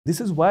This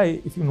is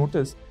why, if you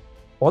notice,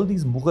 all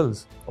these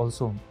Mughals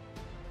also,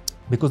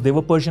 because they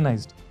were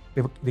Persianized,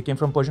 they came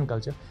from Persian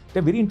culture,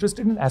 they're very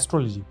interested in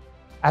astrology.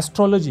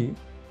 Astrology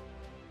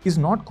is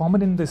not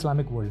common in the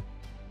Islamic world,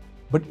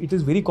 but it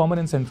is very common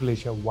in Central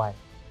Asia. Why?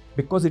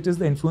 Because it is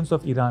the influence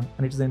of Iran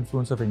and it is the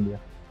influence of India.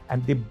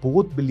 And they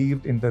both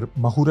believed in the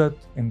Mahurat,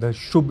 in the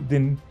Shubh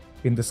Din,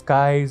 in the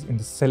skies, in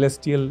the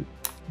celestial.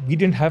 We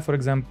didn't have, for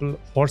example,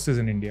 horses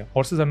in India.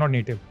 Horses are not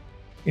native.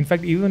 In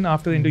fact, even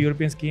after the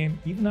Indo-Europeans came,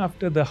 even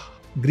after the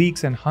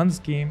Greeks and Huns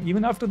came,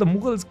 even after the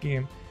Mughals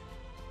came,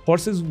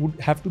 horses would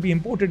have to be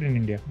imported in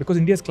India because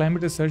India's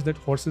climate is such that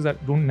horses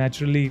don't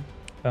naturally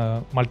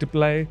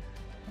multiply.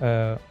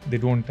 They're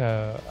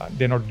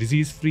not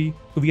disease-free.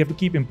 So we have to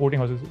keep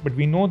importing horses. But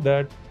we know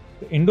that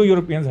the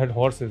Indo-Europeans had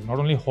horses, not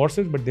only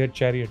horses, but they had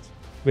chariots.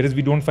 Whereas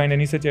we don't find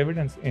any such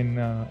evidence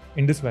in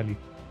Indus Valley.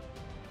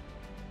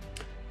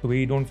 So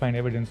we don't find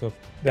evidence of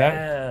that.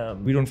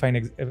 Damn. We don't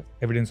find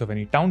evidence of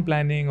any town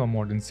planning or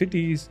modern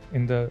cities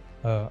in the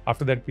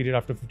after that period,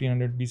 after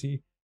 1500 BC.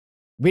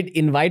 We'd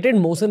invited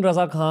Mohsin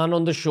Raza Khan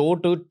on the show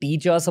to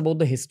teach us about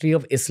the history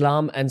of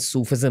Islam and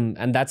Sufism.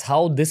 And that's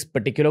how this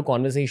particular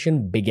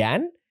conversation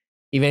began.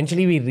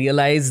 Eventually, we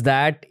realized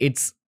that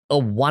it's a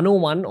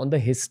 101 on the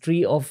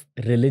history of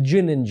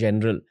religion in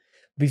general.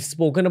 We've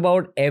spoken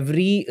about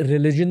every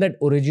religion that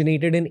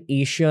originated in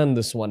Asia in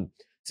this one.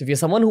 So if you're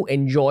someone who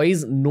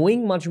enjoys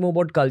knowing much more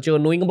about culture,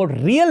 knowing about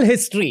real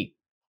history,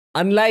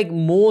 unlike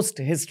most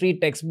history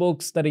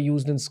textbooks that are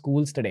used in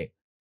schools today,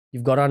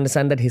 you've got to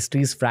understand that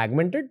history is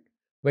fragmented.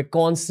 We're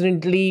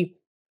constantly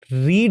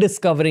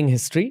rediscovering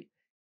history.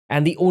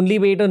 And the only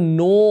way to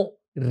know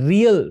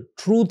real,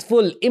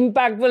 truthful,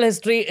 impactful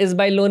history is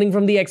by learning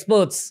from the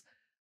experts.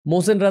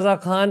 Mohsin Raza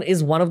Khan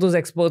is one of those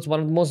experts, one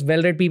of the most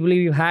well-read people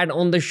we've had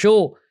on the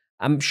show.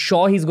 I'm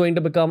sure he's going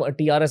to become a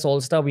TRS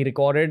All-Star. We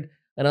recorded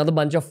another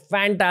bunch of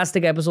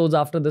fantastic episodes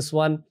after this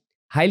one.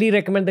 Highly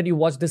recommend that you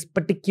watch this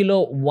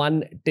particular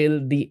one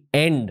till the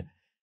end.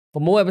 For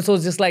more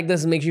episodes just like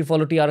this, make sure you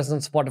follow TRS on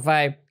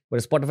Spotify. We're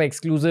a Spotify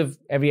exclusive.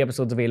 Every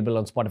episode's available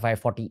on Spotify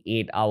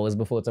 48 hours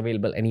before it's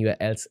available anywhere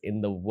else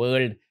in the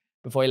world.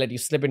 Before I let you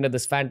slip into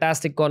this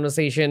fantastic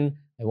conversation,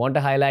 I want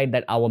to highlight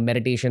that our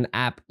meditation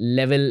app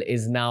Level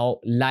is now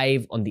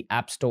live on the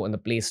App Store and the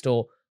Play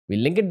Store. We'll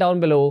link it down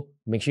below.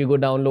 Make sure you go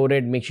download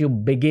it. Make sure you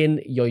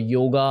begin your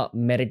yoga,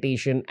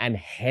 meditation, and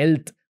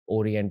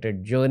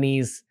health-oriented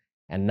journeys.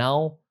 And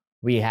now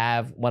we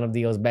have one of the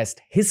year's best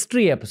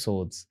history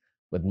episodes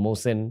with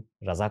Mohsin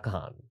Raza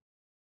Khan.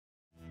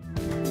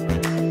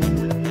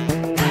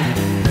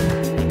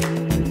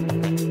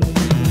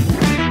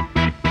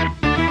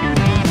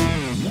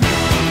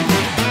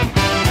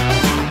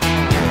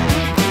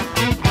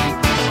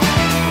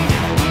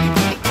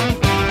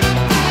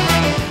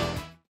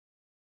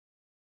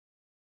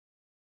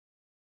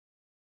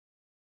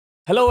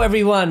 Hello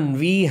everyone,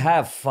 we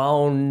have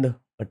found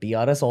a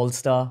TRS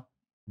All-Star.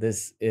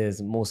 This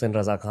is Mohsin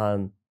Raza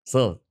Khan.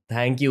 Sir,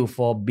 thank you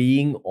for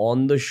being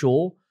on the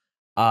show.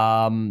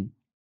 When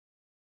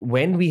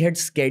we had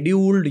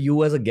scheduled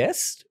you as a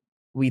guest,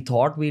 we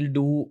thought we'll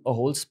do a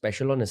whole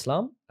special on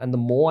Islam. And the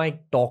more I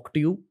talk to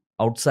you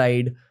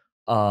outside,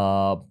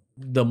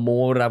 the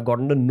more I've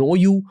gotten to know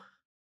you.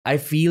 I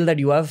feel that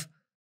you have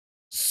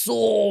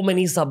so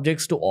many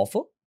subjects to offer.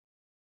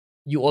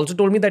 You also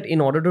told me that in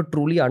order to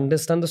truly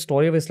understand the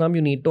story of Islam,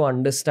 you need to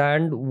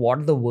understand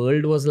what the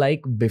world was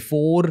like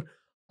before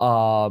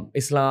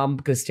Islam,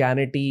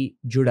 Christianity,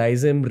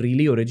 Judaism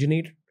really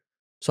originated.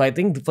 So I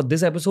think for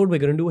this episode, we're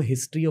going to do a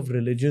history of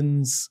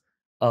religions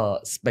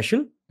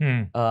special.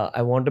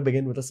 I want to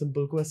begin with a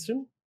simple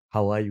question.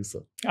 How are you,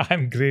 sir?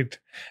 I'm great.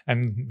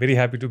 I'm very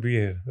happy to be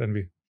here,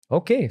 Ranveer.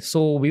 Okay,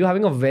 so we were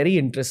having a very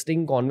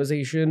interesting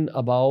conversation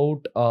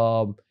about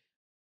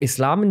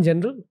Islam in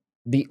general,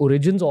 the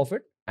origins of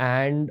it,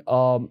 and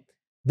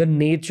the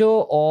nature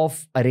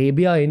of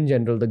Arabia in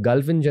general, the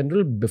Gulf in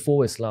general,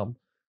 before Islam.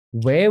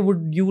 Where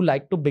would you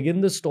like to begin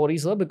this story,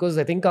 sir? Because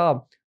I think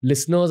our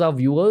listeners, our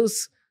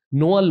viewers,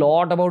 know a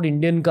lot about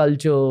Indian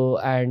culture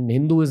and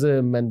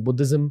Hinduism and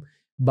Buddhism,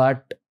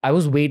 but I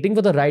was waiting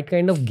for the right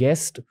kind of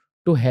guest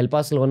to help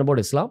us learn about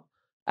Islam,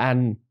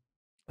 and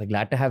we're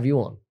glad to have you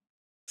on.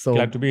 So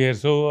glad to be here.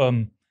 So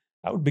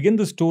I would begin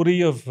the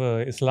story of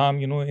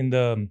Islam, in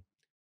the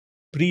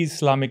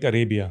pre-Islamic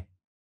Arabia.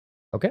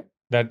 Okay.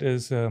 That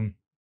is,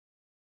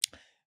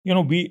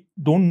 we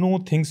don't know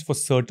things for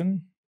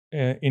certain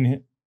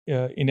in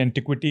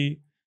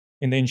antiquity,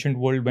 in the ancient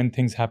world, when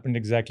things happened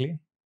exactly.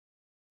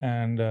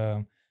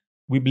 And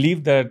we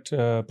believe that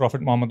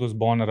Prophet Muhammad was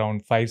born around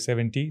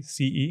 570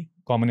 CE,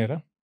 Common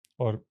Era,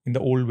 or in the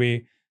old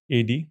way,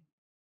 AD.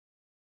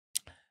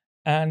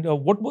 And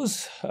what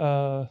was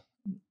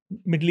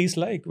Middle East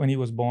like when he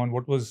was born?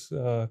 What was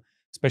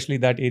especially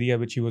that area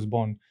which he was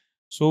born?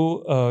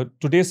 So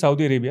today,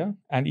 Saudi Arabia,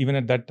 and even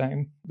at that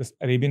time, this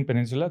Arabian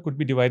Peninsula could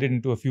be divided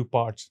into a few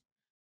parts.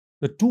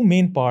 The two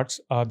main parts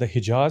are the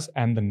Hijaz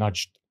and the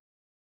Najd.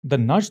 The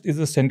Najd is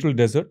the central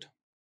desert,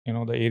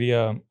 the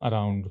area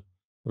around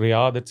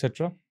Riyadh,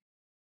 etc.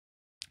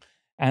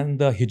 And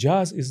the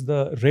Hijaz is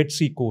the Red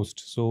Sea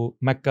coast. So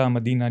Mecca,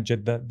 Medina,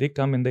 Jeddah, they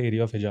come in the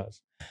area of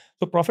Hijaz.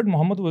 So Prophet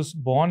Muhammad was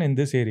born in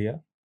this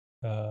area.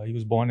 He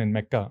was born in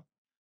Mecca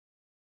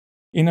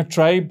in a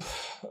tribe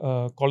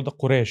called the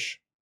Quraysh.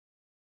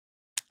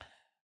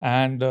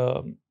 And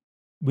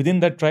within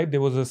that tribe,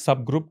 there was a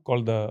subgroup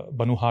called the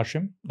Banu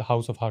Hashim, the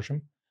House of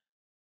Hashim.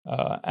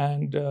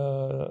 And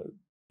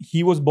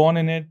he was born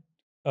in it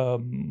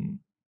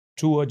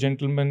to a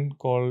gentleman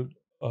called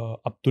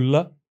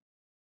Abdullah.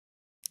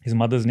 His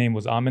mother's name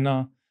was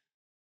Amina.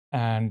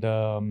 And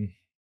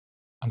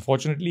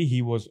unfortunately,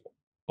 he was,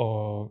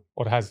 or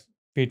as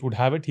fate would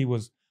have it, he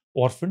was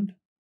orphaned.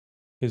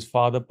 His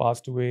father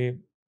passed away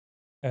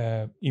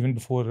even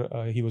before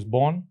he was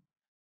born.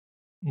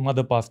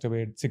 Mother passed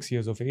away at 6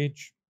 years of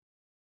age.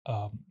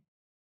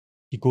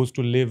 He goes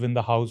to live in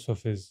the house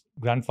of his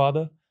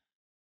grandfather,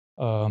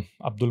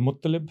 Abdul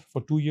Muttalib,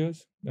 for 2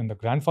 years. Then the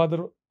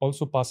grandfather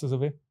also passes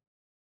away.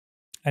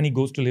 And he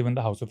goes to live in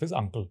the house of his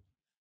uncle,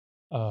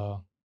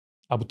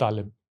 Abu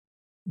Talib.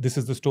 This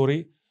is the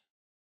story.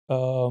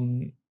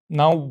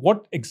 Now,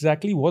 what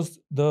exactly was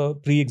the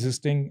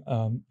pre-existing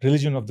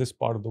religion of this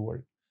part of the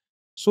world?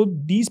 So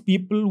these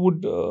people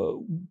would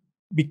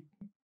be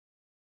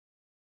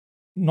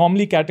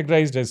normally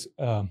categorized as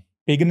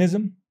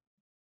paganism.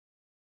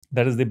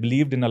 That is, they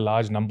believed in a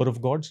large number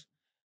of gods.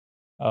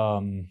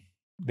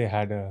 They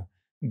had a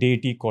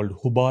deity called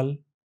Hubal,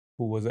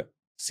 who was a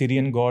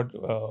Syrian god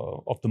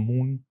of the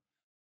moon.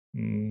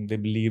 They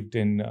believed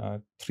in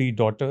 3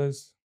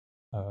 daughters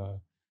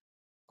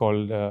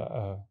called,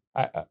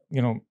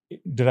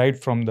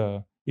 derived from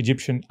the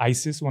Egyptian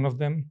Isis, one of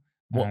them.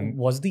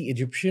 Was the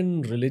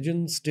Egyptian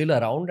religion still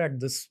around at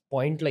this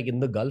point, like in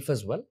the Gulf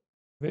as well?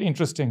 Very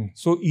interesting.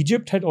 So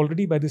Egypt had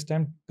already by this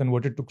time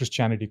converted to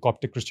Christianity,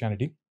 Coptic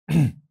Christianity.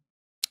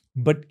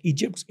 But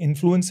Egypt's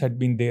influence had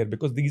been there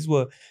because these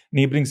were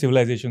neighboring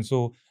civilizations.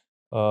 So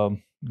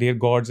their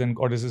gods and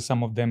goddesses,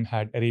 some of them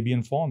had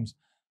Arabian forms.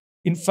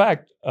 In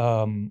fact,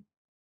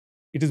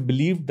 it is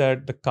believed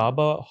that the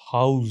Kaaba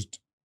housed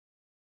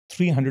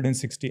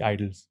 360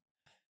 idols.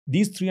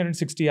 These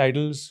 360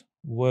 idols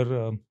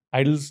were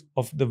idols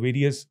of the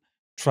various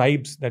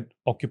tribes that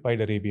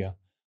occupied Arabia.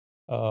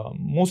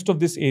 Most of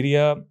this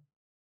area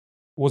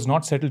was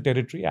not settled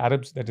territory.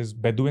 Arabs, that is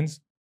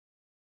Bedouins,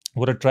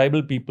 were a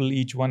tribal people.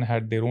 Each one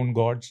had their own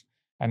gods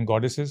and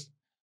goddesses.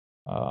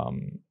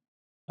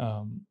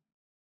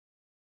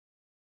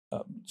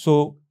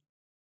 So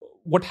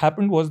what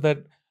happened was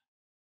that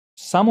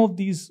some of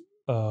these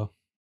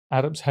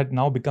Arabs had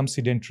now become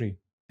sedentary.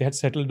 They had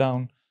settled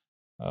down,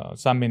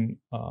 some in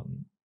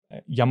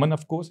Yemen,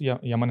 of course.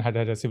 Yemen had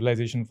a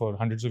civilization for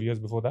hundreds of years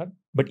before that.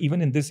 But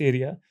even in this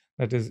area,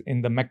 that is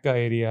in the Mecca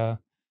area,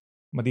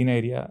 Medina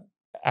area,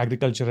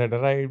 agriculture had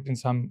arrived in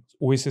some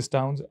oasis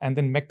towns. And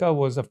then Mecca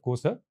was, of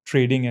course, a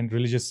trading and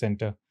religious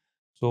center.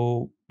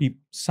 So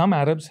some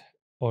Arabs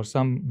or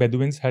some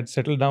Bedouins had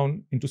settled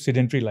down into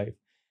sedentary life.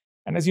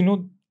 And as you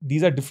know,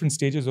 these are different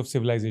stages of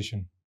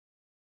civilization.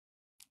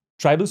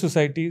 Tribal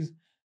societies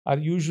are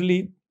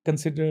usually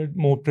considered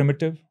more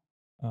primitive.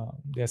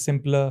 They are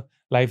simpler.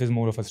 Life is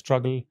more of a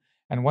struggle.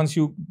 And once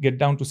you get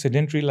down to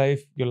sedentary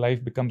life, your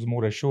life becomes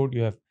more assured.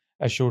 You have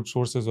assured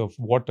sources of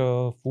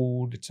water,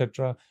 food,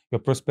 etc. Your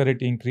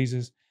prosperity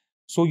increases.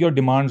 So your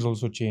demands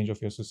also change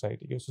of your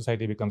society. Your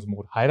society becomes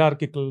more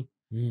hierarchical,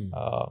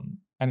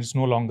 and it's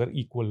no longer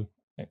equal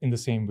in the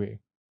same way.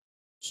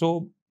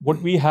 So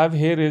what we have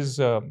here is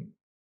a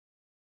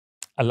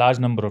large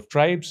number of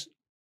tribes.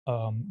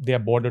 They are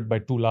bordered by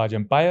 2 large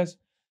empires.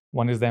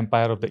 One is the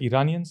empire of the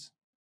Iranians,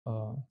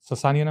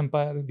 Sasanian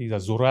Empire. These are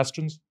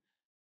Zoroastrians.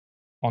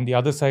 On the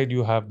other side,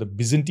 you have the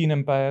Byzantine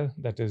Empire,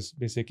 that is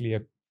basically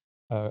a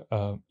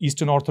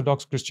Eastern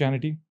Orthodox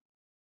Christianity.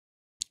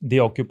 They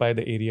occupy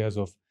the areas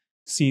of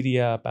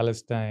Syria,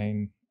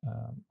 Palestine,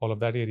 all of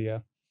that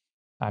area,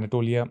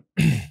 Anatolia,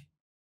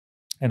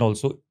 and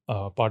also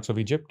parts of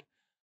Egypt.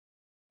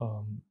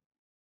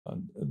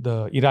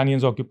 The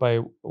Iranians occupy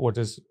what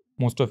is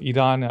most of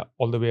Iran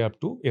all the way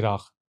up to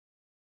Iraq.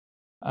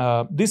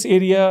 This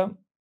area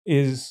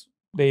is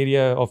the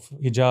area of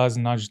Hijaz,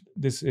 Najd.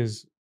 This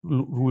is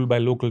ruled by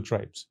local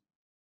tribes.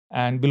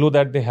 And below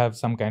that, they have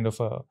some kind of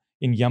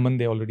in Yemen,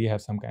 they already have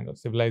some kind of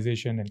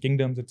civilization and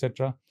kingdoms,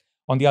 etc.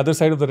 On the other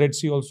side of the Red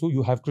Sea also,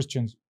 you have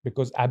Christians,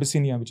 because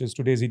Abyssinia, which is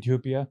today's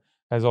Ethiopia,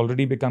 has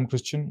already become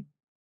Christian.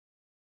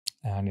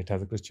 And it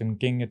has a Christian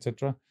king,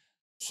 etc.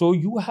 So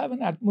you have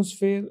an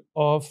atmosphere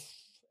of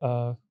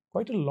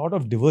quite a lot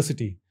of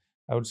diversity.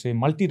 I would say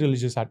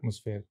multi-religious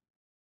atmosphere.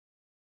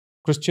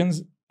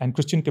 Christians and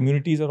Christian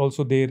communities are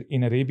also there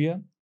in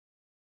Arabia,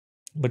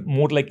 but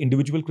more like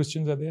individual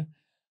Christians are there.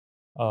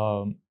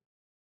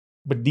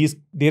 But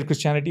their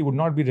Christianity would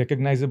not be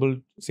recognizable,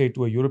 say,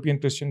 to a European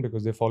Christian,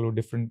 because they follow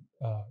different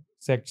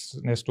sects,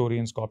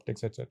 Nestorians,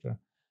 Coptics, etc.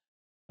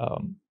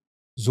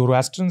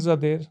 Zoroastrians are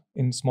there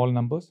in small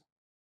numbers.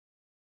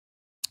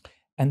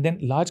 And then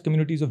large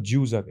communities of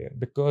Jews are there,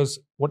 because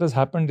what has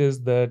happened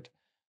is that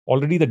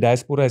already the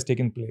diaspora has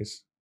taken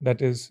place.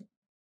 That is,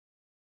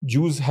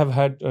 Jews have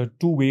had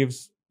 2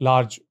 waves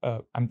large,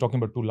 I'm talking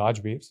about two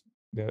large waves,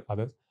 there are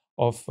others,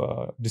 of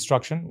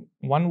destruction.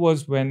 One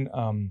was when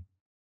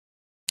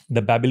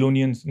the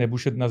Babylonians,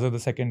 Nebuchadnezzar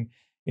II,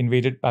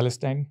 invaded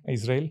Palestine,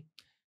 Israel,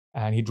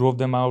 and he drove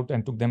them out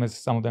and took them as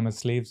some of them as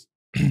slaves.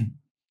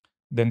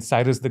 Then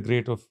Cyrus the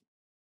Great of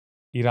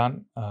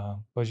Iran,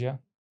 Persia,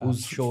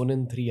 who's shown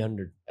in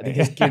 300. I think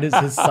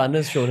his son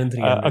is shown in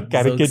 300.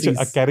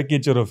 A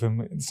caricature of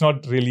him. It's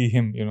not really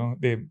him, you know.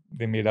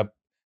 They made up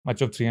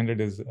much of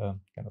 300 is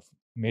kind of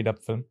made up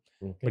film.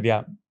 Okay. But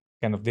yeah,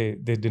 kind of they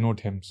denote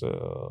him.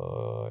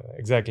 So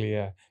exactly,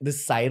 yeah.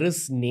 This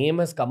Cyrus name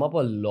has come up a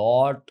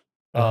lot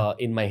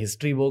in my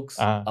history books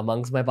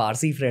amongst my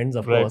Parsi friends,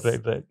 of course.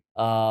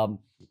 Right.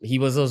 He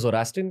was a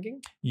Zoroastrian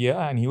king?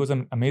 Yeah, and he was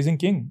an amazing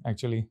king,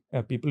 actually.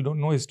 People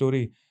don't know his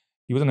story.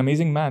 He was an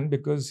amazing man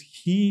because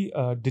he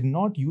did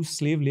not use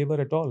slave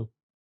labor at all,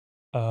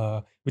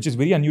 which is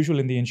very unusual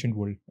in the ancient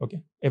world.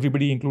 Okay,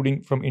 everybody,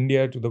 including from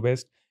India to the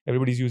West,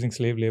 everybody's using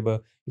slave labor.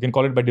 You can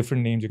call it by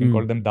different names. You can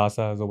call them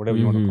dasas or whatever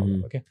you want to call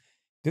them. Okay,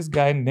 this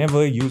guy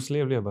never used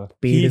slave labor.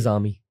 Paid his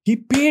army. He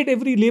paid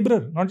every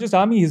laborer, not just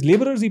army. His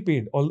laborers he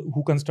paid, all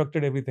who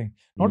constructed everything.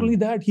 Not only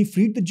that, he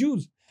freed the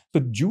Jews. So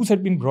Jews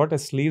had been brought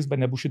as slaves by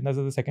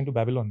Nebuchadnezzar II to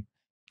Babylon.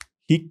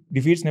 He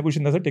defeats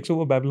Nebuchadnezzar, takes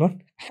over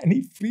Babylon, and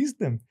he frees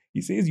them.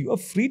 He says, you are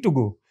free to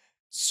go.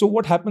 So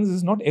what happens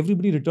is not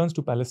everybody returns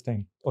to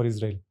Palestine or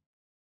Israel.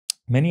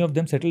 Many of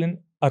them settle in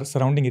our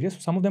surrounding areas.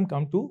 Some of them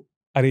come to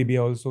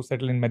Arabia also,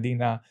 settle in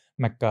Medina,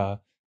 Mecca,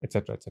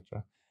 etc.,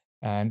 etc.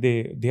 And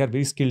they are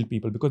very skilled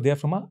people because they are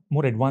from a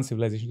more advanced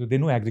civilization. So they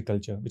know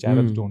agriculture, which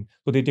Arabs don't.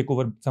 So they take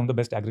over some of the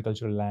best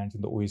agricultural lands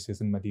in the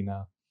oasis in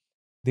Medina.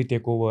 They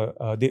take over.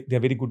 They are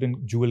very good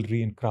in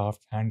jewelry and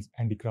crafts,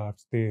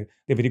 handicrafts. They're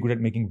very good at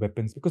making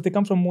weapons because they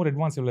come from more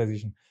advanced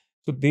civilization.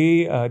 So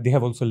they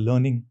have also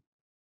learning.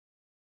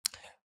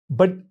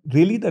 But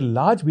really, the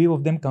large wave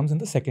of them comes in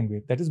the second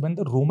wave. That is when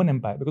the Roman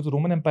Empire, because the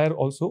Roman Empire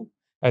also,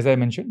 as I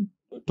mentioned,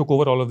 took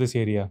over all of this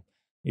area: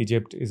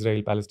 Egypt,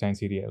 Israel, Palestine,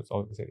 Syria,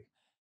 all of this area.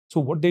 So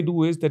what they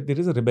do is that there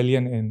is a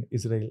rebellion in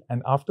Israel,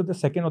 and after the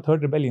second or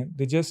third rebellion,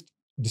 they just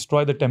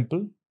destroy the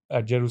temple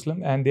at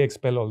Jerusalem and they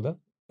expel all the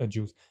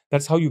Jews.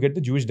 That's how you get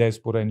the Jewish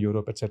diaspora in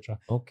Europe, etc.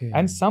 Okay.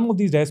 And some of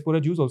these diaspora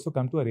Jews also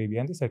come to Arabia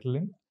and they settle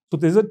in. So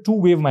there's a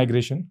two-wave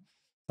migration.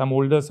 Some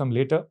older, some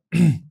later,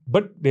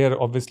 but they are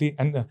obviously,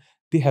 and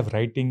they have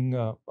writing.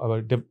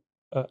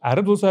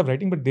 Arabs also have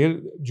writing, but their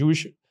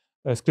Jewish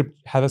script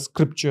have a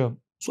scripture.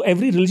 So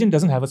every religion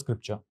doesn't have a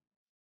scripture.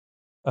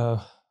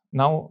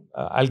 Now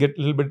I'll get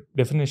a little bit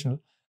definitional.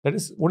 That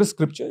is, what is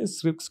scripture?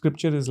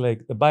 Scripture is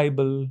like the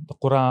Bible, the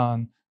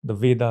Quran, the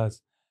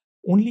Vedas.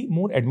 Only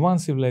more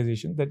advanced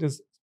civilizations, that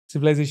is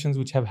civilizations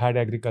which have had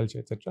agriculture,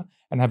 etc.,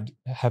 and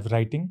have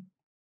writing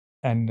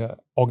and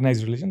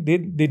organized religion,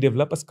 they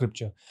develop a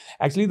scripture.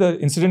 Actually, the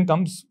incident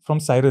comes from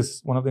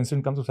Cyrus. One of the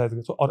incidents comes from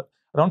Cyrus. So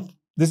around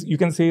this, you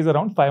can say, is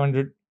around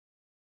 500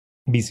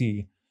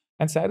 BCE.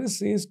 And Cyrus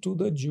says to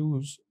the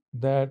Jews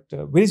that,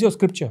 where is your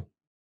scripture?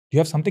 Do you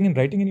have something in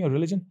writing in your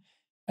religion?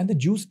 And the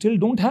Jews still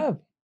don't have.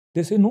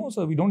 They say, no,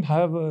 sir, we don't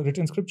have a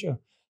written scripture.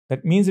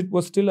 That means it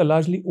was still a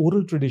largely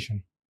oral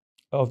tradition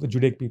of the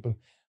Judaic people.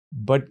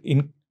 But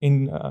in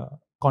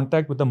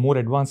contact with the more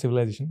advanced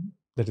civilization,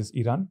 that is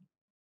Iran,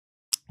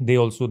 they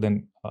also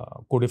then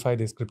codify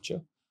their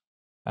scripture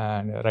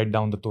and write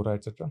down the Torah,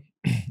 etc.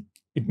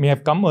 It may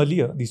have come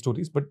earlier, these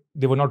stories, but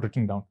they were not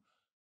written down.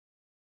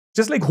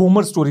 Just like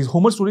Homer stories.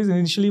 Homer stories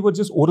initially were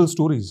just oral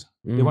stories.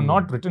 They were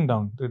not written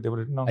down. They were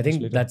written down. I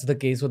think that's the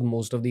case with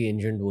most of the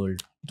ancient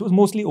world. It was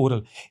mostly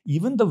oral.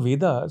 Even the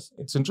Vedas,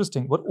 it's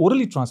interesting, were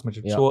orally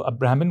transmitted. Yeah. So a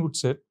Brahmin would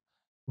sit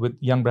with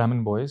young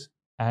Brahmin boys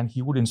and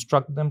he would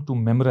instruct them to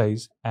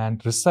memorize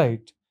and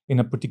recite in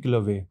a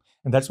particular way.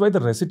 And that's why the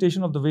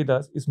recitation of the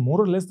Vedas is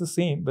more or less the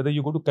same, whether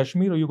you go to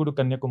Kashmir or you go to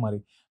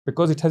Kanyakumari,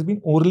 because it has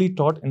been orally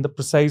taught in the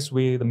precise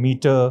way, the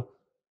meter,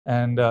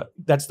 and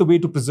that's the way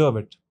to preserve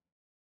it.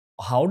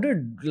 How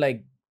did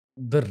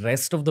the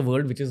rest of the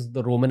world, which is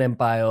the Roman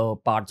Empire,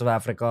 parts of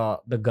Africa,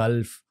 the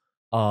Gulf,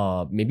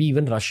 maybe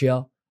even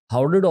Russia,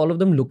 how did all of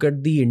them look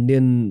at the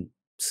Indian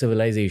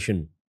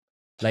civilization?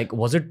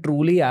 Was it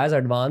truly as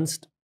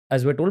advanced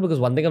as we're told? Because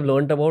one thing I've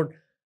learned about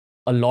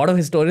a lot of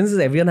historians is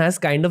everyone has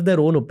kind of their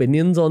own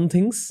opinions on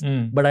things.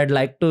 But I'd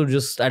like to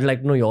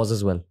know yours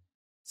as well.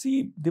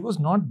 See, there was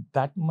not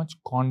that much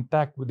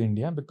contact with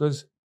India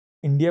because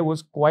India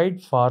was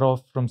quite far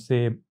off from,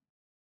 say,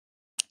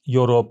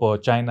 Europe or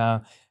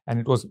China, and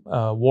it was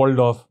walled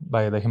off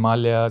by the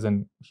Himalayas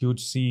and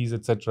huge seas,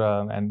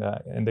 etc., and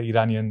the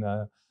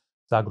Iranian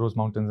Zagros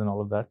mountains and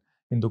all of that,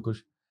 Hindu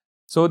Kush.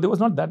 So there was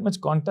not that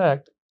much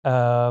contact,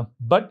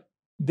 but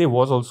there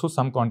was also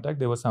some contact.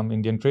 There were some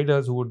Indian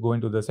traders who would go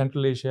into the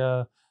Central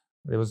Asia.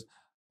 There was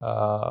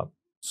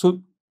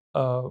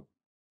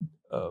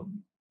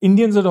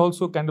Indians had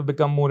also kind of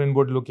become more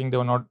inward looking. They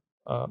were not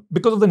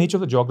because of the nature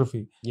of the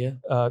geography. Yeah,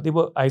 they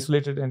were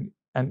isolated,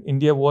 and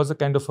India was a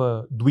kind of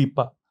a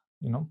dweepa,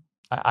 an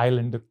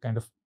island kind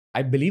of.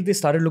 I believe they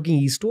started looking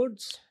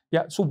eastwards.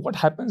 Yeah. So what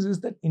happens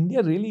is that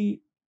India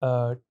really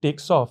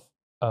takes off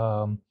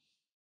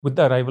with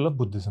the arrival of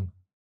Buddhism.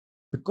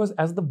 Because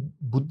as the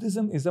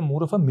Buddhism is a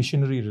more of a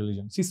missionary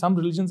religion. See, some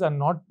religions are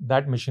not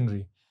that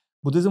missionary.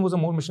 Buddhism was a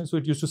more missionary, so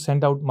it used to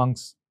send out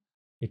monks.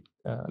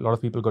 A lot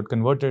of people got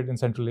converted in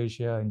Central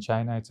Asia, in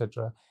China,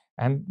 etc.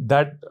 And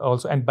that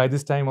also, and by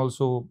this time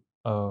also,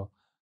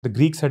 the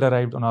Greeks had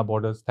arrived on our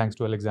borders thanks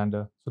to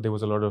Alexander. So there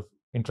was a lot of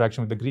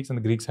interaction with the Greeks, and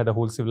the Greeks had a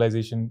whole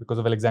civilization because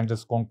of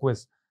Alexander's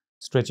conquest,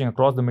 stretching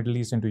across the Middle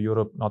East into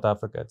Europe, North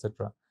Africa,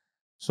 etc.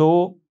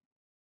 So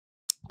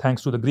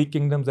thanks to the Greek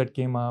kingdoms that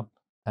came up,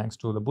 thanks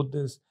to the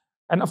Buddhists,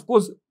 and of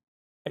course,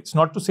 it's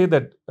not to say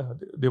that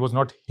there was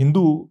not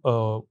Hindu,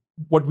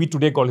 what we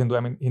today call Hindu.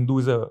 I mean, Hindu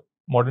is a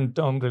modern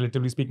term,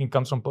 relatively speaking,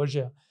 comes from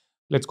Persia.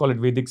 Let's call it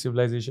Vedic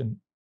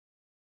civilization.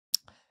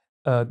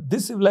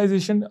 This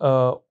civilization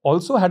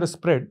also had a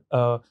spread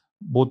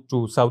both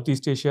to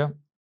Southeast Asia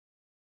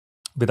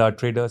with our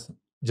traders,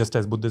 just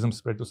as Buddhism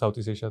spread to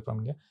Southeast Asia from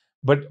India.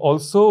 But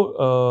also,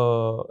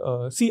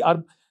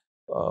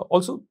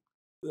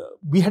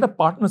 we had a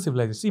partner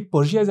civilization. See,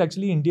 Persia is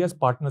actually India's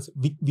partner.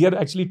 We are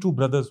actually two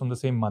brothers from the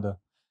same mother.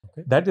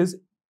 Okay. That is,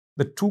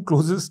 the two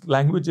closest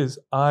languages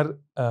are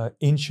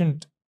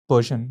ancient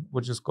Persian,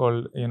 which is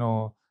called,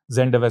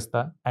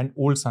 Zend-Avesta, and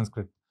Old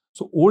Sanskrit.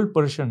 So Old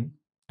Persian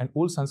and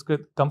Old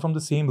Sanskrit come from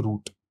the same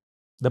root,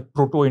 the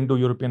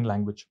Proto-Indo-European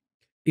language.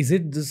 Is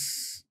it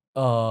this?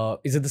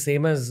 Is it the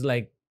same as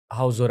like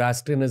how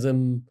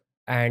Zoroastrianism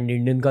and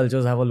Indian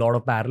cultures have a lot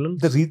of parallels?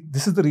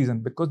 This is the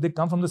reason, because they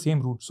come from the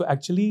same root. So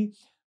actually,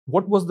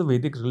 what was the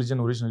Vedic religion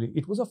originally?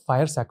 It was a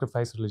fire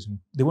sacrifice religion.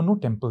 There were no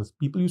temples.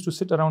 People used to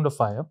sit around a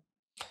fire,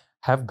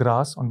 have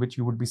grass on which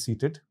you would be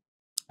seated,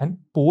 and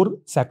pour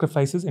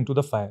sacrifices into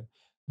the fire.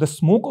 The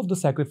smoke of the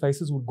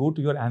sacrifices would go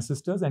to your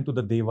ancestors and to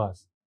the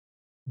devas.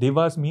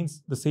 Devas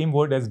means the same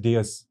word as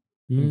deus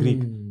in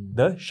Greek,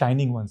 the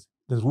shining ones.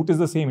 The root is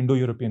the same,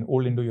 Indo-European,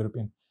 Old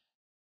Indo-European.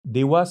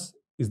 Devas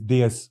is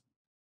deus.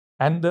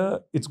 And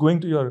it's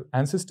going to your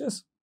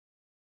ancestors.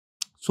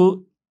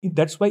 So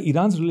that's why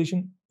Iran's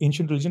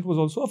ancient religion was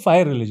also a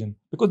fire religion,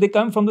 because they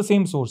come from the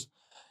same source.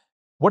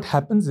 What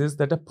happens is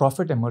that a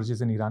prophet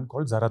emerges in Iran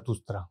called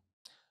Zarathustra.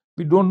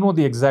 We don't know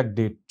the exact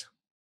date.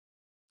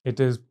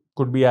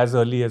 Could be as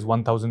early as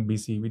 1000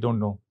 BC. We don't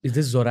know. Is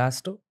this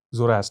Zoroaster?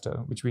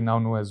 Zoroaster, which we now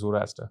know as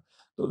Zoroaster.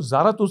 So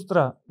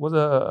Zarathustra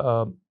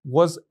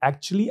was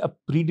actually a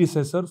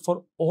predecessor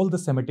for all the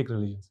Semitic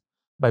religions.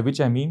 By which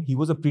I mean he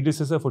was a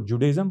predecessor for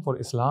Judaism, for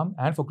Islam,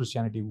 and for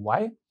Christianity.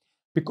 Why?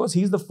 Because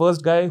he's the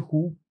first guy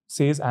who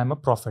says, I'm a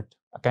prophet,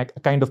 a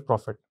kind of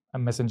prophet, a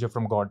messenger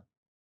from God.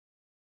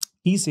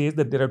 He says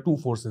that there are two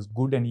forces,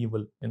 good and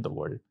evil, in the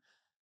world.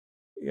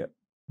 Yeah.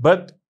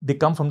 But they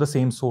come from the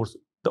same source.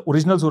 The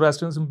original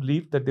Zoroastrianism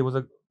believed that there was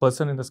a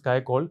person in the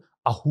sky called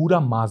Ahura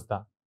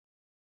Mazda.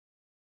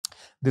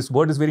 This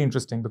word is very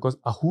interesting because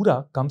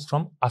Ahura comes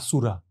from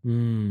Asura,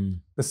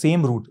 the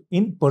same root.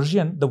 In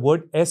Persian, the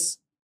word S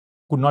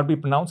could not be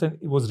pronounced and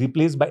it was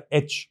replaced by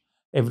H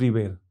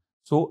everywhere.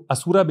 So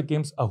Asura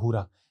becomes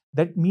Ahura.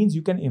 That means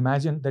you can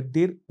imagine that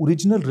their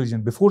original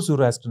religion before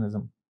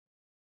Zoroastrianism,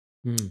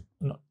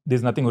 no,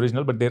 there's nothing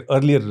original, but their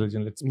earlier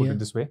religion, let's put it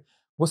this way,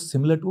 was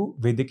similar to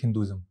Vedic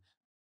Hinduism.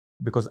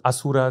 Because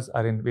Asuras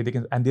are in Vedic,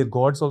 and their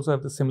gods also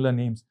have the similar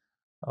names,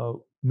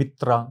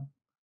 Mitra,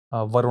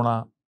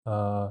 Varuna,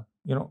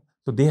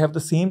 so they have the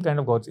same kind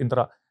of gods,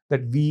 Indra,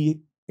 that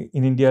we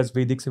in India's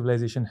Vedic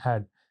civilization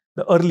had,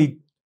 the early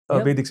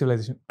Vedic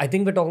civilization. I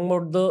think we're talking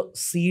about the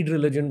seed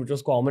religion, which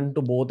was common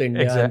to both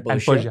India and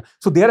Persia.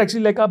 So they are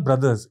actually like our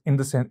brothers in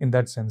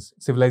that sense,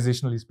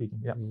 civilizationally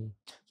speaking. Yeah.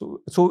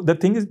 So the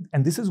thing is,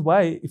 and this is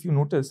why, if you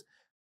notice,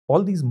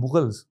 all these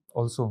Mughals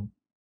also,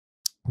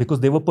 because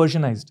they were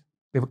Persianized,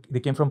 they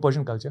came from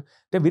Persian culture,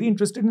 they're very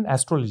interested in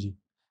astrology.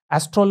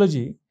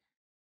 Astrology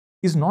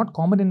is not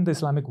common in the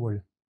Islamic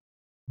world,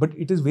 but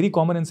it is very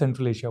common in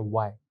Central Asia.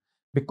 Why?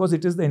 Because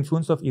it is the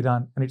influence of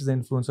Iran and it is the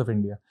influence of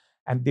India.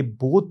 And they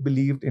both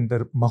believed in the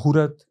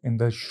Mahurat, in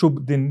the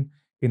Shubh Din,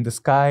 in the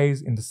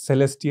skies, in the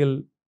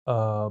celestial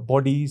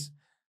bodies,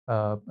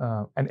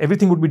 and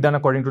everything would be done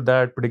according to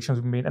that, predictions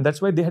would be made. And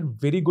that's why they had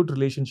very good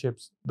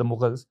relationships, the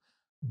Mughals,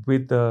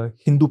 with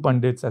Hindu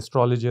Pandits,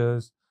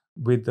 astrologers,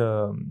 with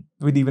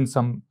even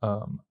some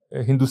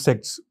Hindu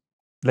sects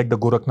like the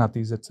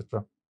Gorakhnathis,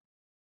 etc.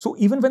 So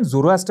even when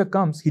Zoroaster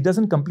comes, he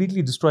doesn't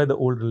completely destroy the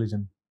old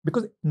religion,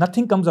 because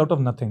nothing comes out of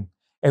nothing.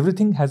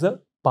 Everything has a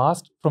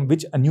past from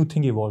which a new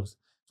thing evolves.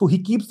 So he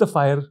keeps the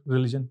fire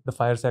religion, the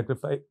fire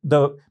sacrifice,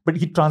 but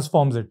he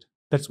transforms it.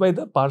 That's why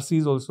the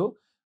Parsis also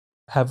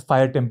have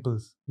fire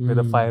temples where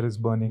the fire is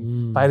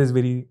burning. Fire is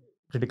very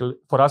critical.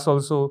 For us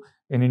also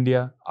in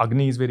India,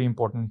 Agni is very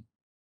important.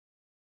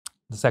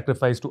 The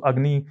sacrifice to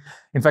Agni.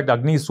 In fact,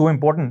 Agni is so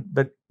important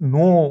that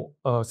no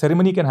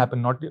ceremony can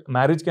happen, not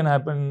marriage can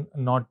happen,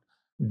 not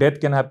death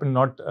can happen,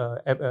 not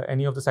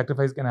any of the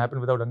sacrifice can happen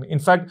without Agni. In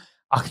fact,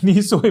 Agni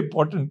is so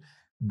important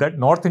that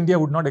North India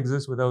would not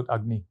exist without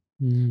Agni.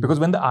 Because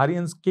when the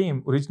Aryans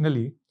came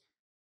originally,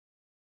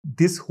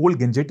 this whole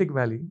Gangetic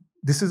Valley,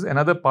 this is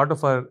another part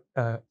of our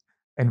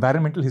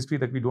environmental history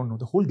that we don't know.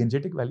 The whole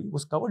Gangetic Valley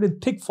was covered in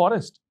thick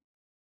forest.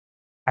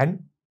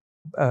 And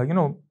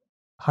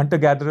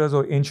hunter-gatherers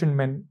or ancient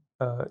men,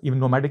 even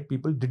nomadic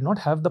people, did not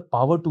have the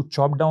power to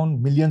chop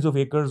down millions of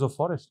acres of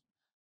forest.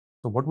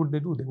 So what would they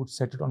do? They would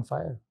set it on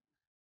fire.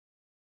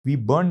 We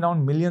burned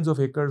down millions of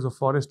acres of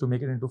forest to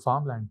make it into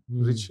farmland,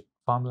 rich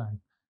farmland.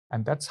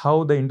 And that's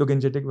how the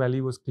Indo-Gangetic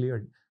Valley was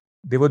cleared.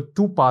 There were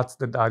two paths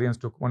that the Aryans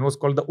took. One was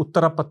called the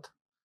Uttarapath,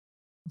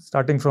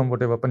 starting from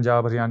whatever,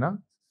 Punjab, Haryana,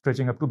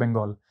 stretching up to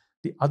Bengal.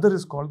 The other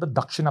is called the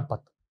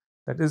Dakshinapath.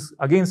 That is,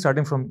 again,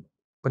 starting from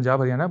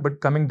Punjab, Haryana,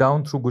 but coming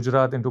down through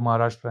Gujarat into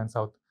Maharashtra and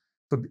south.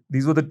 So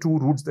these were the two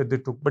routes that they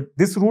took. But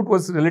this route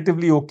was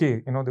relatively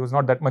okay. There was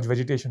not that much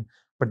vegetation.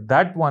 But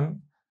that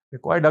one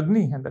required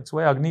Agni, and that's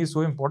why Agni is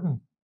so important.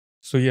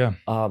 So yeah.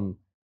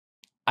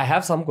 I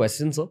have some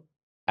questions, sir.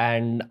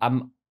 And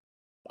I'm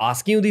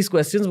asking you these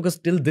questions because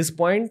till this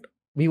point,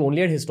 we've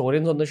only had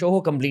historians on the show who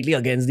are completely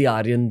against the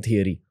Aryan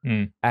theory.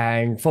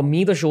 And for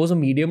me, the show is a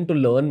medium to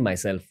learn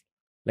myself.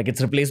 Like,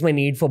 it's replaced my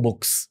need for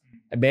books.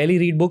 I barely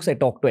read books. I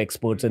talk to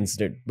experts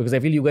instead. Because I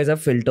feel you guys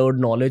have filtered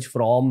knowledge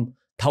from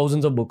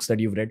thousands of books that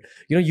you've read.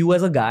 You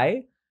as a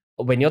guy,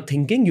 when you're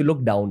thinking, you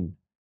look down.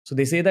 So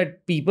they say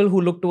that people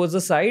who look towards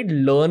the side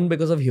learn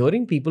because of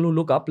hearing. People who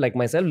look up, like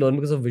myself, learn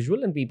because of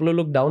visual. And people who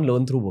look down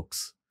learn through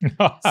books.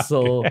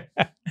 So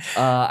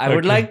I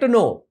would like to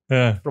know,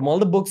 from all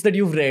the books that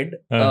you've read,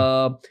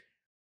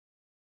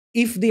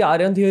 if the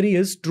Aryan theory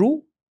is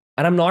true,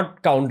 and I'm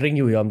not countering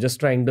you here, I'm just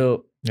trying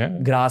to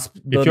grasp.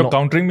 If you're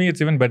countering me,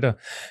 it's even better.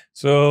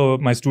 So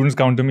my students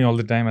counter me all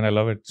the time and I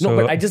love it. No,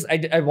 but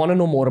I want to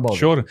know more about it.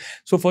 Sure.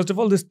 So first of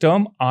all, this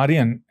term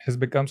Aryan has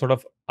become sort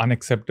of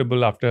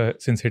unacceptable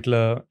since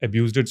Hitler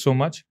abused it so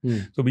much.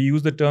 So we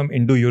use the term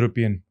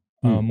Indo-European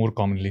more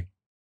commonly.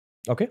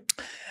 Okay.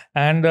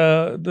 And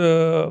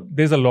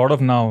there's a lot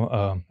of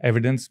now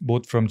evidence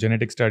both from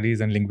genetic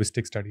studies and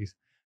linguistic studies.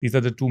 These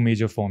are the two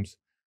major forms.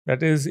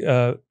 That is,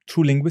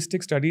 through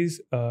linguistic studies,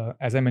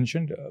 as I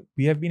mentioned,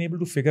 we have been able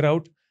to figure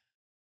out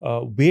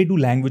where do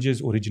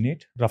languages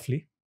originate,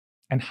 roughly,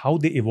 and how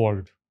they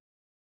evolved.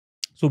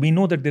 So we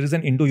know that there is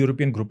an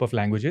Indo-European group of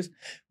languages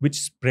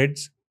which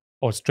spreads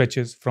or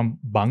stretches from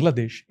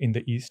Bangladesh in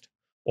the east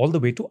all the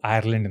way to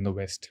Ireland in the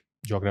west,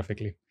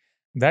 geographically.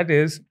 That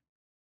is,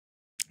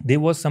 there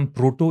was some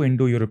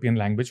Proto-Indo-European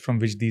language from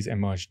which these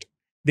emerged.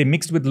 They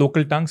mixed with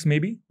local tongues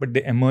maybe, but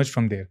they emerged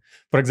from there.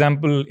 For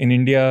example, in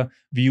India,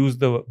 we use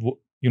the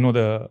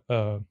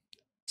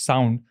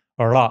sound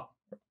ra.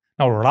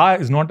 Now, ra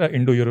is not an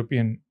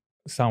Indo-European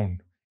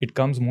sound. It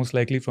comes most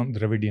likely from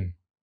Dravidian.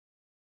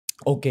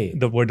 Okay.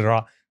 The word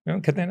ra.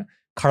 कहते हैं ना,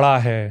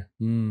 खड़ा है,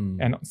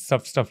 and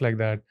stuff like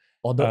that.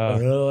 Or the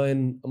r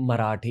in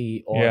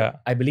Marathi, or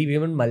I believe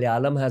even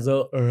Malayalam has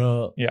a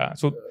r. Yeah.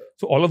 So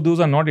all of those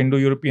are not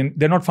Indo-European.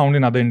 They're not found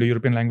in other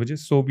Indo-European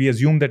languages. So we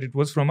assume that it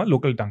was from a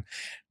local tongue.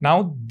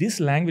 Now, this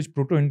language,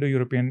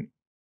 Proto-Indo-European,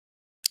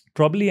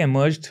 probably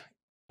emerged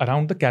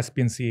around the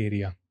Caspian Sea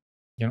area.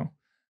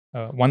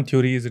 One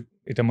theory is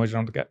it emerged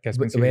around the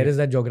Caspian Sea. Where is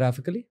that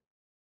geographically?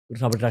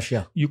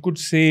 Russia. You could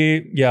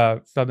say,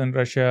 southern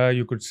Russia.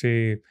 You could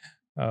say,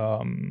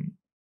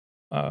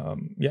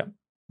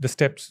 the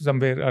steppes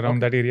somewhere around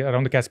that area,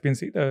 around the Caspian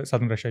Sea, the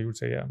southern Russia, you would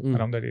say,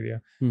 around that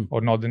area.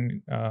 Or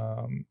northern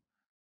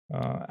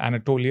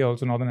Anatolia,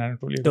 also northern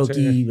Anatolia.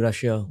 Turkey,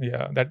 Russia.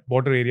 Yeah, that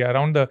border area,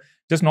 around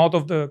just north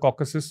of the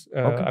Caucasus,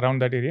 around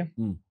that area.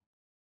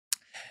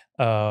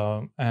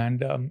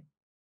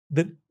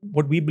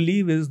 What we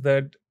believe is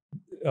that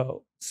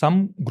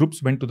some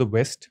groups went to the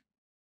west,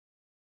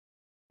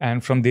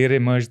 and from there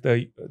emerged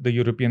the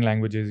European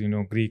languages,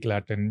 Greek,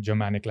 Latin,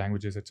 Germanic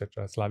languages,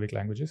 etc., Slavic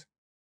languages.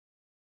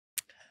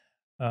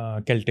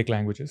 Celtic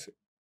languages,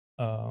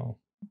 all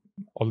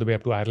the way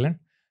up to Ireland.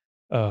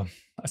 A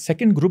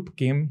second group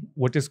came,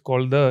 what is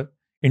called the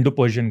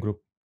Indo-Persian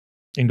group,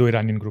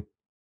 Indo-Iranian group,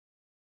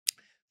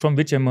 from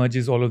which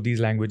emerges all of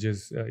these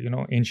languages,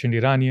 ancient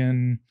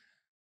Iranian,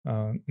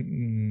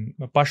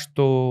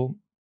 Pashto,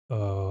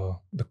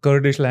 the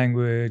Kurdish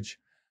language.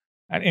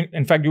 And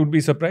in fact, you would be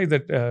surprised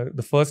that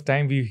the first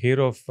time we hear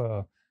of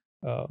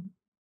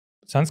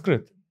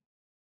Sanskrit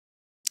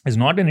is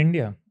not in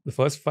India. The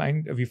first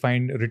we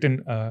find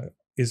written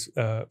is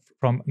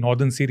from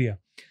northern Syria.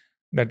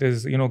 That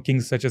is,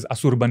 kings such as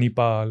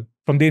Assurbanipal.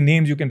 From their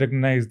names, you can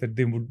recognize that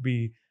they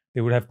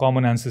would have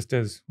common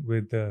ancestors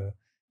with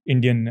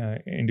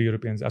Indian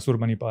Indo-Europeans,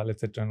 Assurbanipal,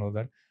 etc., and all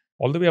that,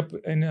 all the way up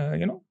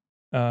in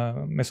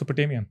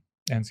Mesopotamia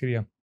and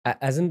Syria.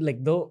 As in,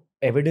 like, the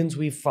evidence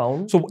we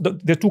found. So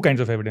there are two kinds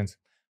of evidence.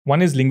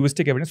 One is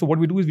linguistic evidence. So what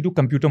we do is we do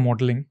computer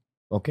modeling.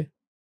 Okay.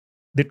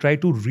 They try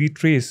to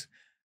retrace,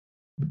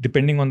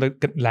 depending on the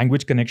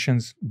language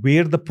connections,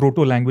 where the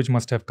proto-language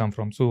must have come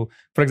from. So,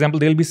 for example,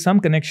 there will be some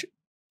connection.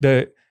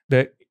 The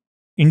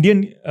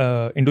Indian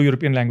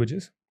Indo-European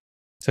languages,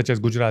 such as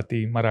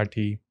Gujarati,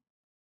 Marathi,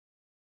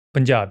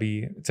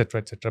 Punjabi,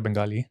 etc.,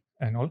 Bengali,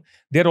 and all,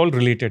 they're all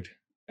related.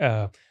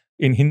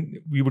 In Hindi,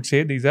 we would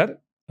say these are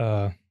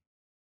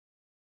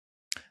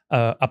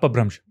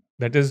Apabhramsh.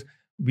 That is,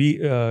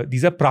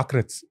 these are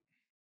Prakrits.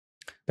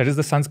 That is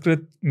the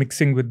Sanskrit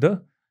mixing with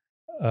the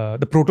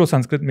the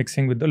Proto-Sanskrit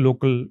mixing with the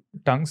local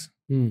tongues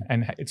Hmm.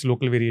 and its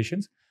local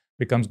variations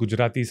becomes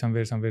Gujarati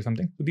somewhere,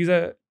 something. So these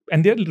are,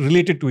 and they're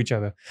related to each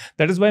other.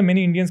 That is why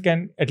many Indians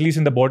can, at least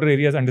in the border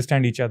areas,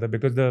 understand each other,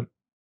 because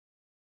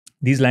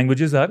these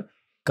languages are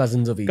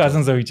Cousins of each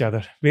cousins other. of each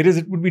other. Whereas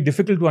it would be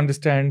difficult to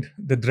understand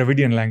the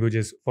Dravidian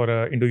languages for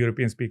an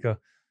Indo-European speaker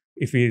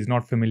if he is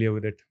not familiar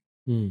with it.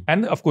 Hmm.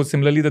 And of course,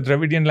 similarly, the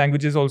Dravidian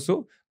languages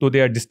also, though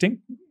they are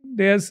distinct,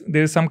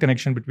 there's some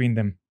connection between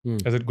them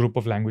as a group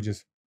of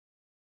languages.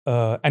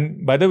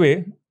 And by the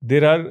way,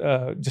 there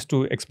are, just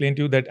to explain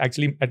to you that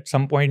actually at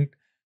some point,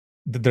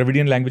 the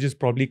Dravidian languages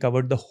probably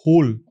covered the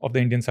whole of the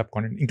Indian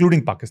subcontinent,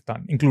 including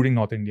Pakistan, including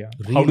North India.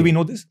 How do we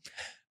know this?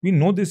 We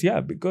know this,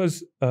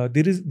 because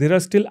there are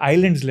still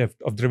islands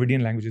left of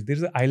Dravidian languages. There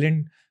is an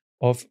island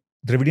of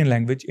Dravidian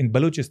language in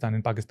Balochistan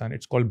in Pakistan.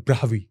 It's called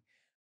Brahvi.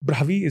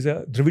 Brahvi is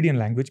a Dravidian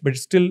language, but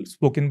it's still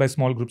spoken by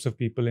small groups of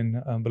people in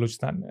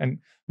Balochistan. And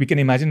we can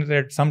imagine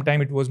that at some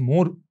time in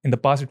the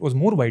past, it was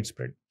more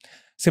widespread.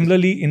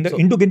 Similarly, in the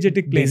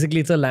Indo-Gangetic plain. Basically,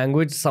 it's a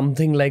language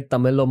something like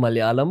Tamil or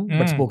Malayalam,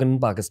 but spoken in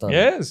Pakistan.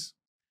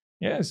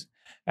 Yes.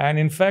 And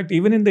in fact,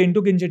 even in the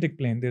Indo-Gangetic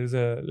plain, there is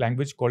a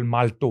language called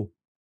Malto.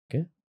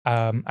 Okay.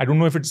 I don't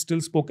know if it's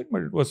still spoken,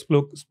 but it was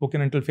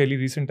spoken until fairly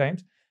recent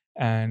times.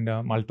 And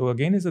Malto,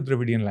 again, is a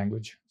Dravidian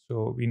language.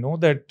 So we know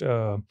that,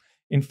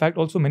 in fact,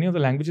 also many of the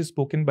languages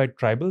spoken by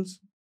tribals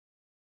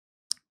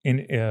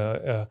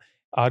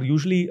are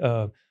usually...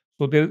 so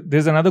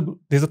there's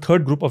a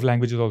third group of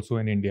languages also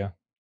in India.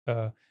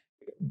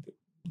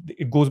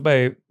 It goes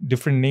by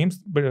different names,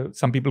 but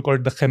some people call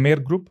it the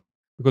Khmer group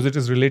because it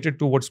is related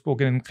to what's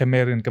spoken in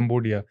Khmer in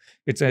Cambodia.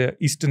 It's a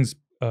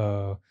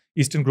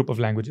eastern group of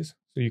languages.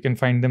 So you can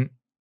find them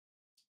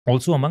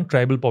also among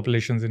tribal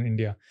populations in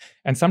India.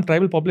 And some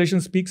tribal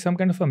populations speak some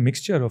kind of a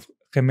mixture of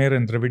Khmer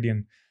and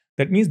Dravidian.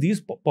 That means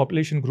these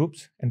population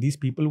groups and these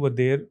people were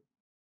there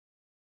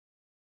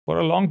for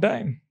a long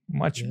time.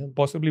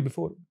 Possibly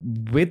before.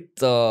 With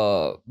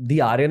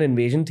the Aryan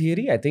invasion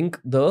theory, I think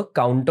the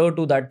counter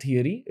to that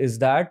theory is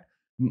that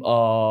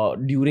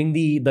during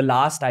the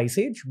last ice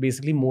age,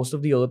 basically most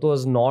of the earth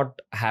was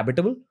not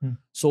habitable.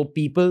 So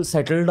people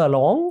settled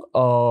along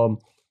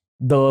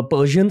the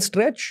Persian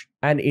stretch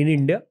and in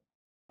India.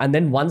 And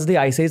then once the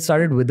ice age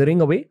started withering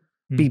away,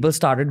 people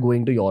started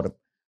going to Europe.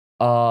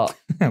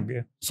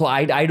 Okay. So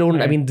I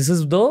don't, I mean, this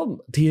is the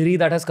theory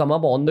that has come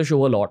up on the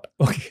show a lot.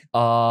 Okay.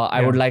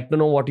 I would like to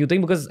know what you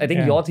think, because I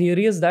think your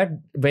theory is that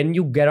when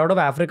you get out of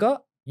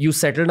Africa, you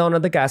settle down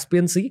at the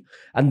Caspian Sea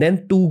and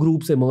then two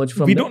groups emerge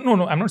from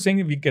No, I'm not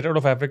saying we get out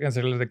of Africa and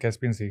settle at the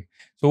Caspian Sea.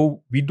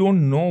 So we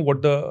don't know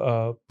what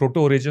the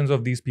proto-origins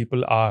of these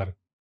people are.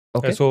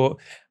 Okay. So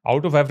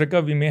out of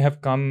Africa, we may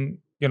have come,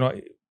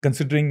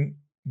 considering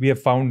we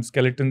have found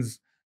skeletons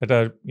that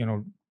are,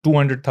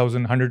 100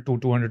 to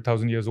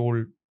 200,000 years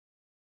old.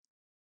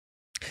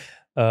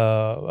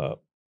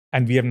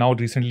 And we have now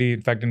recently,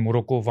 in fact, in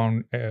Morocco,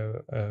 found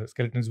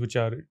skeletons which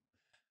are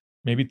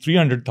maybe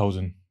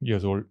 300,000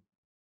 years old.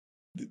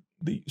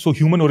 So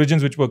human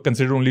origins, which were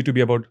considered only to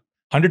be about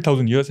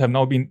 100,000 years, have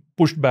now been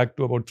pushed back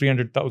to about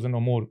 300,000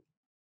 or more.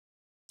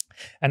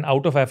 And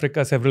out of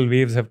Africa, several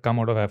waves have come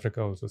out of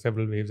Africa also.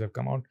 Several waves have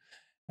come out.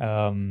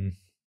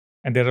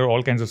 And there are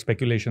all kinds of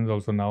speculations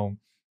also now,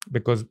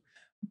 because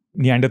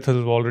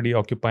Neanderthals were already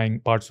occupying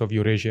parts of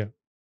Eurasia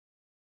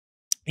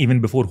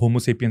even before Homo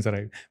sapiens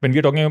arrived. When we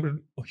are talking about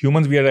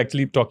humans, we are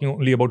actually talking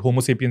only about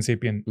Homo sapiens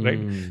sapien, right?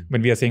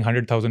 When we are saying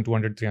 100,000,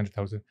 200,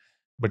 300,000.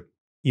 But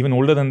even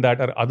older than that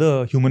are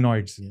other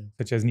humanoids,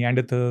 such as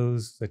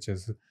Neanderthals, such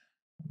as...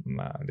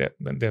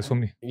 there are so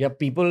many. Yeah,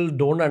 people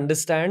don't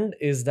understand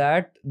is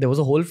that there was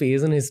a whole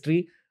phase in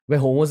history where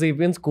Homo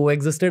sapiens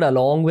coexisted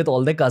along with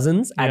all their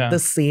cousins at the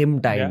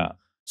same time. Yeah.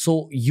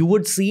 So you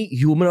would see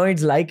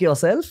humanoids like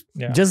yourself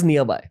just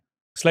nearby.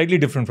 Slightly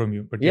different from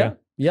you, but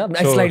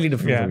slightly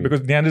different from you.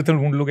 Because Neanderthal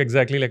won't look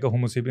exactly like a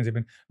Homo sapiens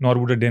sapien, nor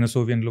would a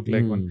Denisovian look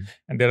like one.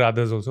 And there are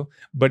others also.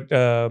 But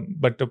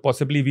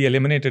possibly we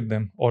eliminated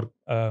them. Or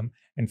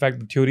in fact,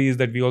 the theory is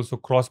that we also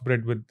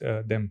crossbred with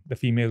them, the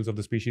females of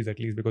the species at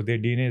least, because their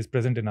DNA is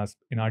present in us,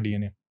 in our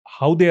DNA.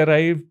 How they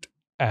arrived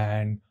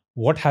and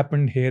what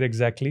happened here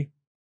exactly.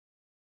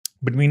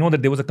 But we know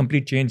that there was a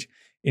complete change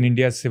in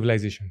India's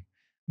civilization.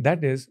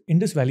 That is,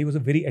 Indus Valley was a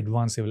very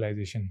advanced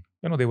civilization.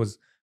 There was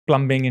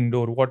plumbing,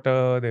 indoor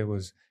water, there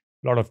was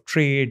a lot of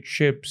trade,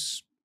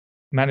 ships,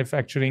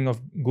 manufacturing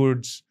of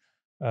goods,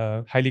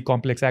 highly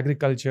complex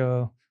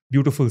agriculture,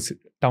 beautiful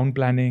town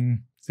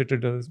planning,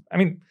 citadels. I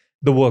mean,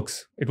 the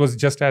works. It was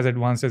just as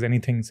advanced as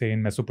anything, say,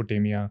 in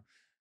Mesopotamia,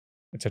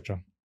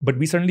 etc. But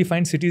we suddenly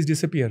find cities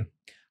disappear.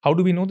 How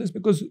do we know this?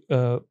 Because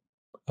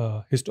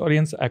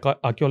historians,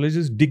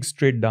 archaeologists dig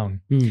straight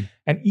down.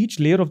 And each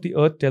layer of the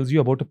earth tells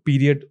you about a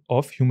period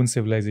of human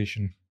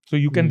civilization. So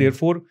you can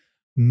therefore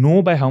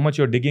know by how much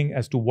you're digging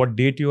as to what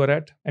date you are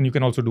at. And you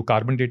can also do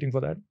carbon dating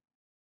for that,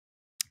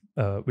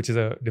 which is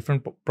a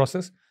different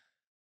process.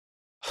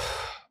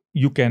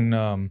 You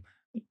can,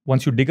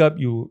 once you dig up,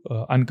 you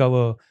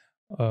uncover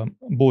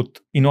both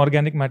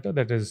inorganic matter,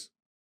 that is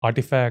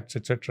artifacts,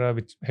 etc.,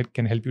 which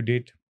can help you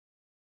date.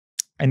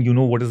 and you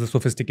know what is the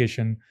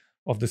sophistication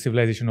of the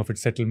civilization, of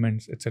its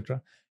settlements,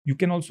 etc. You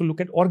can also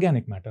look at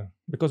organic matter,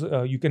 because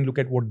you can look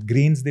at what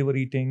grains they were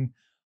eating,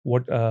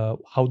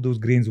 how those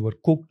grains were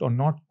cooked or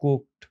not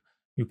cooked.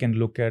 You can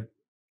look at,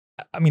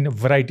 I mean, a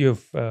variety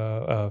of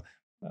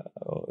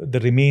the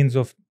remains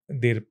of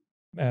their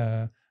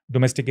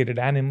domesticated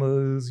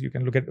animals. You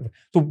can look at.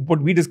 So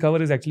what we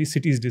discover is actually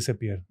cities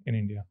disappear in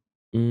India.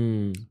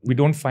 We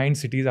don't find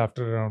cities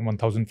after around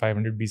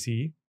 1500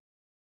 BCE.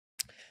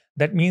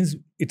 That means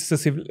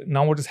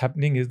now what is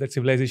happening is that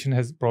civilization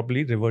has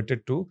probably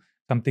reverted to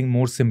something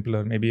more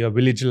simpler, maybe a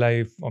village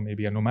life or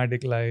maybe a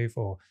nomadic life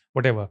or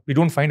whatever. We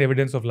don't find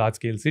evidence of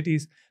large-scale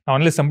cities. Now,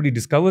 unless somebody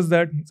discovers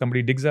that,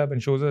 somebody digs up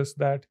and shows us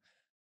that,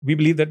 we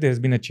believe that there has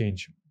been a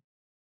change.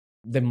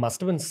 There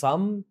must have been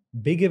some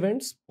big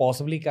events,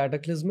 possibly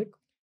cataclysmic.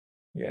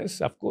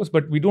 Yes, of course,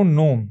 but we don't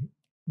know.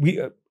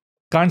 We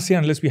can't say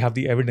unless we have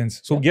the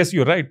evidence. So yes,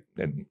 you're right.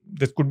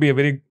 This could be a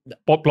very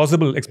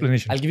plausible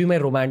explanation. I'll give you my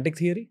romantic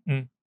theory.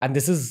 And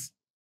this is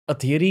a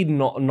theory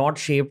not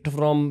shaped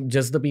from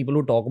just the people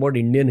who talk about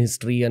Indian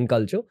history and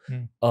culture.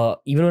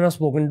 Even when I've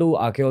spoken to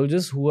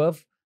archaeologists who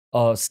have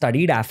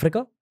studied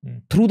Africa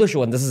through the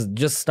show, and this is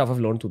just stuff I've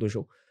learned through the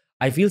show,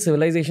 I feel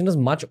civilization is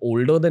much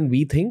older than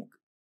we think.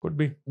 Could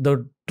be.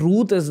 The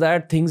truth is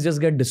that things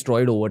just get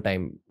destroyed over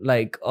time.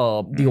 Like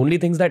the only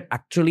things that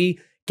actually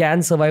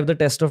can survive the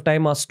test of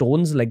time are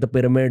stones, like the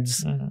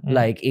pyramids,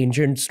 like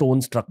ancient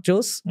stone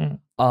structures.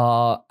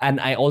 And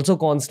I also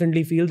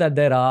constantly feel that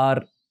there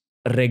are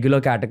regular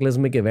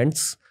cataclysmic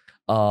events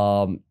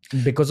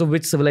because of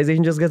which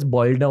civilization just gets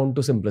boiled down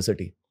to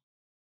simplicity.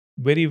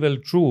 Very well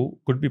true.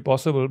 Could be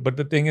possible. But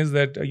the thing is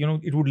that,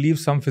 it would leave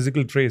some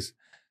physical trace.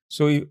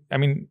 So, I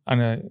mean,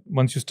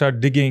 once you start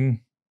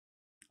digging,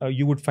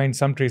 you would find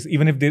some trace,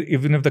 even if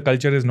the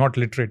culture is not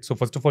literate. So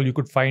first of all, you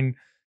could find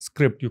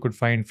script, you could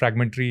find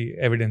fragmentary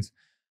evidence.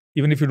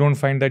 Even if you don't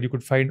find that, you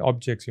could find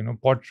objects,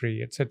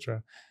 pottery,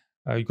 etc.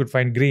 You could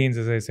find grains,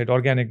 as I said,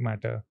 organic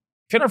matter.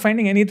 If you're not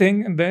finding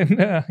anything, then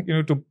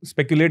to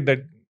speculate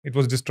that it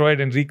was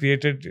destroyed and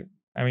recreated,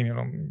 I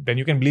mean, then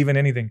you can believe in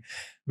anything.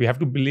 We have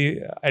to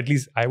believe, at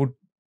least I would,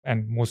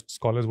 and most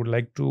scholars would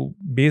like to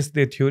base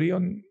their theory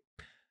on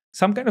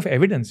some kind of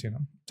evidence,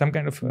 some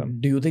kind of...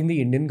 Do you think the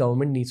Indian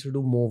government needs to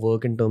do more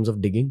work in terms of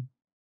digging?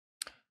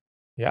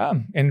 Yeah.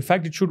 In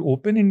fact, it should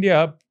open India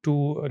up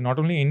to not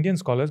only Indian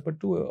scholars, but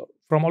to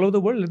from all over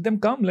the world. Let them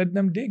come, let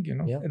them dig,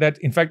 That,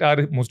 in fact,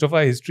 most of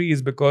our history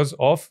is because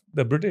of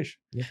the British.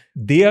 Yeah.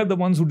 They are the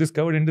ones who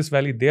discovered Indus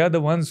Valley. They are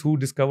the ones who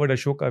discovered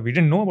Ashoka. We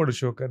didn't know about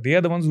Ashoka. They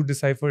are the ones who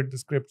deciphered the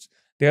scripts.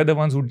 They are the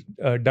ones who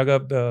dug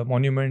up the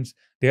monuments.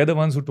 They are the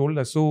ones who told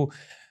us. So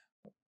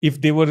if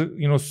they were,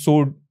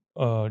 so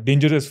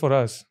dangerous for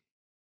us.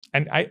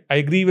 And I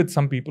agree with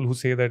some people who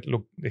say that,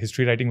 look, the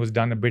history writing was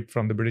done a bit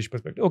from the British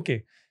perspective.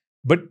 Okay.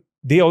 But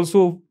they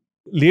also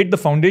laid the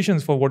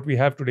foundations for what we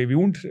have today.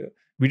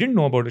 We didn't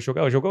know about Ashoka.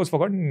 Ashoka was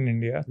forgotten in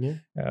India.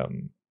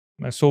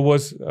 Yeah. So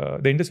was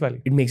the Indus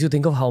Valley. It makes you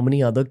think of how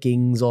many other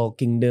kings or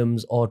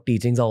kingdoms or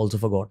teachings are also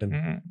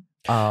forgotten.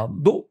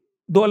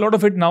 Though a lot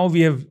of it now we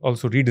have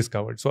also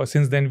rediscovered. So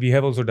since then, we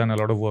have also done a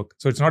lot of work.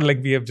 So it's not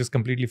like we have just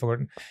completely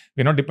forgotten.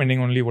 We're not depending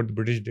only what the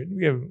British did.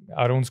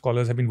 Our own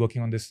scholars have been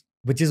working on this.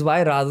 Which is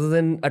why rather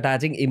than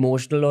attaching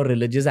emotional or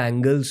religious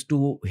angles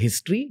to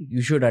history,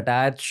 you should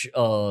attach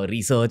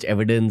research,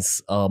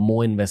 evidence,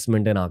 more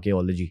investment in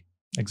archaeology.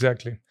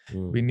 Exactly.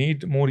 We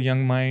need more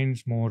young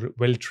minds, more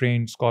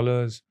well-trained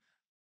scholars,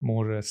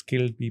 more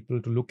skilled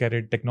people to look at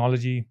it.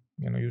 Technology,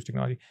 use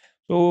technology.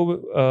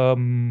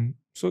 So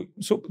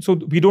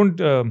we don't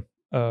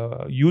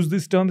use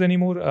these terms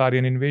anymore,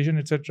 Aryan invasion,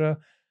 etc.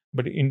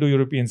 But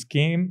Indo-Europeans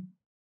came.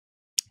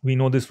 We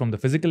know this from the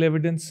physical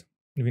evidence.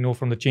 We know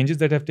from the changes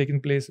that have taken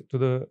place to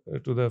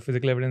the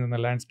physical evidence in the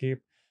landscape.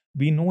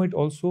 We know it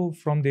also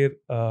from their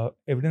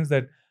evidence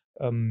that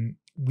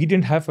we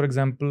didn't have, for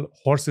example,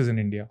 horses in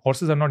India.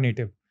 Horses are not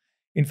native.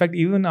 In fact,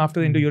 even after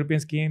the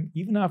Indo-Europeans came,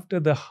 even after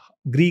the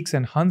Greeks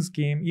and Huns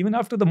came, even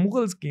after the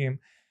Mughals came,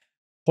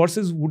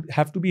 horses would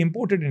have to be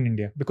imported in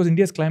India because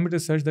India's climate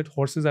is such that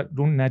horses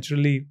don't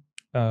naturally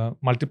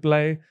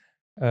multiply.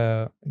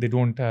 They're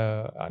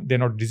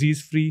not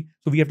disease-free.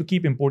 So we have to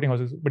keep importing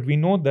horses. But we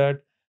know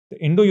that the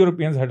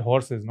Indo-Europeans had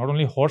horses, not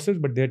only horses,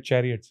 but they had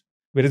chariots.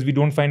 Whereas we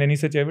don't find any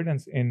such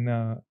evidence in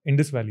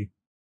Indus Valley.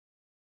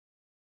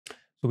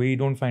 So we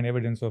don't find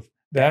evidence of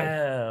that.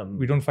 Damn.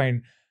 We don't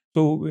find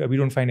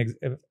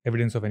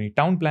evidence of any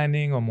town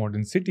planning or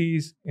modern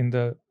cities in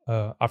the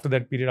after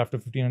that period, after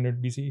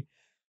 1500 BC.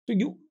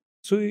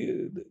 So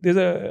there's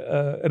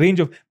a range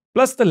of,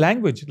 plus the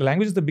language. The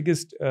language is the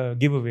biggest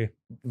giveaway.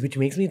 Which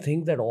makes me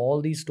think that all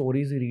these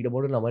stories we read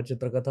about in Amar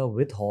Chitrakatha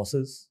with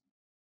horses,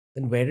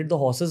 then where did the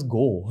horses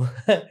go?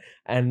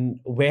 And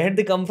where did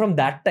they come from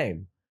that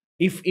time?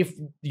 If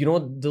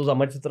those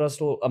Amar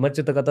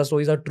Chitrakatha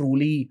stories are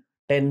truly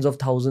tens of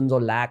thousands or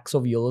lakhs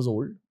of years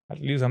old. I'll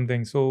tell you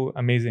something so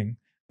amazing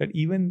that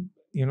even,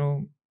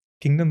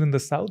 kingdoms in the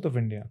south of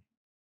India,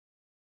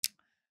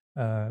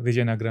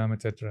 Vijayanagaram,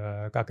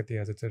 etc.,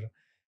 Kakatiyas, etc.,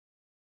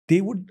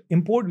 they would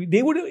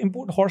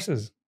import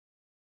horses.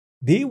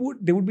 There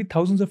would be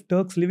thousands of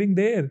Turks living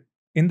there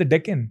in the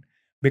Deccan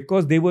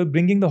because they were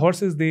bringing the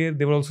horses there.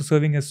 They were also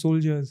serving as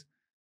soldiers.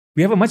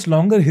 We have a much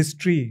longer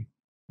history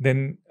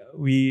than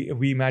we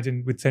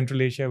imagine with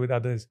Central Asia, with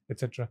others,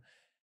 etc.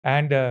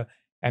 And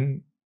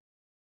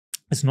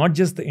it's not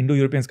just the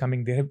Indo-Europeans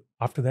coming.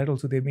 After that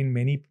also there have been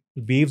many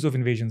waves of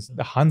invasions.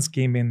 The Huns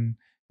came in,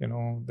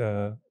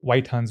 the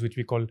white Huns, which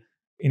we call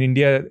in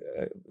India.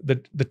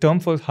 The term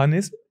for Hun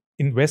is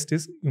in West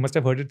is, you must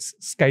have heard it,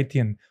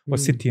 Scythian or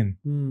Scythian.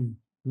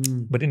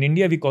 But in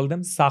India we call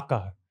them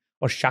Saka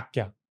or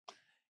Shakya.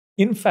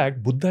 In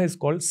fact, Buddha is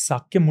called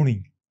Sakya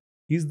Muni.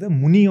 He's the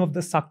Muni of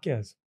the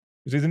Sakyas,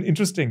 which is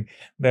interesting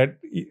that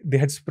they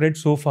had spread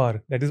so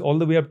far. That is all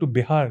the way up to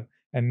Bihar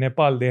and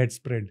Nepal they had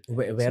spread.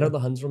 Where are the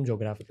Huns from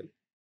geographically?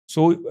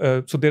 So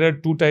there are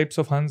two types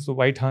of Huns, the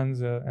white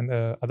Huns and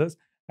the others.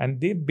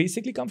 And they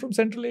basically come from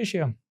Central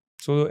Asia.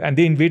 And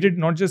they invaded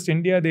not just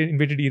India, they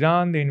invaded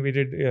Iran, they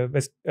invaded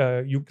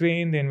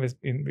Ukraine, they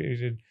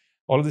invaded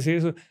all of this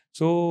area.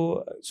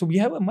 So we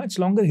have a much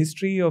longer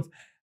history of...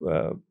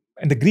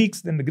 and the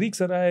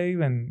Greeks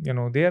arrive and,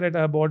 they are at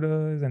our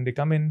borders and they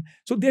come in.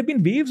 So there have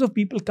been waves of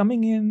people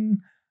coming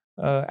in.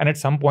 And at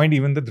some point,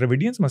 even the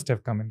Dravidians must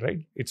have come in,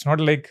 right? It's not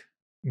like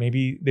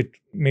maybe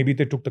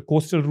they took the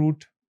coastal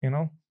route,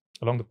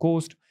 along the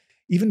coast.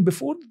 Even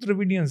before the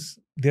Dravidians,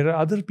 there are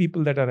other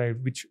people that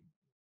arrived, which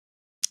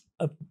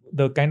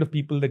the kind of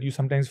people that you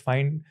sometimes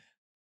find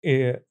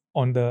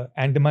on the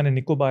Andaman and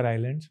Nicobar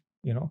Islands,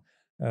 and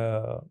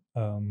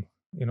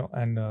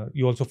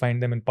you also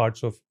find them in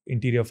parts of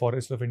interior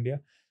forests of India.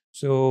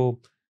 So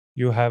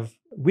you have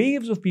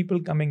waves of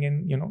people coming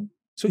in,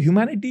 So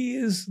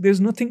humanity there's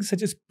nothing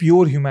such as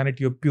pure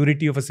humanity or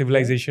purity of a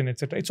civilization,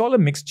 etc. It's all a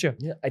mixture.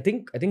 Yeah, I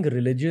think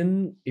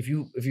religion, if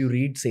you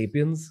read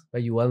Sapiens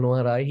by Yuval Noah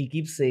Harari, he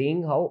keeps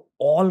saying how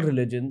all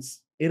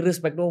religions,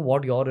 irrespective of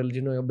what your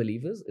religion or your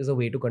belief is a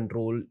way to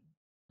control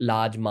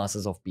large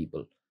masses of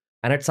people.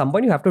 And at some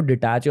point you have to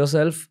detach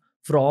yourself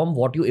from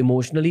what you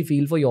emotionally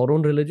feel for your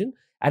own religion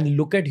and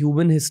look at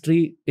human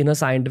history in a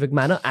scientific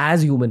manner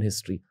as human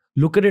history.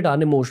 Look at it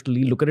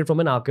unemotionally, look at it from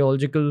an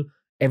archaeological,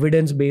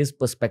 evidence-based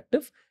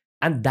perspective.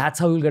 And that's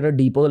how you'll get a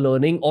deeper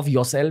learning of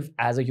yourself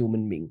as a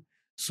human being.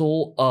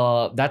 So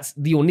that's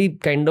the only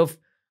kind of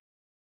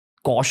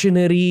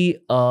cautionary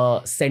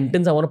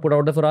sentence I want to put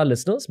out there for our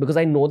listeners, because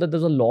I know that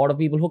there's a lot of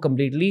people who are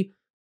completely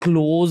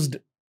closed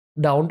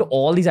down to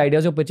all these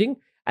ideas you're pitching.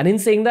 And in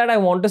saying that, I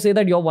want to say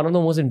that you're one of the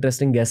most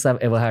interesting guests I've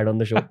ever had on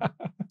the show.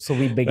 So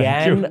we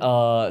began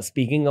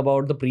speaking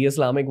about the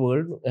pre-Islamic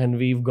world, and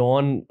we've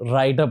gone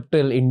right up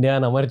till India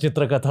and Amar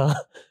Chitra Katha.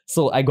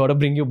 So I got to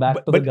bring you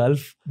back to the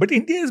Gulf. But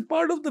India is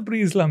part of the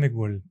pre-Islamic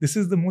world. This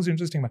is the most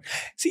interesting one.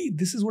 See,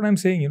 this is what I'm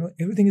saying,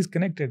 everything is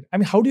connected. I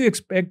mean, how do you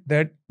expect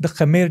that the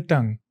Khmer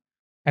tongue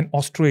and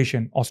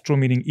Austroasian, Austro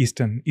meaning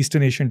Eastern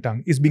Asian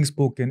tongue, is being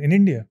spoken in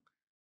India?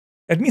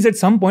 That means at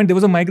some point there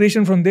was a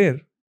migration from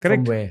there,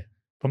 correct? From where?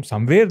 From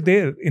somewhere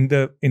there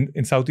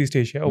in Southeast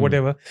Asia or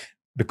whatever.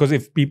 Because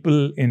if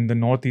people in the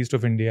northeast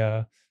of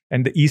India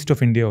and the east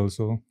of India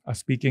also are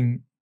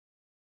speaking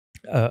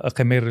a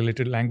Khmer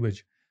related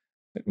language,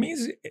 that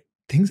means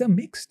things are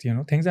mixed,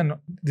 things are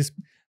not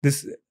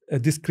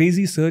this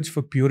crazy search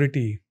for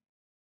purity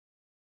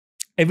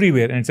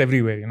everywhere, and it's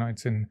everywhere,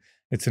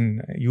 it's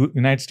in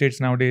United States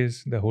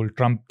nowadays. The whole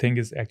Trump thing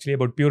is actually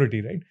about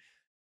purity, right?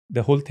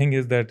 The whole thing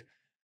is that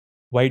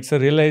whites are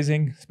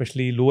realizing,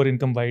 especially lower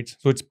income whites.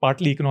 So it's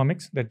partly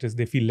economics, that is,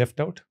 they feel left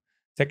out.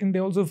 Second, they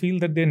also feel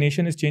that their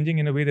nation is changing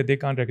in a way that they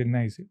can't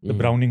recognize. The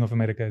browning of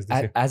America, as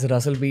they say. As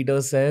Russell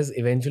Peters says,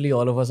 eventually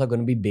all of us are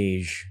going to be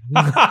beige.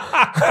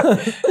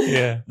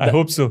 Yeah, I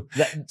hope so.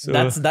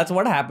 That's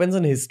what happens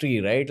in history,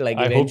 right? Like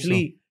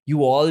eventually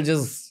you all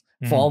just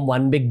form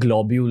one big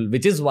globule,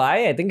 which is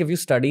why I think if you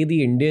study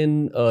the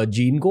Indian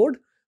gene code,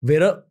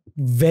 we're a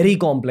very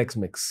complex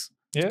mix.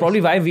 Yes. It's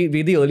probably why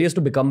we're the earliest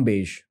to become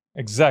beige.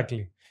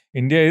 Exactly.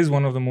 India is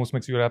one of the most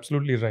mixed. You're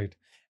absolutely right.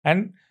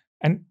 And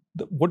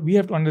what we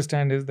have to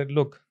understand is that,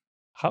 look,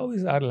 how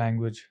is our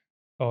language,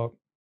 by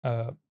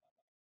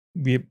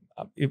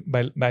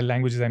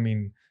languages I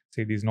mean,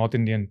 say these North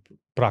Indian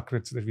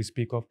Prakrits that we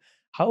speak of,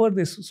 how are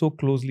they so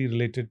closely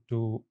related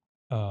to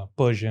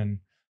Persian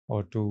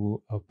or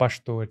to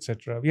Pashto,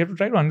 etc.? We have to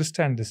try to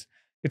understand this.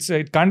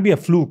 It can't be a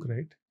fluke,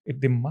 right?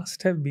 There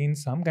must have been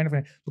some kind of...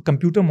 So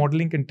computer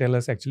modeling can tell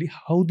us actually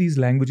how these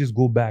languages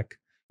go back.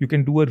 You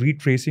can do a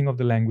retracing of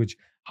the language,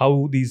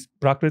 how these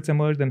Prakrits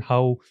emerged and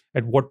how,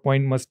 at what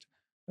point must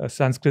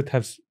Sanskrit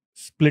have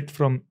split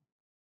from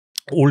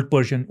Old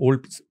Persian,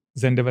 Old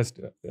Zendavest,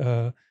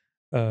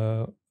 that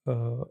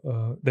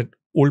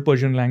Old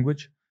Persian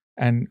language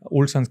and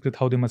Old Sanskrit,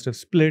 how they must have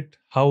split,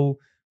 how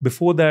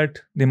before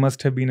that there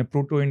must have been a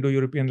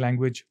Proto-Indo-European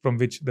language from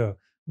which the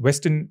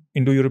Western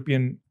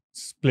Indo-European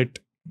split.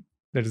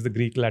 That is the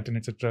Greek, Latin,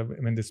 etc.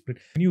 When they split.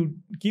 When you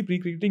keep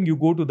recreating, you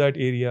go to that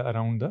area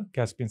around the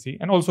Caspian Sea.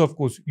 And also, of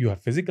course, you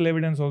have physical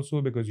evidence also,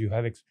 because you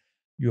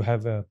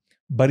have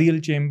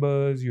burial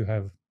chambers, you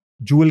have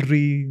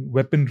jewelry,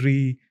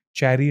 weaponry,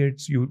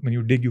 chariots. When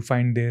you dig, you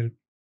find there.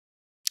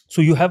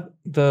 So you have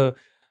the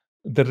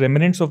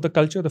remnants of the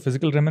culture, the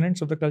physical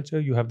remnants of the culture.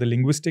 You have the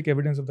linguistic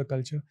evidence of the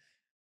culture.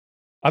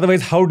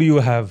 Otherwise, how do you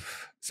have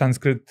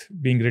Sanskrit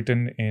being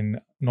written in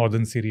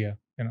northern Syria?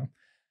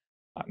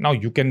 Now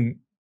you can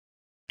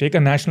take a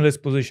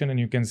nationalist position and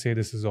you can say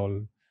this is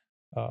all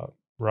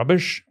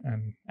rubbish,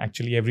 and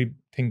actually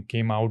everything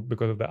came out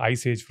because of the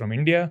ice age from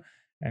India,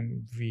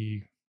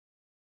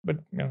 but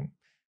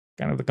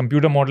kind of the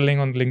computer modeling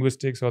on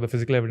linguistics or the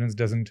physical evidence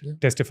doesn't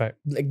testify.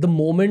 Like the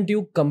moment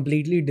you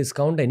completely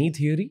discount any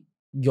theory,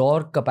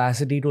 your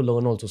capacity to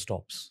learn also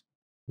stops.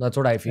 That's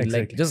what I feel.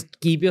 Exactly. Like just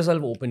keep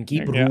yourself open,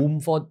 keep room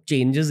for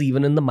changes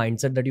even in the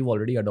mindset that you've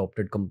already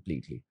adopted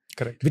completely.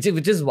 Correct.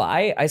 Which is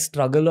why I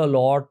struggle a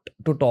lot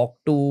to talk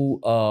to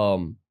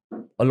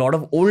a lot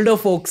of older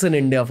folks in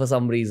India for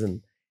some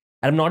reason.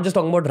 And I'm not just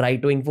talking about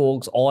right-wing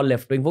folks or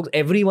left-wing folks.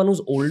 Everyone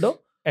who's older.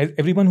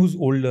 Everyone who's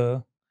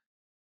older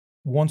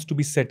wants to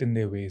be set in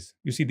their ways.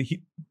 You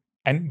see,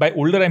 and by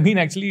older, I mean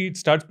actually it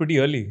starts pretty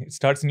early. It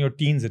starts in your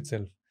teens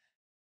itself.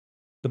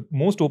 The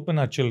most open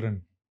are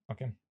children,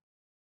 okay?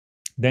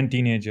 Then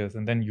teenagers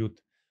and then youth.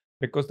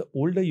 Because the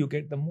older you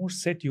get, the more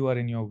set you are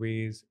in your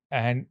ways.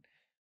 And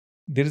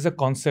there is a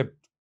concept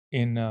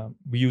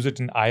we use it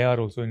in IR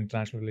also, in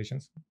international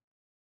relations,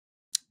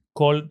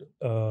 called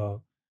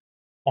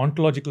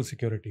ontological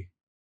security,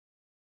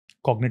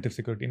 cognitive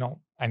security. Now,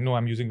 I know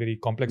I'm using very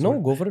complex words.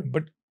 No, go for it.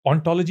 But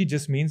ontology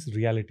just means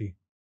reality.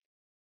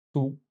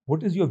 So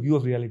what is your view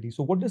of reality?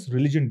 So what does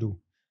religion do?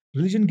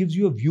 Religion gives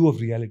you a view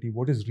of reality,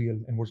 what is real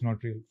and what's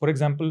not real. For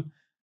example,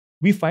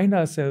 we find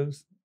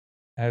ourselves,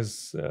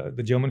 as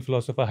the German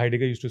philosopher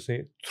Heidegger used to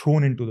say,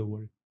 thrown into the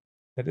world.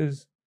 That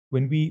is,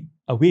 when we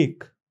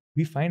awake,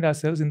 we find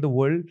ourselves in the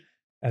world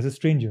as a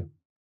stranger,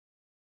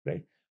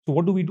 right? So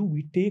what do?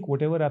 We take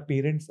whatever our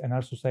parents and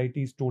our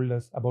societies told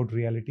us about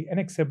reality and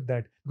accept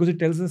that, because it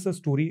tells us a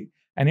story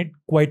and it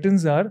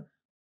quietens our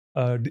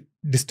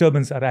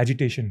disturbance, our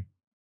agitation,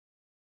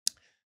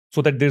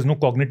 so that there's no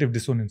cognitive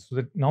dissonance. So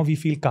that now we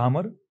feel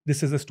calmer.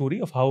 This is a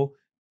story of how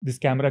this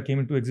camera came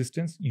into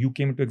existence, you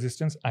came into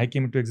existence, I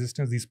came into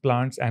existence, these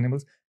plants,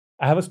 animals.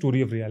 I have a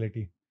story of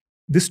reality.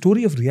 This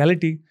story of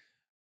reality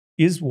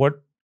is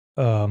what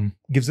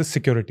gives us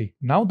security.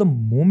 Now, the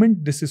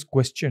moment this is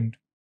questioned,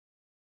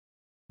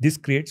 this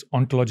creates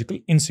ontological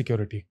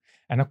insecurity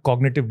and a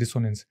cognitive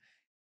dissonance.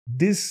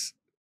 This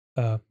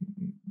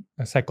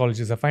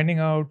psychologists are finding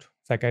out,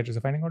 psychiatrists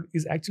are finding out,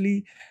 is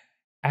actually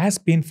as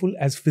painful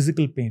as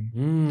physical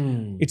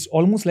pain. It's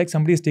almost like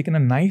somebody has taken a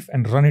knife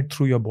and run it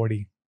through your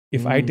body.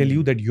 If I tell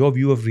you that your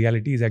view of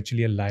reality is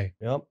actually a lie.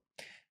 Yep.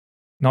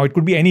 Now, it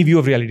could be any view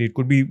of reality. It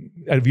could be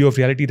a view of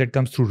reality that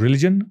comes through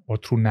religion or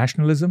through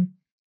nationalism.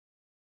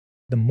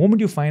 The moment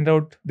you find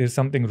out there's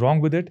something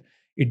wrong with it,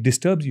 it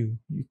disturbs you.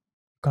 You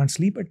can't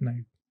sleep at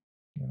night.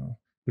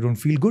 You don't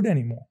feel good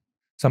anymore.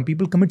 Some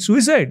people commit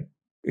suicide.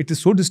 It is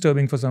so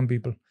disturbing for some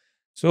people.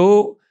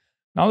 So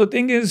now the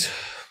thing is,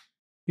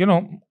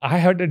 I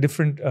had a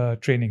different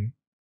training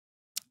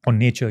on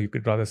nature, you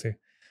could rather say.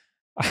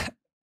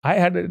 I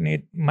had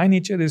my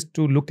nature is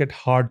to look at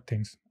hard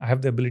things. I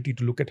have the ability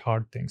to look at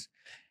hard things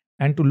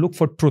and to look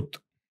for truth,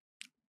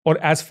 or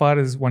as far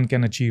as one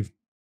can achieve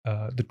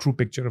the true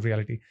picture of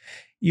reality.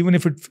 Even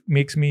if it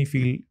makes me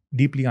feel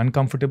deeply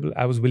uncomfortable,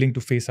 I was willing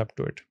to face up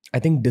to it. I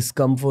think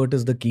discomfort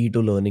is the key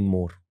to learning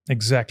more.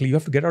 Exactly. You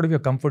have to get out of your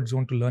comfort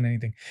zone to learn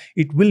anything.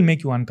 It will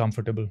make you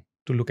uncomfortable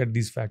to look at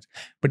these facts.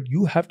 But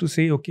you have to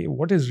say, okay,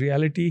 what is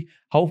reality?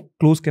 How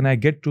close can I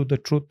get to the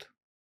truth?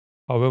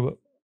 However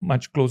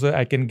much closer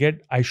I can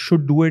get, I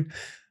should do it.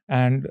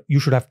 And you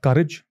should have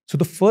courage. So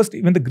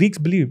even the Greeks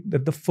believed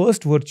that the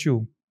first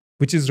virtue,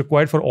 which is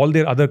required for all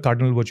their other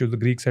cardinal virtues, the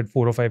Greeks had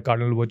 4 or 5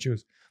 cardinal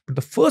virtues, but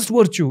the first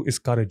virtue is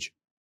courage.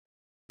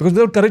 Because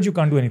without courage, you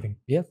can't do anything.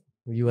 Yeah.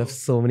 You have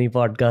so many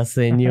podcasts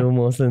in you,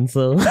 Mohsin.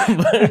 So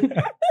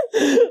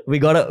we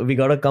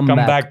gotta come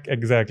back.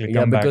 Exactly.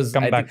 Come back.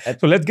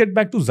 So let's get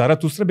back to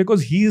Zarathustra,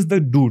 because he is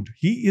the dude.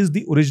 He is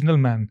the original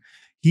man.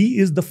 He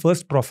is the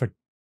first prophet,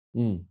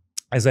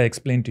 as I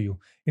explained to you.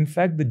 In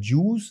fact, the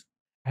Jews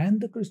and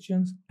the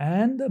Christians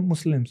and the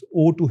Muslims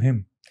owe to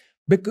him,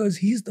 because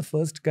he's the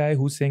first guy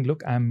who's saying,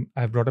 look,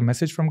 I've brought a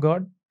message from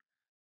God.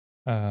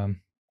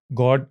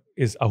 God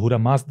is Ahura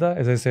Mazda,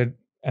 as I said,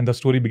 and the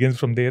story begins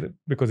from there,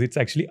 because it's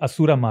actually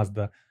Asura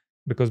Mazda,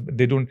 because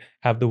they don't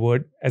have the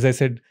word. As I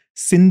said,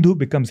 Sindhu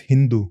becomes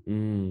Hindu.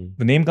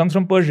 The name comes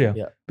from Persia,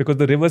 because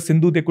the river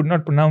Sindhu, they could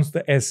not pronounce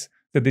the S,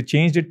 so they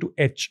changed it to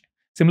H.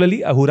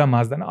 Similarly, Ahura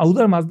Mazda. Now,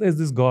 Ahura Mazda is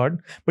this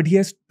god, but he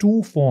has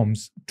 2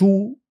 forms,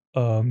 2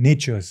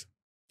 natures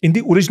in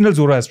the original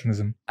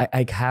Zoroastrianism.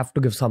 I have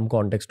to give some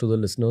context to the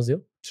listeners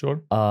here.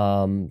 Sure.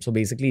 So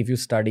basically, if you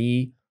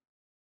study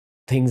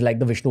things like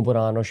the Vishnu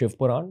Puran or Shiv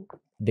Puran,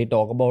 they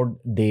talk about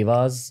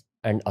Devas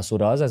and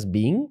Asuras as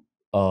being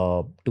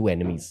 2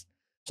 enemies.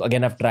 So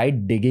again, I've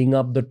tried digging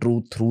up the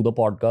truth through the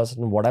podcast,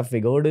 and what I've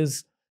figured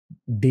is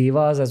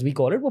Devas, as we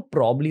call it, were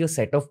probably a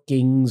set of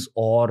kings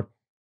or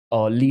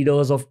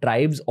leaders of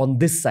tribes on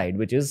this side,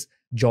 which is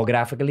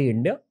geographically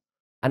India.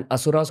 and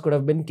Asuras could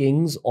have been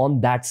kings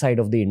on that side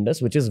of the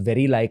Indus, which is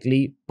very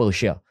likely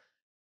Persia.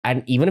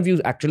 And even if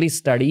you actually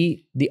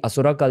study the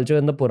Asura culture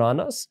in the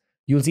Puranas,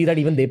 you'll see that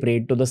even they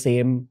prayed to the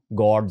same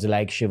gods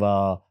like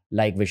Shiva,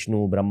 like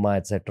Vishnu, Brahma,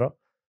 etc.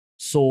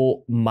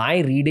 So my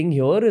reading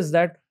here is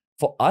that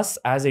for us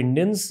as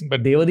Indians,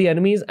 But- they were the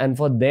enemies, and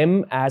for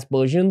them as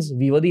Persians,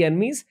 we were the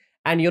enemies.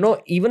 And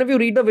even if you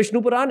read the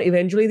Vishnu Puran,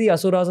 eventually the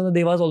Asuras and the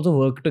Devas also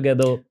work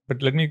together.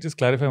 But let me just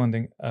clarify one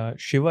thing.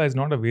 Shiva is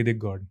not a Vedic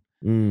god.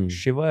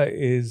 Shiva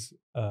is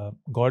a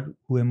god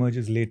who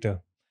emerges later.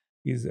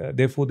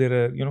 Therefore,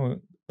 there are,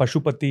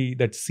 Pashupati,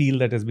 that seal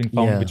that has been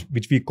found, Yeah.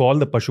 which we call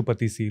the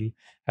Pashupati seal,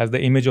 has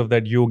the image of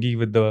that yogi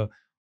with the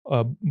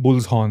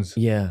bull's horns.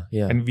 Yeah.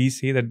 And we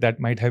say that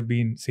might have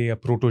been, say, a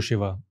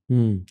proto-Shiva.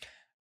 Hmm.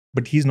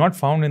 But he's not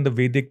found in the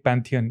Vedic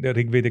pantheon, the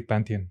Rig Vedic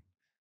pantheon.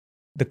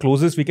 The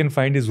closest we can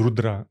find is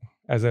Rudra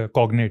as a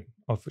cognate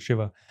of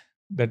Shiva.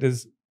 That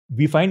is,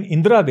 we find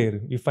Indra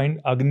there, we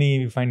find Agni,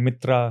 we find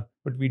Mitra,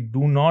 but we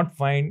do not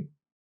find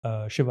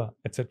Shiva,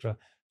 etc.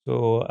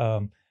 So,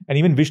 and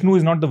even Vishnu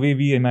is not the way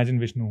we imagine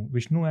Vishnu.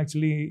 Vishnu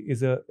actually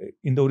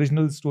in the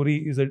original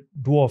story, is a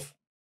dwarf,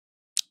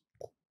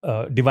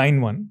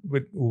 divine one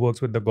who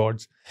works with the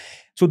gods.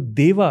 So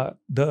Deva,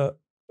 the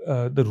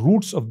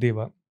roots of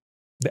Deva,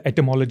 the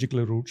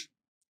etymological roots,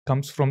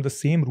 comes from the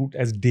same root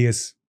as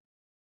Deus.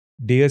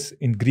 Deus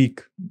in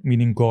Greek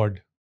meaning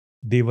God.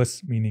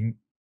 Devas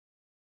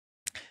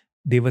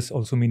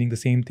also meaning the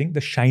same thing,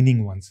 the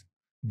shining ones.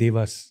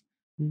 Devas,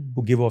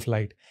 who give off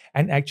light.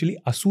 And actually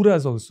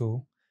Asuras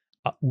also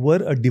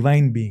were a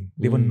divine being.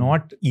 They were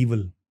not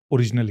evil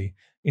originally.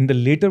 In the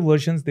later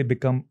versions, they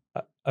become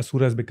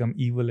Asuras become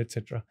evil,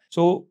 etc.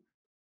 So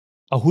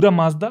Ahura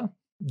Mazda,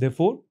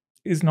 therefore,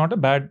 is not a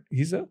bad,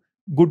 he's a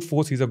good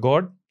force, he's a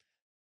god.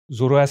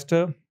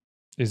 Zoroaster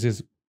is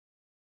his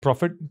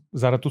prophet,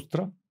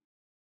 Zarathustra.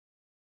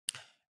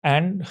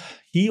 And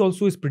he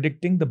also is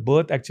predicting the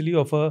birth actually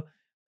of a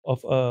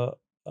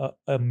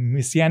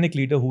messianic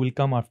leader who will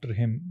come after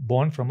him,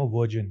 born from a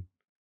virgin.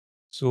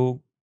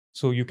 So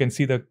you can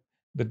see that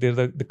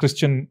the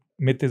Christian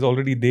myth is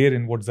already there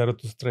in what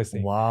Zarathustra is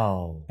saying.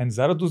 Wow. And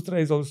Zarathustra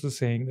is also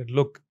saying that,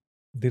 look,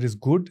 there is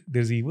good,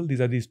 there is evil.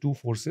 These are these two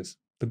forces,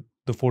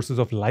 the forces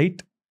of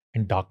light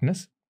and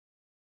darkness.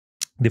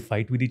 They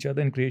fight with each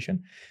other in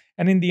creation.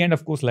 And in the end,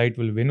 of course, light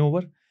will win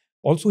over.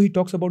 Also, he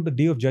talks about the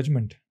day of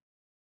judgment.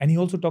 And he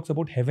also talks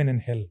about heaven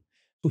and hell.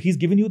 So he's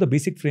given you the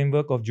basic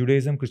framework of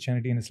Judaism,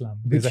 Christianity, and Islam.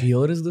 Which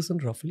year is this in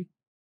roughly?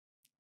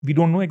 We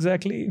don't know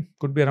exactly.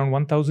 Could be around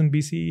 1000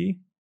 BCE.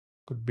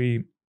 Could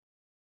be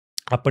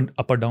up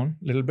or down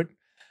a little bit.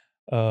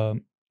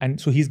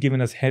 And so he's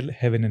given us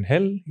heaven and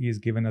hell. He's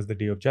given us the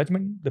day of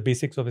judgment, the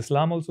basics of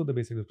Islam also, the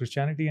basics of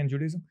Christianity and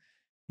Judaism.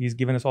 He's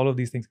given us all of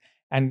these things.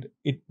 And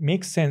it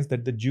makes sense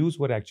that the Jews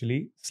were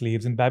actually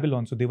slaves in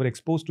Babylon. So they were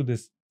exposed to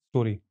this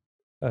story.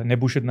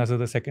 Nebuchadnezzar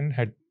II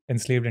had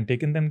enslaved and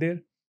taken them there.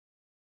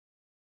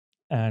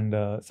 And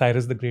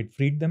Cyrus the Great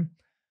freed them.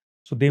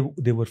 So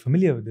they were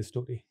familiar with this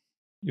story,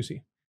 you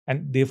see.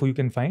 And therefore you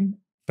can find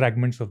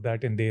fragments of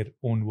that in their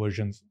own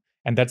versions.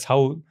 And that's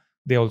how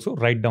they also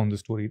write down the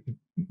story.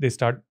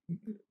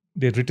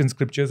 Their written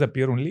scriptures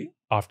appear only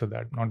after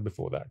that, not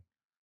before that.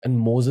 And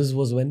Moses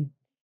was when?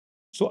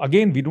 So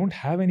again, we don't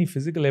have any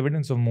physical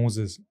evidence of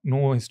Moses,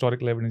 no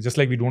historical evidence, just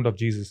like we don't of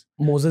Jesus.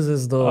 Moses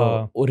is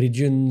the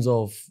origins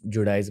of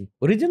Judaism.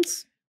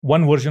 Origins?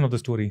 One version of the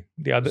story.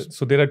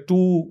 So there are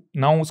two,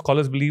 now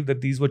scholars believe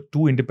that these were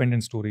two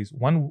independent stories.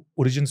 One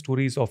origin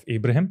story is of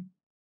Abraham.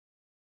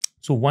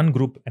 So one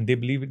group, and they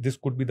believe this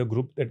could be the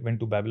group that went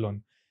to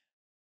Babylon.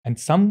 And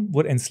some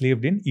were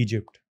enslaved in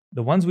Egypt.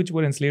 The ones which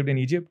were enslaved in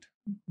Egypt,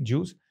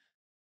 Jews,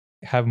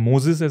 have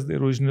Moses as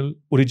their original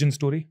origin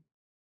story,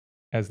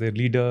 as their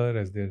leader,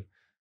 as their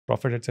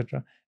prophet,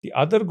 etc. The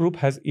other group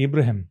has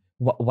Abraham.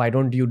 Why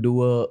don't you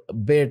do a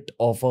bit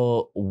of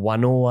a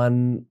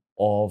 101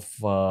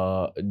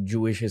 of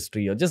Jewish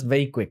history, or just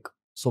very quick,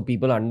 so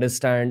people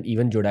understand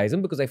even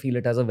Judaism, because I feel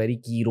it has a very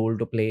key role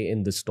to play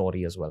in this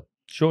story as well.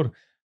 Sure.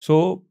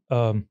 So,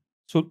 I'm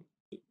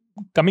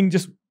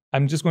just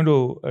going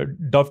to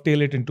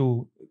dovetail it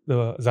into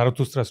the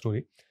Zarathustra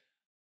story.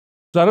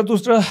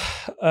 Zarathustra,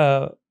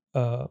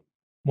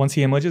 once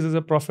he emerges as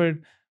a prophet,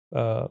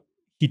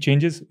 he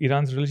changes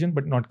Iran's religion,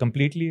 but not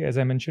completely, as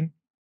I mentioned.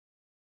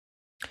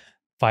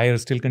 Fire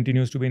still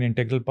continues to be an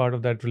integral part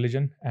of that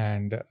religion,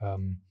 and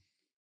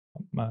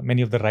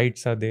many of the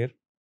rites are there.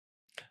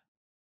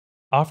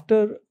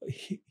 After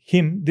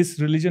him,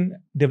 this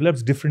religion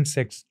develops different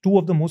sects. Two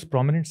of the most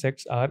prominent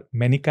sects are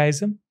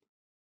Manichaeism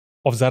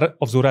of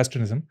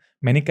Zoroastrianism,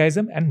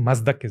 Manichaeism and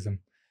Mazdakism.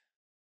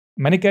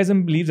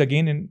 Manichaeism believes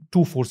again in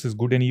two forces,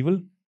 good and evil,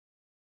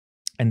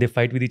 and they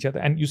fight with each other.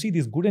 And you see,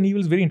 this good and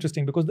evil is very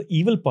interesting, because the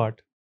evil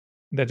part,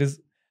 that is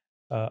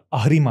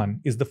Ahriman,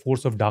 is the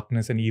force of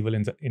darkness and evil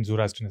in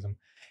Zoroastrianism.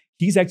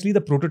 He's actually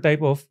the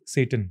prototype of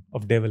Satan,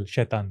 of devil,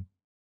 Shaitan.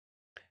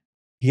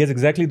 He has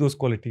exactly those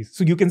qualities.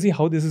 So you can see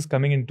how this is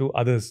coming into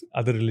other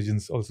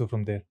religions also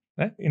from there.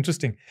 Right?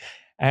 Interesting.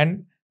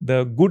 And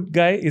The good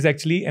guy is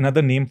actually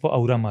another name for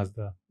Ahura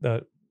Mazda.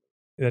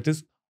 That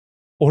is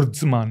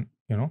Ordzman.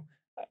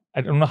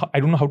 I don't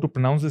know how to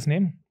pronounce this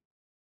name.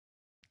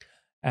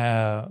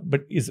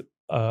 But is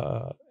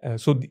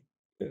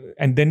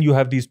and then you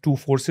have these two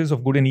forces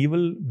of good and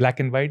evil, black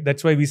and white.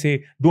 That's why we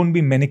say don't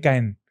be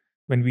Manichaean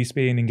when we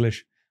say in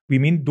English. We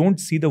mean don't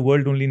see the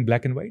world only in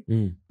black and white.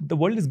 The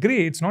world is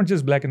grey. It's not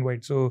just black and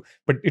white. So,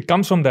 but it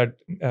comes from that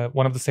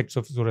one of the sects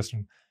of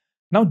Zoroastrian.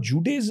 Now,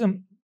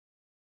 Judaism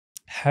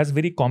has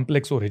very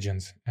complex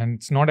origins, and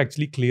it's not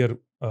actually clear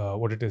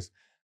what it is.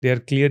 They are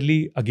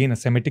clearly, again, a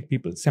Semitic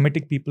people.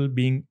 Semitic people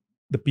being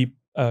the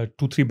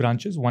 2-3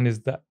 branches. One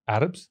is the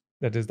Arabs,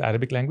 that is the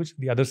Arabic language.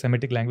 The other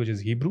Semitic language is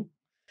Hebrew.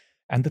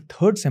 And the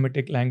third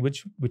Semitic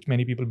language, which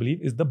many people believe,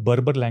 is the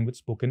Berber language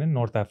spoken in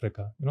North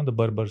Africa. The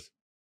Berbers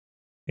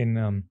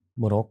in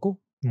Morocco,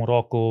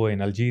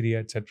 in Algeria,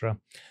 etc.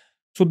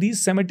 So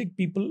these Semitic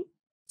people,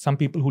 some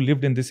people who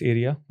lived in this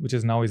area, which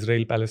is now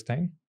Israel,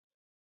 Palestine,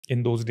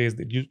 in those days,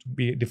 there used to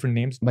be different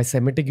names. By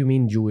Semitic, you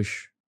mean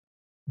Jewish?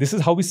 This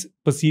is how we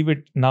perceive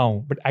it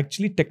now. But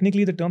actually,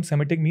 technically, the term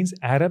Semitic means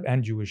Arab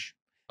and Jewish.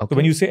 Okay. So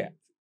when you say,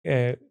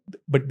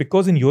 but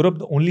because in Europe,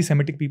 the only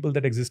Semitic people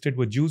that existed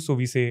were Jews. So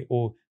we say,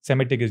 oh,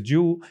 Semitic is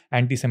Jew,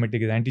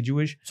 anti-Semitic is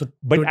anti-Jewish.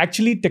 But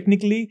actually,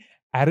 technically,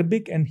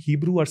 Arabic and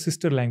Hebrew are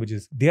sister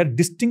languages. They are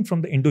distinct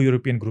from the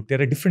Indo-European group. They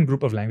are a different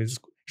group of languages.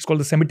 It's called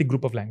the Semitic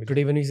group of languages.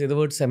 Today, when we say the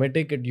word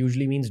Semitic, it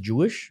usually means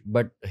Jewish,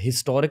 but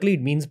historically,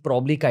 it means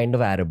probably kind of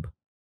Arab.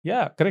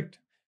 Yeah, correct.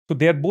 So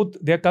they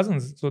are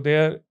cousins. So they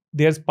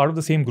are part of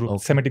the same group,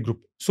 okay. Semitic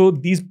group. So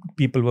these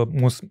people were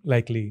most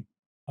likely,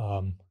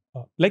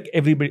 like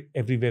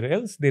everywhere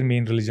else, their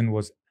main religion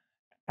was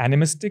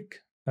animistic,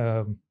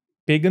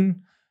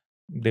 pagan.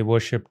 They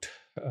worshipped,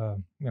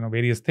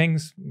 various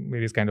things,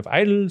 various kind of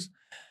idols.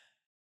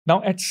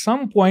 Now, at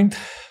some point,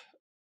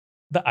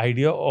 the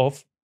idea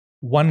of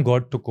one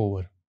God took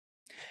over.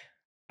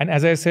 And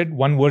as I said,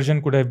 one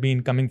version could have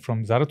been coming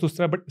from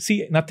Zarathustra. But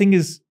see, nothing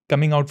is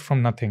coming out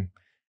from nothing.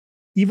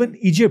 Even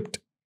Egypt,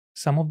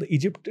 some of the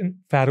Egyptian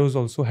pharaohs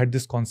also had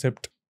this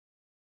concept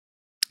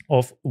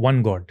of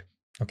one God.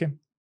 Okay,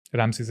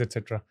 Ramses,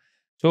 etc.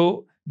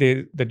 So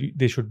they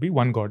should be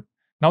one God.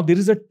 Now, there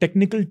is a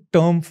technical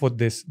term for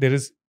this. There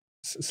is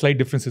slight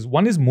differences.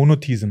 One is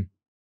monotheism.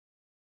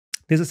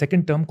 There's a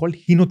second term called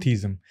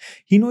henotheism.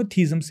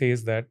 Henotheism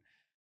says that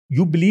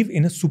you believe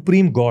in a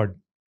supreme God.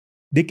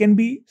 They can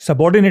be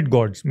subordinate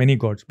gods, many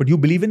gods, but you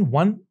believe in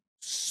one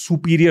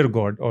superior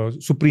God or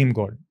supreme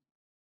God.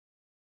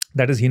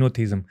 That is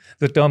henotheism.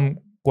 The term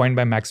coined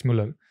by Max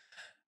Muller,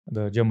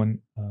 the German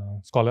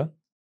scholar.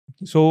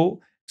 So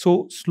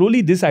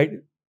slowly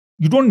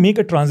you don't make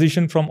a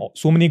transition from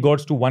so many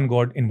gods to one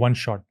God in one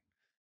shot.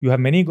 You have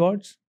many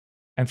gods,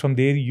 and from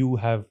there you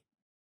have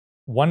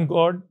one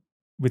God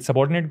with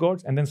subordinate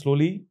gods, and then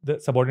slowly the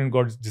subordinate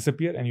gods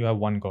disappear and you have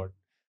one God.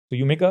 So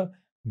you make a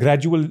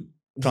gradual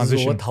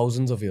transition. Over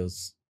thousands of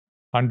years.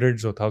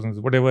 Hundreds or thousands,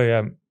 whatever,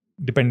 yeah,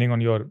 depending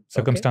on your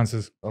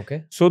circumstances.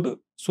 Okay. So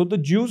the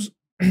Jews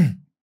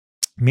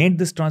made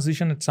this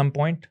transition at some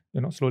point,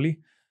 slowly.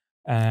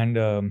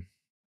 And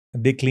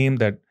they claim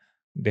that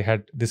they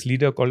had this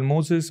leader called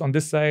Moses on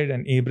this side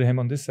and Abraham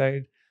on this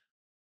side.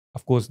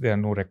 Of course, there are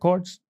no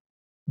records.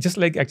 Just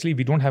like actually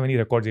we don't have any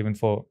records even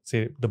for,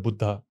 say, the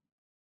Buddha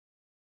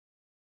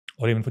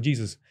or even for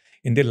Jesus.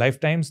 In their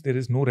lifetimes, there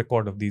is no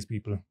record of these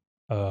people.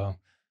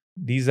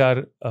 These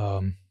are,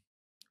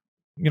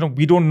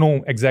 we don't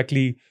know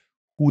exactly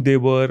who they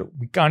were.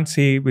 We can't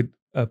say with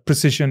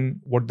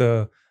precision what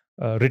the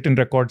written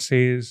record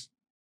says,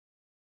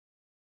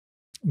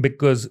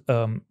 because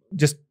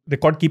just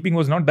record keeping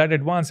was not that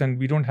advanced, and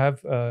we don't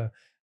have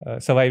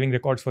surviving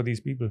records for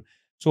these people.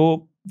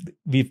 So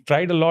we've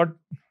tried a lot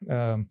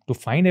to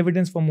find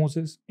evidence for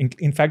Moses.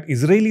 In fact,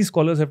 Israeli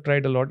scholars have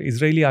tried a lot,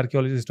 Israeli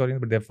archaeologists, historians,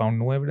 but they've found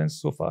no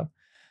evidence so far,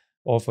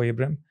 or for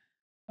Abraham.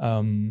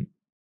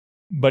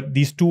 But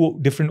these two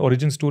different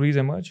origin stories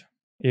emerge.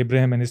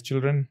 Abraham and his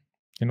children,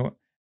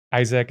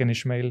 Isaac and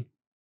Ishmael.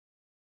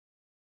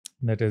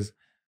 That is,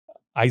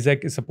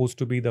 Isaac is supposed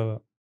to be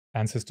the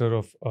ancestor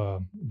of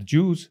the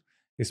Jews.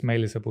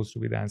 Ishmael is supposed to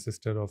be the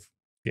ancestor of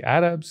the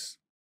Arabs.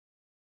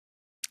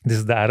 This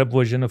is the Arab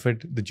version of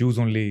it. The Jews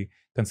only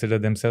consider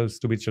themselves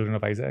to be children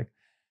of Isaac.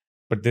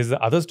 But there's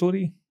the other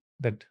story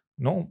that,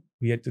 no,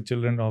 we are the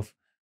children of,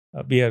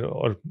 we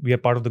are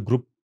part of the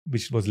group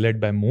which was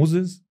led by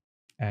Moses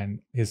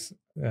and his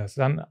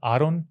son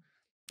Aaron.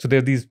 So there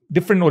are these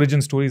different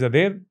origin stories are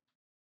there.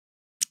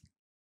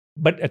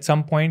 But at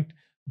some point,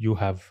 you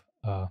have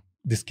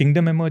this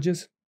kingdom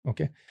emerges.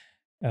 Okay,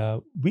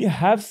 we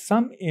have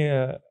some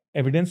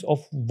evidence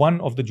of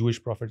one of the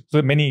Jewish prophets.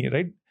 So many,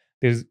 right?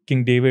 There's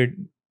King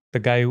David, the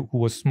guy who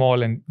was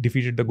small and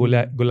defeated the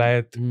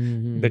Goliath,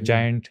 the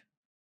giant,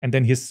 and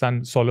then his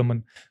son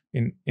Solomon.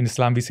 In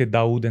Islam, we say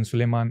Dawood and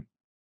Suleiman.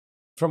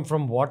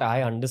 From what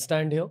I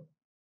understand here,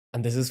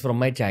 and this is from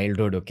my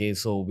childhood, okay?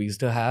 So we used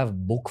to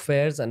have book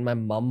fairs, and my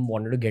mom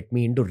wanted to get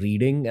me into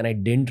reading, and I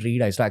didn't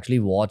read. I used to actually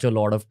watch a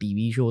lot of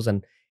TV shows,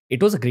 and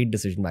it was a great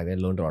decision back then.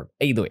 I learned a lot.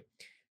 Either way.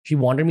 She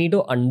wanted me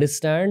to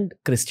understand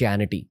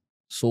Christianity.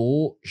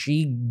 So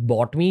she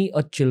bought me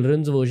a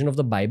children's version of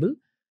the Bible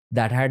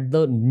that had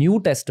the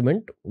New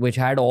Testament, which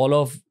had all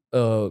of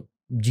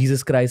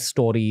Jesus Christ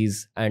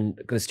stories and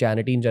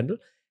Christianity in general.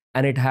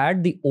 And it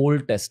had the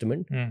Old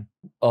Testament,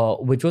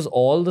 which was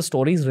all the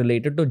stories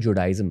related to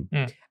Judaism.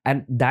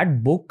 And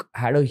that book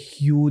had a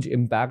huge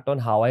impact on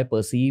how I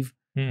perceive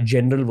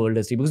general world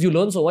history. Because you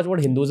learn so much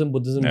about Hinduism,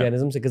 Buddhism,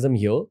 Jainism, Sikhism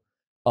here.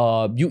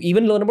 You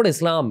even learn about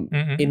Islam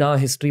in our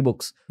history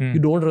books. You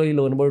don't really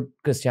learn about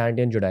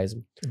Christianity and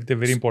Judaism. They're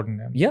very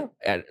important. Yeah.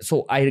 And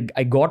so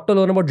I got to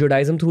learn about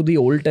Judaism through the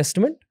Old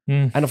Testament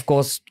and of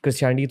course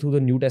Christianity through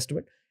the New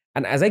Testament.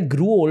 And as I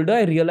grew older,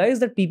 I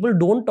realized that people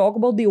don't talk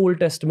about the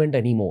Old Testament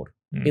anymore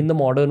in the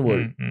modern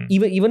world.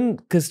 Even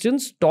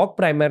Christians talk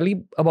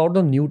primarily about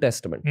the New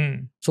Testament.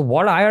 So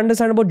what I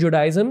understand about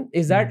Judaism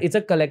is that it's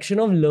a collection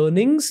of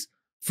learnings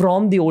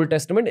from the Old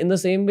Testament, in the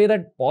same way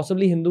that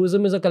possibly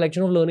Hinduism is a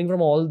collection of learning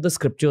from all the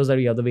scriptures that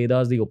we have, the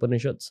Vedas, the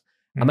Upanishads.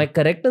 Am I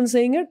correct in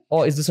saying it,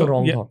 or is this a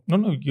wrong thought?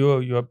 No,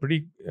 you are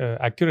pretty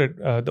accurate.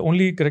 The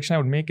only correction I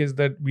would make is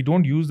that we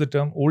don't use the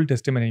term Old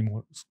Testament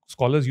anymore.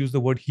 Scholars use the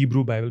word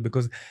Hebrew Bible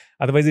because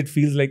otherwise it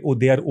feels like, oh,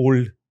 they are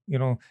old.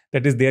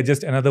 That is, they are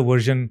just another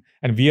version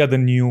and we are the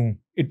new.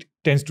 It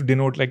tends to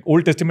denote like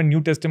Old Testament,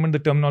 New Testament, the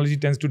terminology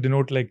tends to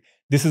denote like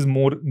this is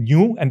more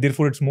new and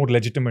therefore it's more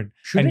legitimate.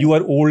 You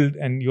are old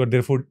and you are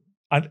therefore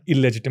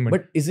illegitimate.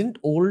 But isn't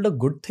old a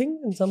good thing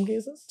in some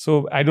cases?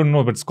 So I don't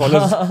know, but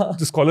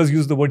the scholars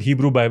use the word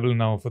Hebrew Bible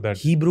now for that.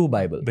 Hebrew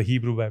Bible. The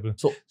Hebrew Bible.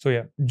 So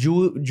yeah.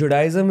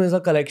 Judaism is a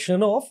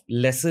collection of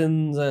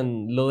lessons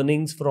and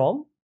learnings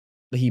from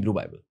the Hebrew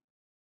Bible.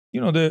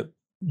 The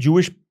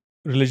Jewish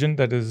religion,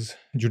 that is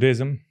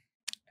Judaism,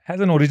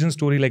 has an origin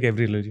story like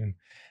every religion.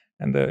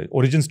 And the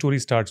origin story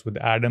starts with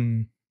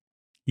Adam,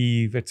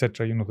 Eve,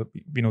 etc.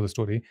 We know the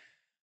story.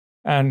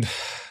 And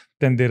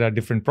then there are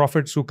different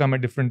prophets who come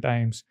at different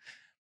times.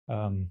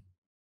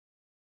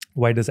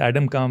 Why does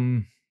Adam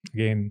come?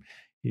 Again,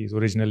 he's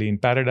originally in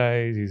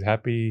paradise, he's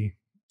happy,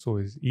 so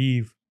is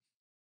Eve.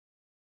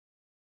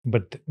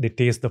 But they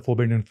taste the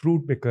forbidden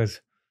fruit because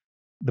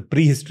the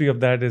prehistory of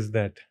that is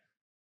that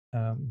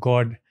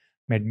God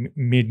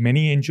made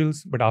many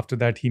angels, but after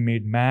that he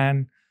made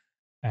man.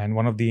 And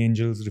one of the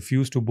angels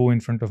refused to bow in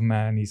front of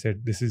man. He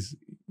said, "This is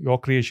your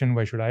creation.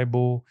 Why should I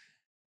bow?"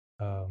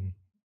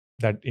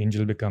 That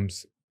angel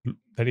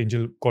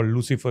called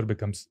Lucifer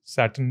becomes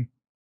Satan,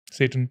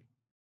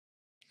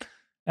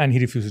 and he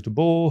refuses to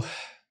bow.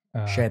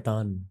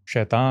 Shaitan.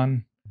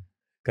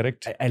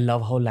 Correct. I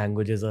love how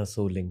languages are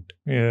so linked.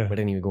 Yeah. But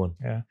anyway, go on.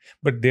 Yeah.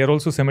 But they are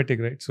also Semitic,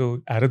 right?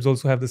 So Arabs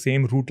also have the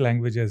same root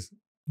language as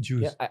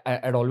Jews. Yeah,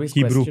 I'd always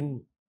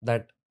question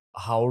that.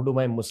 How do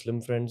my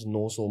Muslim friends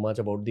know so much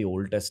about the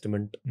Old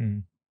Testament?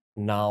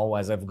 Now,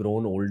 as I've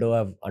grown older,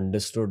 I've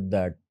understood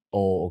that,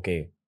 oh,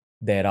 okay,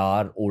 there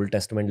are Old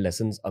Testament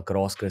lessons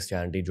across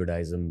Christianity,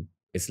 Judaism,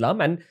 Islam,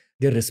 and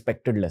they're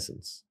respected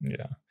lessons.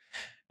 Yeah.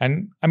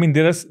 And I mean,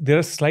 there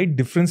are slight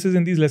differences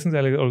in these lessons.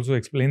 I'll also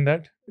explain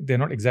that. They're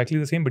not exactly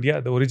the same, but yeah,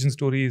 the origin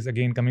story is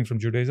again coming from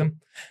Judaism.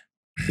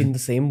 In the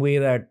same way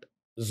that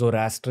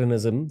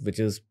Zoroastrianism, which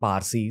is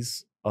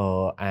Parsis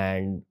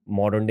and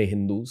modern day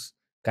Hindus,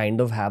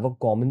 kind of have a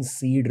common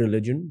seed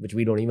religion, which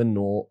we don't even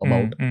know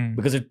about,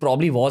 because it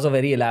probably was a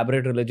very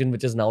elaborate religion,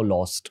 which is now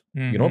lost,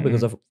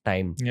 because of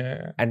time.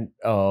 Yeah. And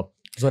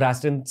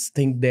Zoroastrians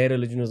think their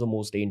religion is the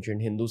most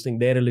ancient. Hindus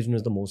think their religion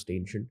is the most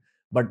ancient.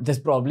 But there's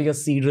probably a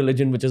seed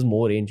religion which is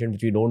more ancient,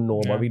 which we don't know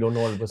about. We don't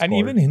know what it was called.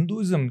 Even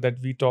Hinduism that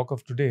we talk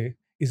of today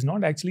is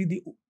not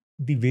actually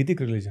the Vedic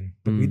religion.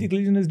 The Vedic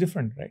religion is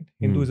different, right?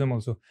 Hinduism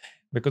also.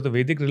 Because the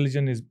Vedic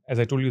religion is, as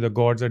I told you, the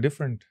gods are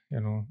different.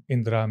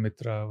 Indra,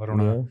 Mitra,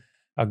 Varuna,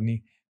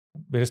 Agni.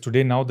 Whereas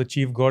today now the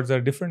chief gods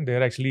are different. They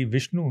are actually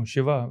Vishnu,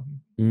 Shiva.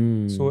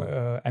 So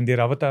and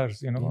their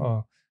avatars,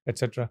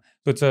 etc.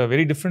 So it's a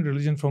very different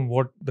religion from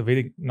what the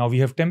Vedic. Now we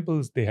have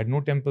temples. They had no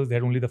temples. They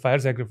had only the fire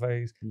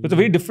sacrifice. So it's a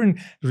very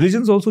different.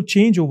 Religions also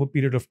change over a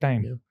period of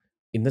time. Yeah.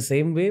 In the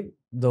same way,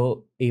 the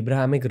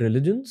Abrahamic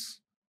religions,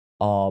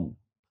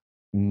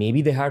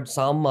 maybe they had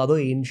some other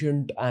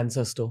ancient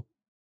ancestor,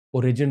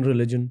 origin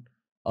religion,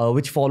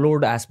 which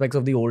followed aspects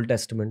of the Old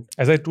Testament.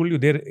 As I told you,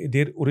 their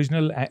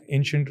original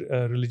ancient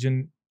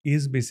religion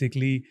is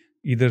basically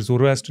either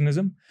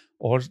Zoroastrianism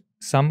or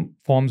some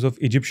forms of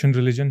Egyptian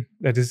religion.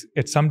 That is,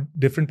 at some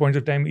different points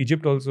of time,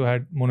 Egypt also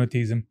had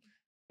monotheism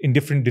in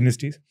different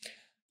dynasties.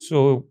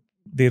 So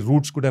their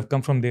roots could have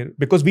come from there.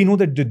 Because we know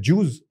that the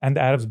Jews and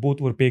the Arabs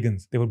both were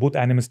pagans. They were both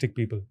animistic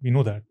people. We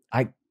know that.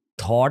 I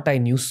thought I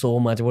knew so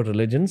much about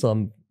religion, so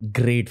I'm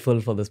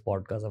grateful for this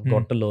podcast. I've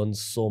got to learn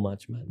so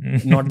much,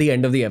 man. Not the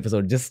end of the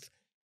episode, just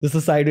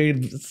a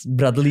sideways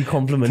brotherly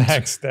compliment.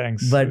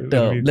 Thanks. But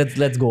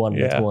let's go on.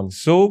 Yeah. Let's go on.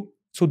 So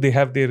they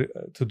have their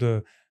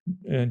the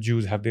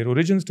Jews have their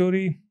origin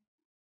story.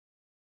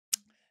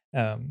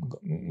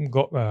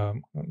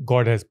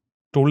 God has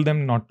told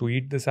them not to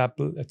eat this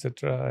apple,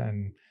 etc.,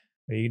 and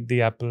they eat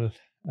the apple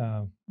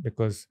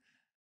because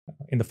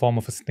in the form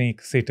of a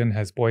snake, Satan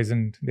has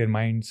poisoned their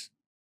minds.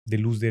 They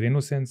lose their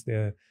innocence.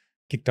 They're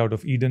kicked out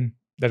of Eden.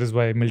 That is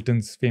why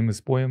Milton's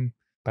famous poem,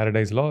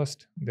 Paradise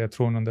Lost, they are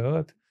thrown on the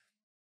earth.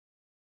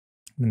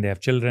 Then they have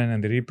children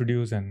and they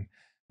reproduce, and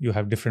you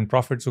have different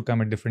prophets who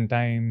come at different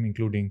time,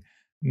 including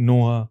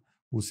Noah,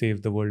 who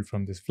saved the world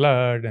from this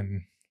flood,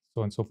 and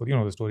so on and so forth. You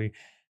know the story.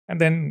 And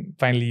then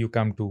finally you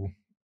come to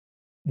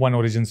one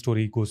origin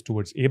story goes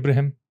towards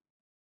Abraham,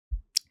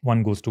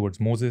 one goes towards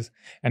Moses.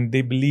 And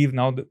they believe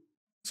now, the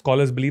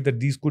scholars believe that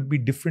these could be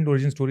different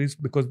origin stories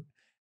because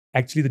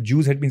actually the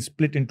Jews had been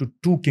split into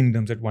two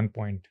kingdoms at one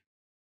point,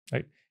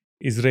 right?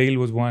 Israel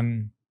was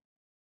one,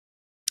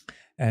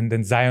 and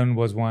then Zion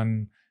was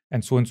one,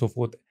 and so on and so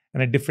forth.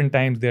 And at different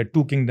times, there are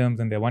two kingdoms,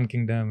 and there are one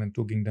kingdom, and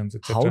two kingdoms,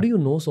 etc. How do you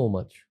know so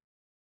much?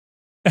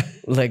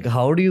 Like,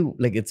 how do you,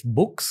 like, it's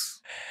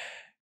books?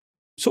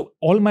 So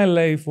all my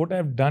life, what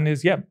I've done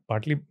is,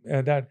 partly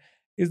that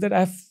is that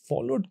I've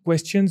followed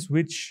questions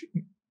which,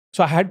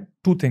 so I had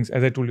two things,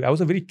 as I told you. I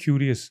was a very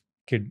curious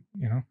kid,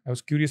 I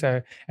was curious,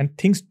 and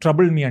things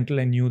troubled me until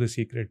I knew the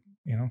secret,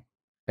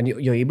 And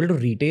you're able to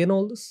retain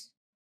all this?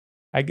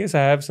 I guess I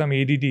have some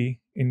ADD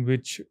in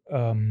which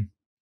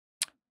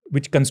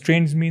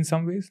constrains me in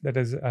some ways. That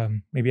is,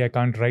 maybe I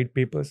can't write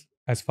papers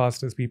as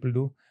fast as people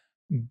do.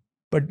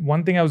 But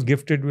one thing I was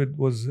gifted with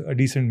was a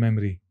decent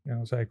memory,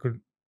 so I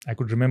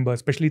could remember,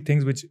 especially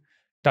things which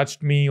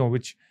touched me or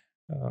which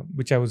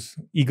I was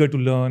eager to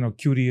learn or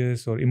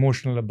curious or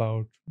emotional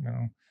about.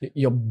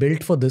 You're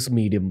built for this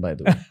medium, by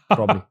the way.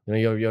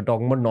 Probably. You're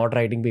talking about not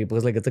writing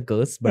papers like it's a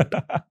curse, but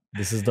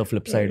this is the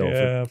flip side of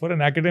it. For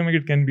an academic,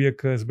 it can be a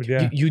curse, but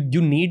yeah.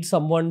 You need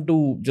someone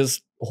to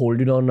just hold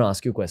you down and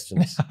ask you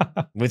questions,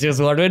 which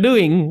is what we're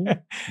doing.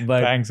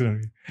 But thanks,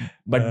 Ranveer.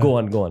 But go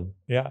on.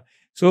 Yeah.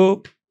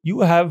 So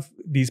you have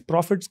these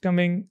prophets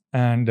coming,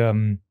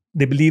 and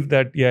they believe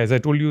that, as I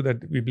told you,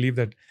 that we believe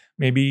that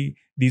maybe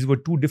these were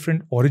two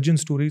different origin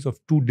stories of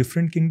two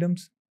different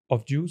kingdoms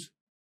of Jews.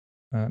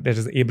 That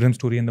is the Abraham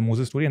story and the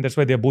Moses story, and that's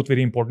why they're both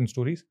very important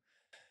stories.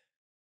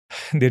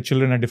 Their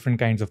children are different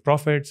kinds of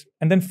prophets.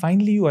 And then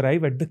finally you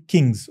arrive at the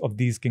kings of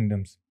these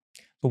kingdoms.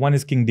 So one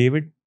is King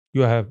David.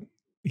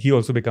 He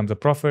also becomes a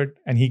prophet,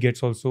 and he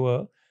gets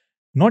also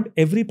not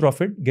every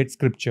prophet gets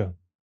scripture.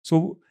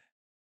 So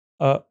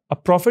a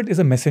prophet is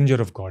a messenger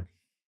of God.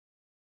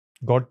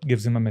 God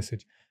gives him a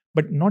message.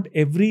 But not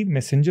every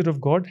messenger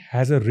of God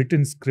has a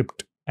written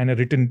script and a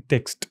written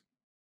text,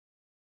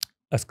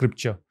 a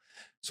scripture.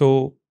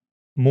 So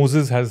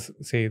Moses has,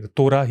 say, the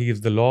Torah. He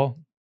gives the law.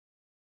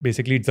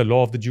 Basically, it's the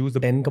law of the Jews. The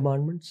 10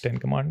 Commandments? 10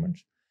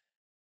 Commandments.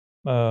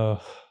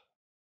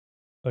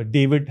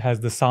 David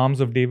has the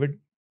Psalms of David.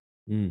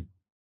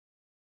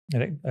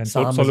 Right? And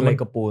Psalm is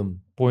like a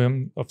poem.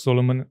 Poem of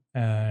Solomon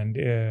and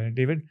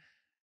David.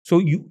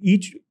 So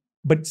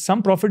but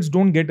some prophets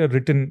don't get a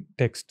written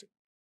text.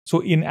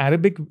 So in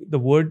Arabic, the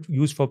word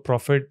used for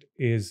prophet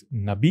is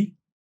Nabi.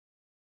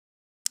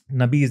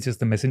 Nabi is just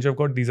the messenger of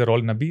God. These are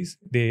all Nabis.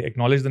 They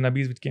acknowledge the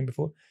Nabis which came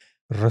before.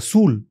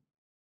 Rasul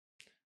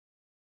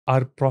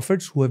are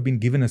prophets who have been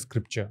given a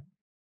scripture.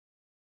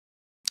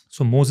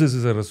 So Moses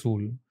is a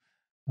Rasul.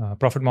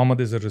 Prophet Muhammad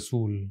is a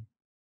Rasul.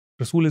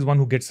 Rasul is one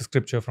who gets the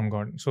scripture from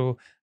God. So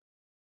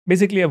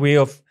basically a way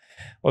of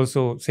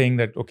also saying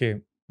that,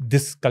 okay,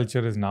 this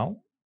culture is now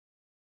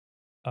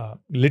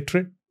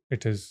literate.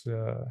 It is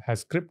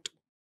has script.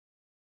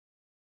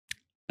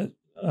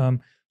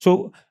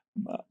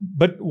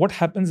 But what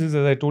happens is,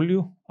 as I told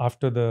you,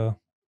 after the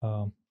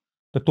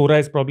Torah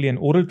is probably an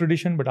oral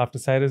tradition, but after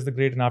Cyrus the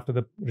Great and after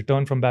the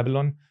return from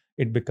Babylon,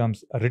 it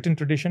becomes a written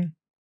tradition.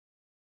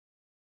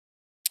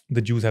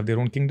 The Jews have their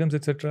own kingdoms,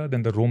 etc.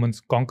 Then the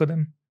Romans conquer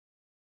them.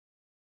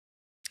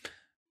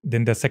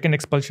 Then the second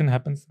expulsion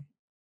happens.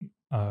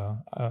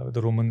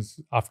 The Romans,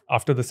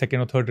 after the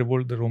second or third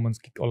revolt, the Romans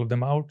kick all of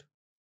them out.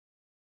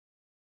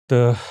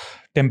 The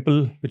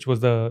temple, which was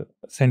the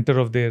center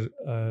of their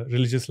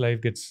religious life,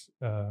 gets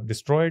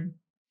destroyed.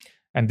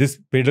 And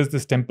where does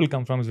this temple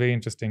come from is very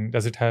interesting.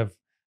 Does it have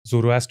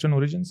Zoroastrian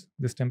origins,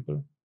 this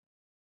temple?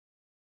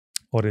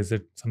 Or is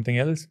it something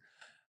else?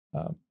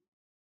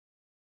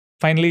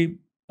 Finally,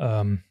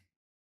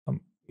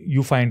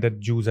 you find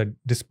that Jews are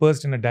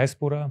dispersed in a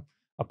diaspora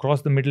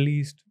across the Middle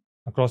East,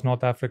 across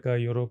North Africa,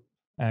 Europe,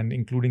 and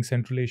including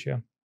Central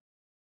Asia.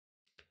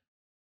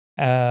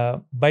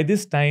 By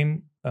this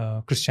time,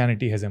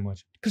 Christianity has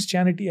emerged.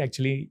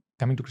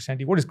 Coming to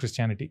Christianity, what is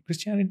Christianity?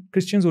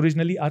 Christians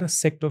originally are a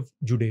sect of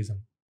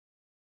Judaism.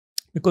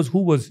 Because who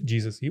was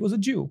Jesus? He was a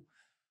Jew.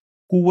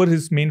 Who were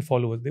his main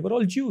followers? They were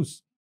all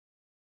Jews.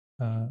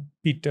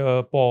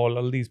 Peter, Paul,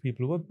 all these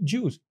people were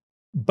Jews.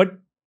 But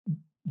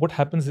what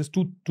happens is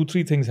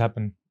three things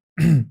happen.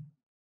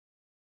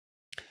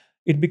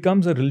 It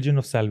becomes a religion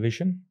of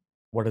salvation.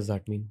 What does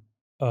that mean?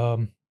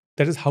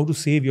 That is how to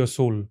save your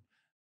soul.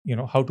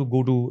 How to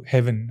go to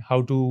heaven,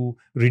 how to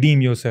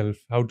redeem yourself,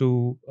 how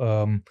to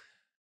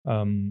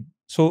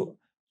so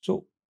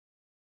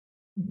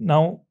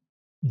now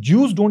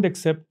Jews don't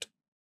accept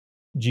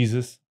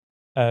Jesus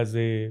as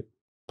a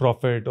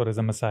prophet or as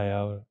a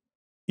Messiah.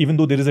 even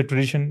though there is a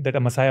tradition that a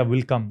Messiah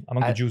will come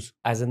among the Jews.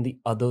 As in the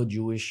other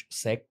Jewish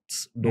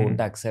sects don't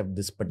accept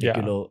this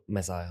particular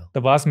Messiah.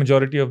 The vast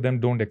majority of them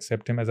don't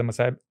accept him as a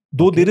Messiah.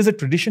 Though there is a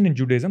tradition in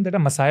Judaism that a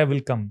Messiah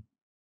will come,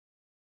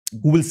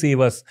 who will save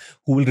us,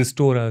 who will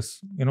restore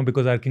us,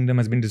 because our kingdom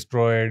has been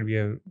destroyed, we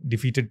have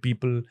defeated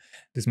people,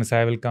 this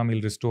Messiah will come,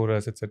 he'll restore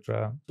us,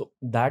 etc. So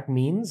that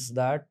means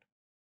that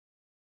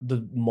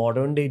the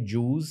modern day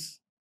Jews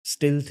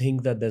still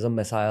think that there's a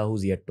Messiah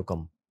who's yet to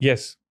come.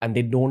 Yes. And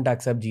they don't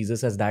accept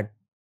Jesus as that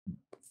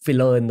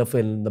filler in the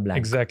blank.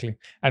 Exactly.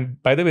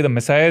 And by the way, the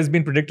Messiah has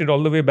been predicted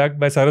all the way back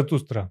by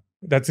Zarathustra.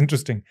 That's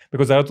interesting,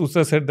 because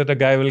Zarathustra said that a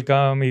guy will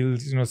come,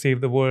 he'll save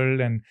the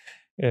world, and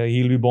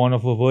he'll be born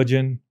of a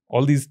virgin.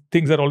 All these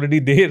things are already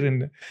there,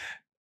 and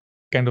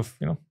kind of,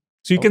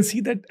 So you can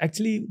see that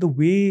actually the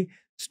way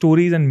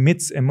stories and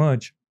myths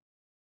emerge,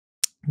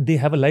 they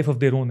have a life of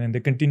their own and they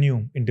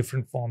continue in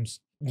different forms.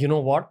 You know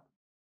what?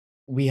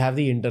 We have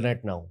the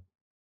internet now,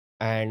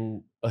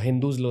 and a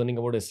Hindu is learning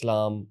about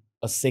Islam,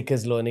 a Sikh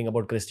is learning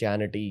about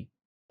Christianity,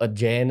 a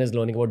Jain is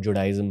learning about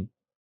Judaism.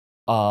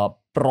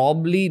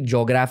 Probably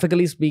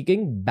geographically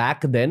speaking,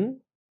 back then,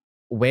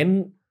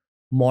 when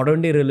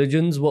modern day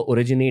religions were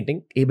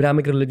originating,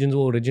 Abrahamic religions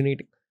were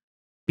originating,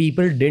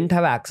 people didn't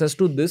have access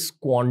to this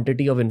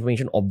quantity of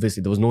information.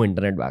 Obviously, there was no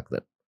internet back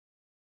then.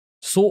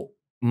 So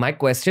my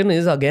question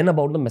is again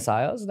about the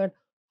messiahs, that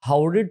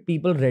how did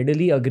people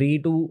readily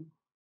agree to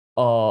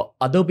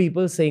other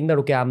people saying that,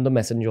 okay, I'm the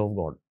messenger of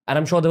God? And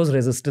I'm sure there was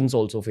resistance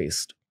also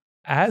faced.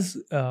 As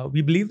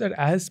we believe that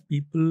as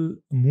people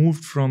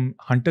moved from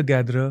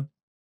hunter-gatherer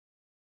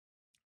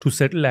to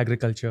settle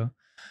agriculture,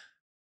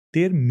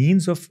 their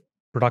means of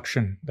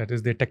production, that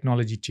is their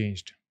technology,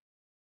 changed.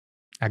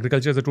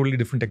 Agriculture is a totally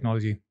different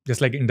technology. Just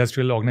like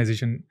industrial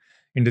organization,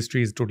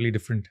 industry is totally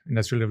different.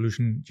 Industrial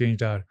revolution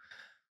changed our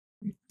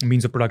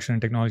means of production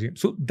and technology.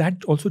 So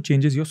that also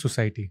changes your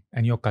society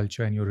and your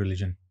culture and your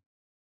religion.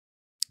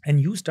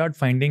 And you start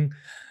finding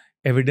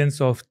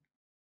evidence of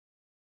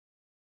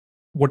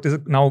what is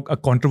now a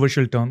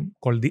controversial term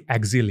called the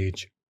axial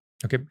age.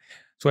 Okay,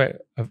 so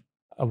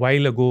a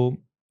while ago,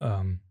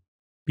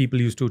 people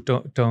used to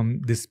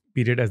term this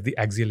period as the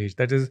axial age.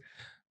 That is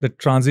the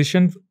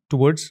transition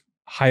towards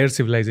higher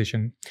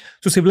civilization.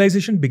 So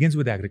civilization begins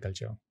with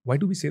agriculture. Why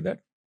do we say that?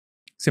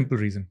 Simple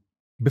reason.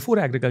 Before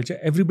agriculture,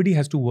 everybody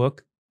has to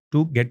work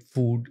to get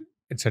food,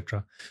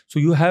 etc. So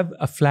you have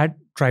a flat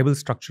tribal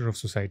structure of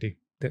society.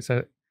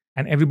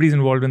 And everybody's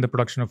involved in the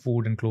production of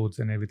food and clothes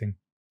and everything.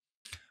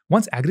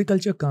 Once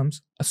agriculture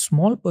comes, a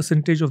small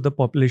percentage of the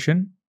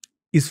population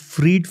is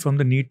freed from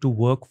the need to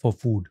work for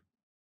food,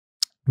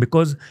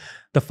 because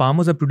the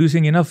farmers are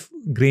producing enough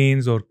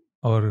grains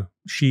or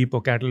sheep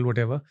or cattle,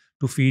 whatever,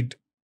 to feed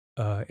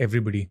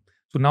everybody.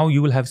 So now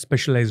you will have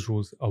specialized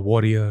roles: a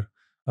warrior,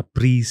 a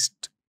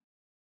priest,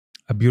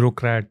 a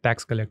bureaucrat,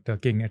 tax collector,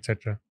 king,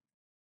 etc.,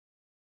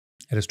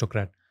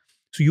 aristocrat.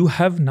 So you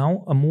have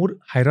now a more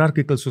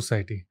hierarchical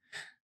society,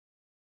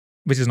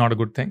 which is not a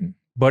good thing,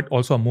 but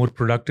also a more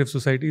productive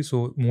society.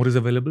 So more is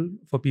available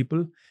for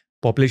people.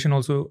 Population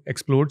also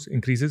explodes,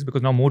 increases,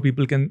 because now more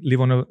people can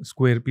live on a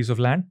square piece of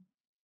land.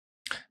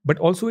 But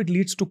also it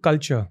leads to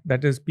culture.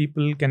 That is,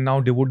 people can now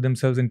devote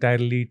themselves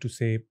entirely to,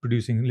 say,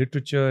 producing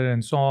literature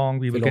and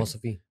song.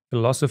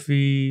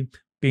 Philosophy,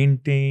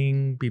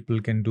 painting.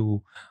 People can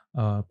do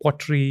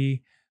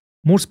pottery,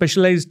 more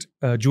specialized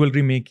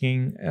jewelry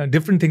making.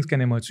 Different things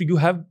can emerge. So you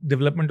have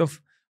development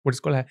of what is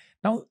called...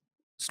 Now,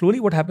 slowly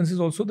what happens is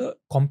also the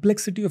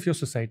complexity of your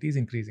society is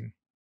increasing.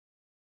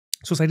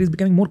 Society is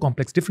becoming more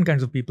complex, different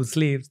kinds of people,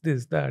 slaves,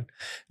 this, that,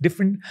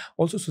 different.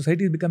 Also,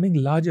 society is becoming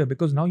larger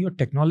because now your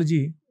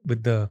technology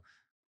with the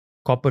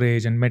copper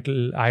age and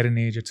metal, iron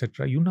age,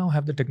 etc., you now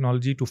have the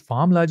technology to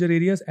farm larger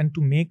areas and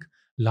to make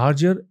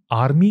larger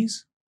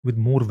armies with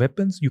more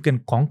weapons. You can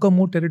conquer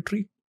more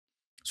territory.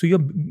 So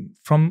you're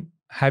from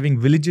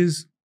having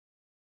villages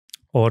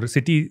or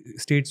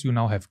city-states, you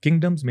now have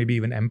kingdoms, maybe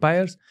even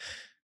empires.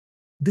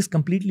 This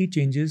completely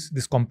changes,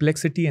 this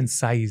complexity and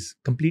size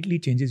completely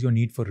changes your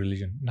need for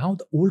religion. Now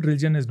the old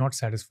religion is not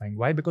satisfying.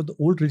 Why? Because the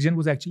old religion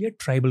was actually a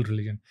tribal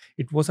religion.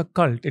 It was a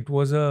cult. It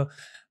was a,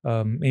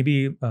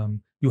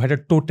 you had a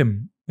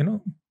totem,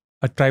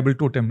 a tribal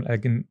totem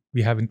like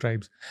we have in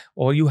tribes.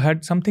 Or you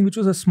had something which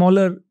was a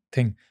smaller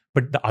thing,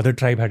 but the other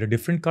tribe had a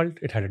different cult.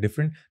 It had a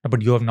different,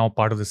 but you are now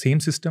part of the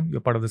same system.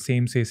 You're part of the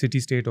same, say,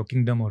 city-state or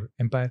kingdom or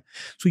empire.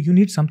 So you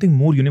need something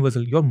more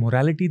universal. Your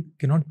morality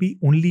cannot be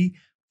only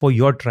for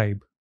your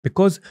tribe.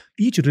 Because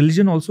each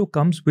religion also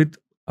comes with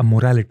a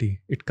morality.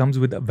 It comes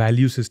with a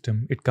value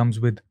system. It comes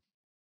with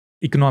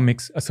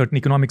economics, a certain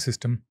economic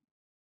system.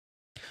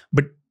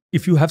 But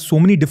if you have so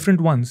many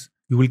different ones,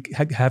 you will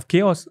have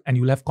chaos and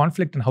you will have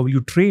conflict. And how will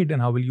you trade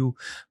and how will you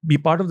be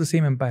part of the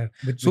same empire?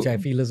 Which I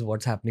feel is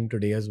what's happening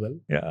today as well.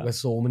 Yeah. Where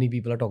so many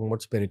people are talking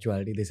about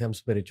spirituality. They say I'm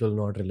spiritual,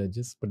 not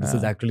religious. But this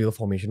is actually the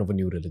formation of a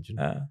new religion.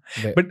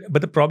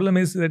 But the problem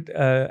is that,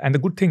 and the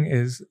good thing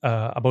is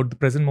about the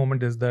present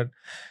moment is that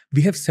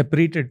we have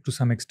separated to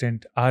some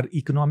extent our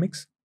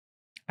economics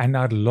and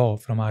our law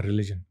from our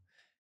religion.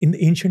 In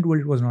the ancient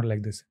world, it was not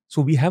like this.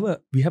 So we have a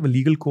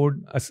legal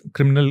code,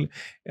 criminal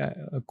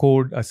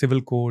code, a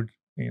civil code,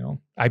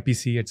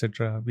 IPC,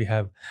 etc. We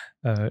have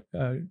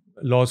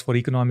laws for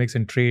economics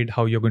and trade.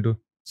 How you're going to.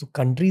 So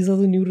countries are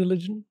the new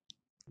religion?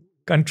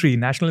 Country,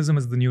 nationalism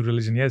is the new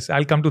religion. Yes,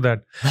 I'll come to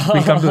that.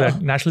 We'll come to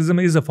that. Nationalism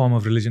is a form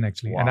of religion,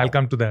 actually. Wow. And I'll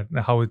come to that,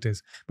 how it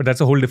is. But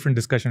that's a whole different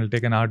discussion. It'll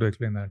take an hour to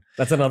explain that.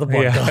 That's another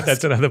podcast. Yeah,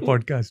 that's another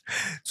podcast.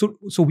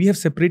 So we have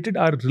separated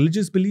our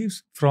religious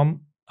beliefs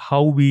from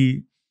how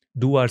we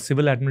do our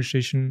civil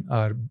administration,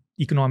 our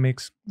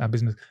economics, our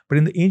business. But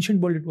in the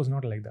ancient world, it was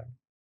not like that.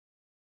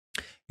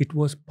 It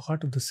was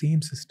part of the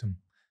same system.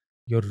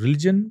 Your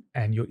religion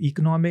and your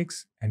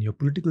economics and your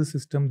political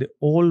system, they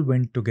all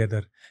went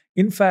together.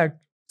 In fact,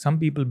 some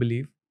people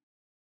believe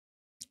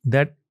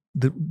that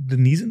the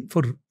reason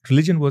for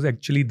religion was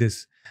actually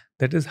this.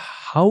 That is,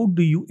 how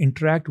do you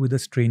interact with a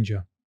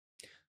stranger?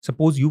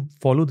 Suppose you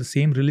follow the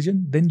same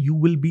religion, then you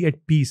will be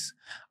at peace.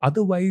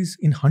 Otherwise,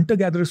 in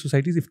hunter-gatherer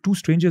societies, if two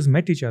strangers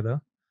met each other,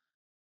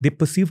 they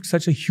perceived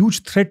such a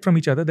huge threat from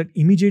each other that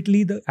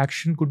immediately the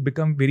action could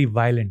become very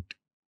violent.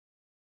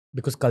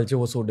 Because culture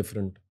was so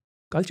different.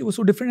 Culture was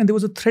so different, and there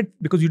was a threat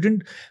because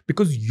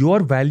your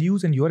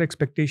values and your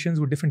expectations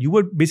were different. You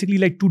were basically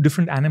like two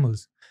different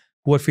animals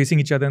who are facing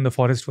each other in the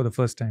forest for the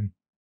first time.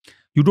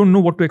 You don't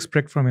know what to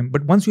expect from him.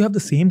 But once you have the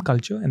same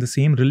culture and the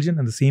same religion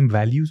and the same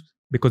values,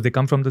 because they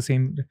come from the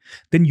same,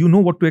 then you know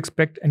what to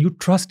expect and you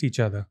trust each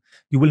other.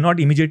 You will not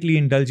immediately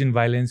indulge in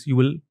violence. You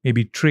will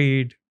maybe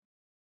trade.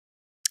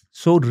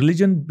 So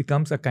religion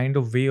becomes a kind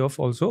of way of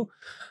also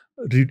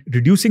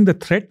reducing the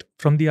threat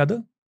from the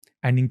other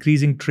and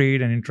increasing trade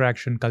and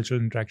interaction, cultural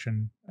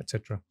interaction,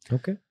 etc.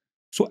 Okay.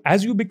 So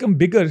as you become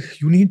bigger,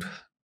 you need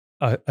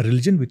a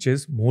religion which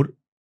is more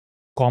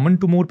common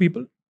to more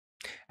people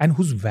and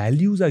whose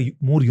values are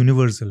more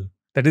universal.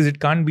 That is, it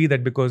can't be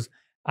that because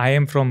I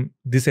am from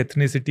this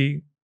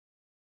ethnicity,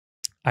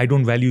 I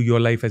don't value your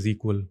life as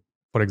equal,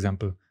 for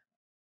example.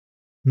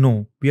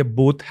 No, we are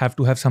both have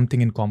to have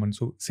something in common.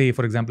 So say,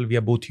 for example, we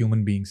are both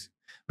human beings.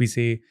 We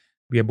say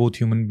we are both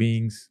human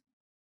beings.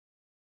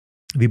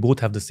 We both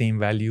have the same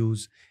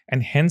values.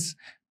 And hence,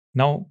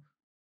 now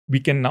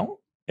we can now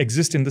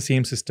exist in the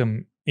same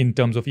system in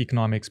terms of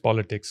economics,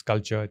 politics,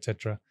 culture,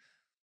 etc.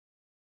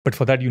 But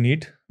for that, you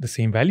need the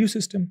same value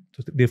system.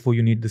 So therefore,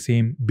 you need the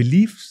same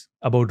beliefs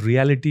about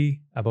reality,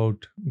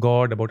 about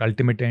God, about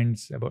ultimate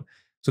ends.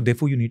 So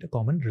therefore, you need a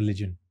common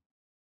religion.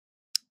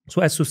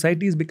 So as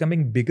society is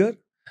becoming bigger,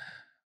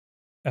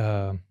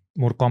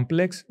 more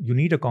complex, you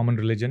need a common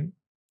religion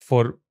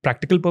for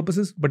practical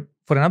purposes, but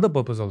for another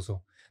purpose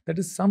also. That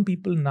is, some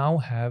people now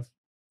have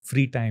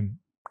free time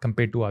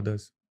compared to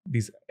others,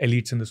 these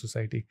elites in the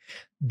society.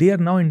 They are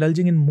now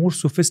indulging in more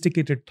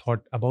sophisticated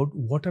thought about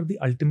what are the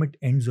ultimate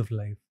ends of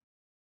life.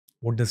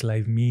 What does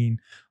life mean?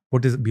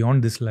 What is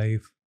beyond this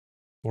life?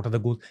 What are the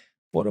goals?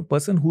 For a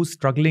person who's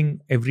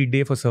struggling every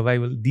day for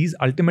survival, these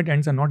ultimate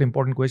ends are not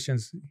important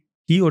questions.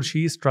 He or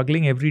she is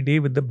struggling every day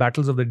with the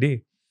battles of the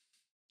day.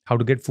 How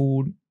to get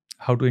food,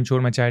 how to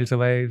ensure my child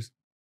survives.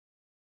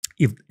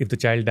 If the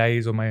child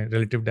dies or my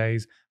relative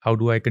dies, how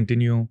do I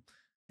continue?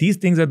 These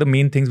things are the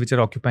main things which are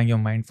occupying your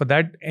mind. For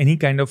that, any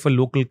kind of a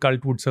local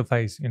cult would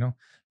suffice. You're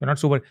not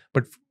sober,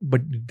 but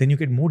then you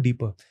get more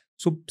deeper.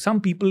 So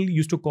some people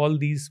used to call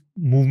these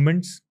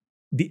movements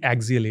the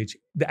axial age.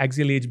 The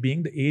axial age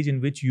being the age in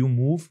which you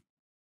move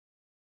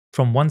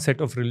from one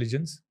set of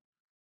religions,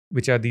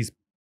 which are these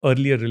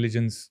earlier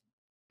religions,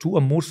 to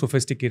a more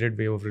sophisticated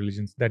way of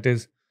religions. That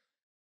is,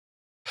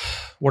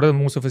 what are the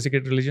more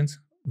sophisticated religions?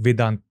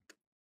 Vedanta.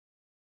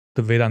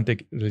 The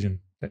Vedantic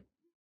religion,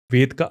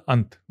 Ved ka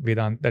ant,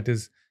 Vedant, that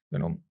is,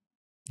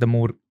 the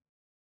more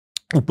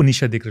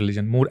Upanishadic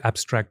religion, more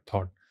abstract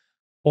thought.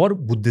 Or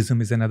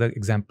Buddhism is another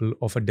example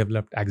of a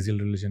developed axial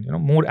religion,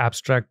 more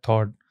abstract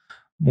thought,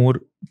 more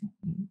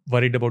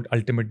worried about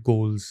ultimate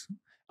goals,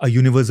 a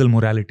universal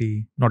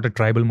morality, not a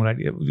tribal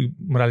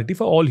morality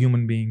for all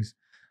human beings,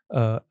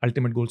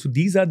 ultimate goals. So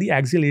these are the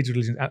axial age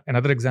religions.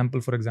 Another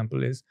example, for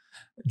example, is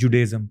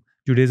Judaism.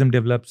 Judaism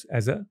develops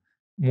as a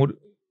more,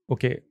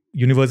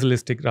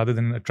 universalistic rather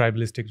than a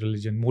tribalistic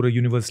religion, more a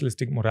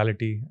universalistic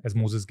morality as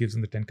Moses gives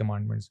in the 10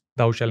 Commandments.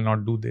 Thou shalt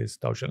not do this,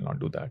 thou shalt not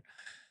do that.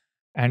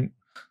 And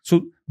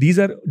so these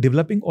are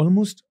developing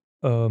almost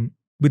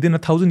within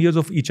 1,000 years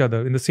of each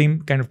other in the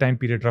same kind of time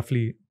period,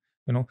 roughly.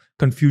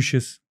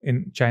 Confucius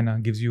in China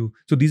gives you.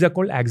 So these are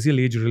called axial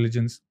age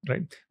religions,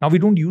 right? Now we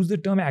don't use the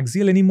term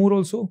axial anymore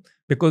also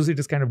because it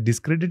is kind of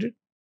discredited.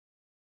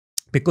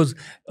 Because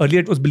earlier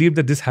it was believed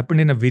that this happened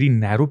in a very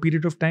narrow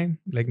period of time,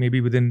 like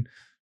maybe within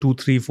 2,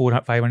 3,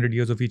 4, 500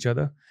 years of each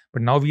other.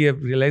 But now we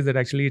have realized that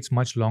actually it's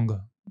much longer.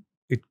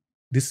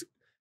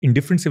 In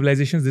different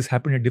civilizations, this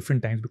happened at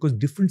different times because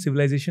different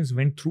civilizations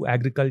went through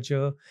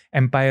agriculture,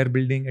 empire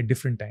building at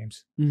different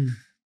times.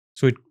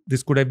 So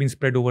this could have been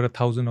spread over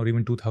 1,000 or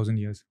even 2,000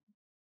 years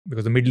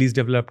because the Middle East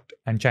developed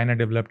and China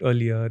developed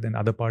earlier, then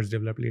other parts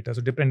developed later.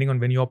 So depending on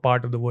when your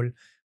part of the world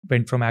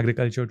went from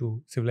agriculture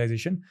to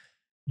civilization,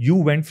 you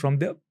went from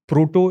the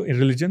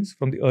proto-religions,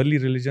 from the early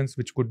religions,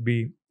 which could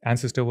be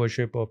ancestor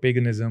worship or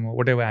paganism or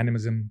whatever,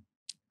 animism,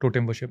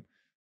 totem worship,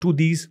 to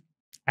these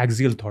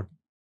axial thought.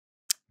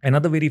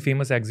 Another very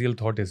famous axial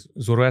thought is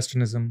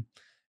Zoroastrianism.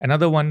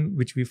 Another one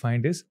which we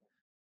find is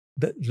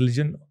the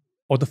religion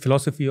or the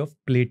philosophy of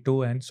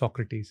Plato and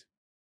Socrates.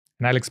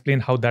 And I'll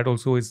explain how that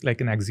also is like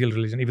an axial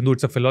religion. Even though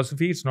it's a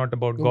philosophy, it's not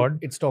about God.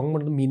 It's talking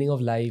about the meaning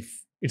of life.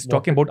 It's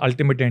talking about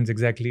ultimate ends,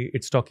 exactly.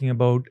 It's talking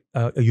about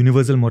a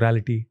universal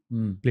morality.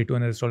 Mm. Plato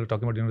and Aristotle are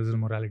talking about universal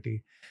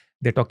morality.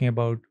 They're talking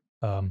about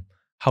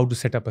how to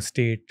set up a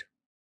state.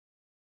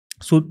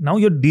 So now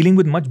you're dealing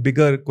with much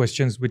bigger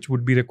questions, which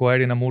would be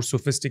required in a more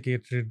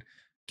sophisticated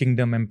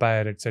kingdom,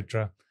 empire,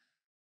 etc.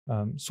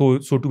 So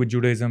too with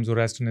Judaism,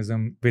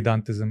 Zoroastrianism,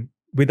 Vedantism.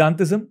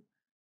 Vedantism,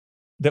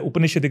 the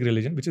Upanishadic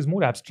religion, which is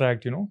more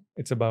abstract,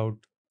 it's about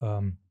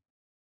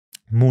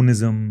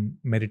monism,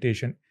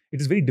 meditation. It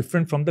is very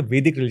different from the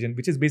Vedic religion,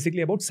 which is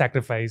basically about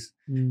sacrifice,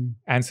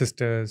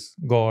 ancestors,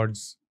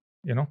 gods,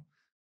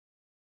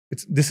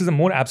 This is a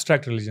more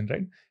abstract religion,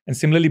 right? And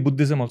similarly,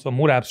 Buddhism also a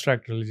more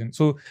abstract religion.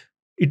 So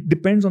it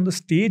depends on the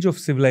stage of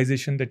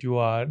civilization that you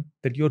are,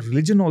 that your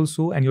religion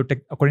also and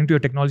according to your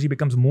technology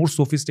becomes more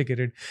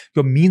sophisticated.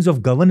 Your means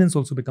of governance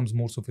also becomes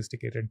more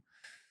sophisticated.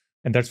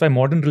 And that's why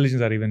modern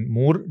religions are even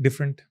more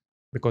different,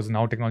 because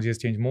now technology has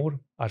changed more.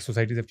 Our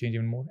societies have changed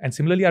even more. And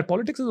similarly, our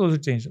politics has also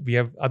changed. We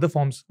have other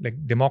forms like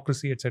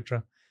democracy,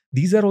 etc.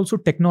 These are also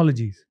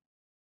technologies,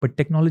 but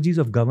technologies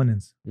of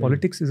governance.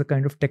 Politics is a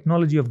kind of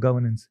technology of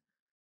governance.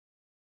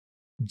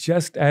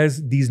 Just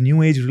as these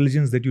new age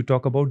religions that you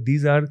talk about,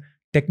 these are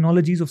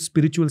technologies of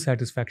spiritual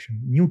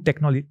satisfaction. New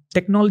technology.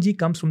 Technology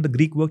comes from the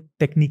Greek word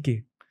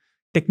technike.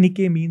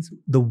 Technike means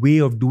the way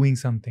of doing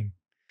something.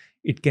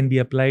 It can be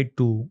applied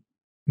to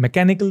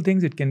mechanical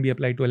things, it can be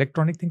applied to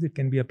electronic things, it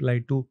can be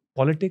applied to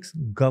politics,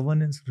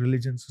 governance,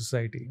 religion,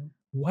 society.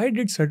 Why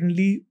did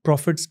suddenly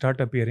prophets start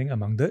appearing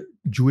among the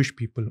Jewish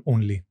people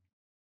only?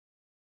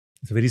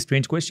 It's a very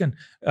strange question,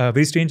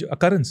 very strange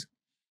occurrence.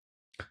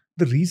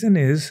 The reason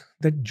is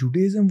that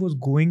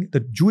the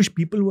Jewish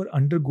people were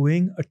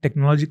undergoing a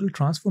technological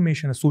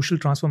transformation, a social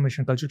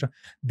transformation,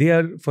 They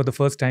are for the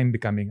first time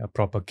becoming a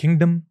proper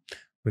kingdom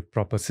with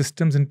proper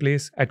systems in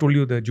place. I told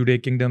you the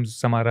Judaic kingdoms,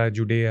 Samara,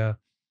 Judea,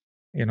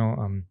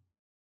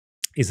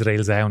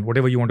 Israel, Zion,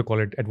 whatever you want to call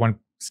it. At one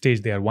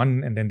stage, they are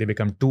one, and then they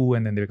become two,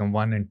 and then they become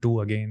one and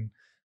two again.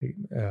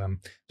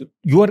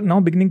 You are now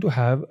beginning to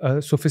have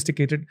a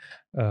sophisticated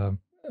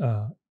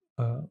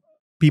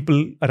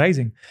people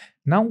arising.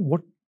 Now,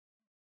 what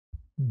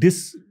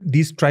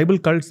these tribal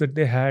cults that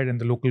they had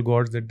and the local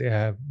gods that they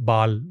have,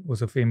 Baal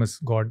was a famous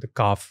god, the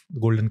calf, the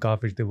golden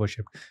calf which they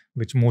worshipped,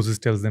 which Moses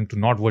tells them to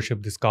not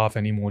worship this calf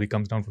anymore. He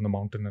comes down from the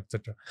mountain,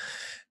 etc.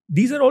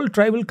 These are all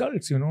tribal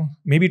cults,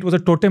 Maybe it was a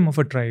totem of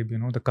a tribe,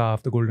 the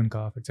calf, the golden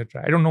calf,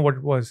 etc. I don't know what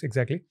it was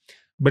exactly.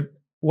 But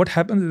what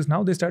happens is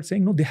now they start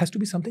saying, no, there has to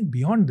be something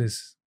beyond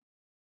this.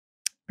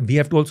 We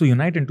have to also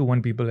unite into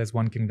one people as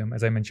one kingdom,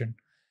 as I mentioned.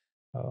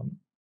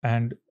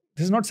 And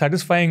this is not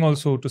satisfying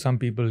also to some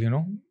people,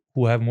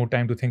 who have more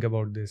time to think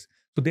about this.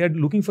 So they are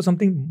looking for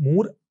something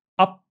more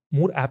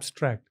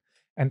abstract.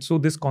 And so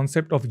this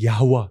concept of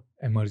Yahweh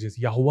emerges.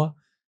 Yahweh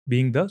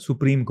being the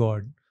supreme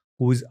God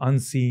who is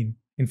unseen.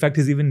 In fact,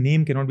 his even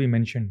name cannot be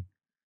mentioned.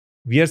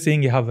 We are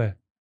saying Yahweh,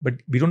 but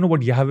we don't know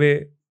what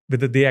Yahweh,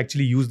 whether they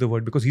actually use the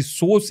word, because he's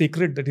so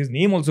sacred that his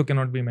name also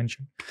cannot be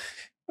mentioned.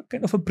 A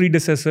kind of a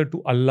predecessor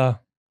to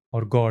Allah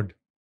or God.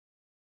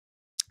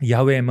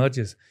 Yahweh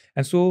emerges.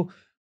 And so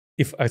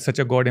if such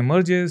a God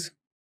emerges,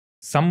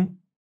 some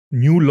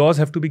new laws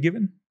have to be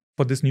given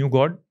for this new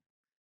God.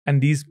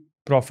 And these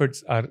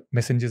prophets are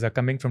messengers, are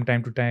coming from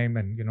time to time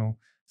and,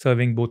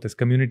 serving both as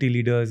community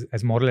leaders,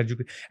 as moral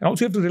educators. And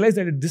also you have to realize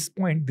that at this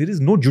point, there is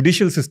no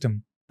judicial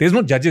system. There's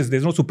no judges,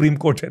 there's no Supreme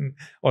Court and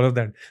all of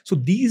that. So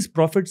these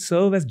prophets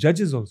serve as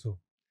judges also.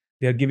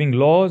 They are giving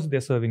laws, they're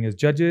serving as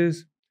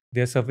judges,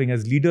 they're serving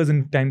as leaders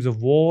in times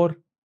of war,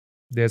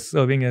 they're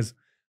serving as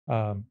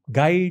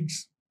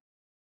guides,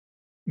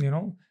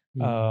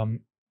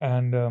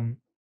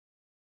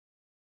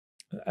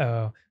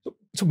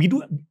 So we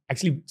do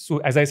actually, so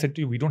as I said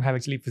to you, we don't have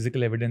actually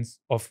physical evidence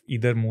of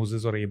either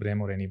Moses or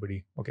Abraham or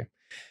anybody. Okay.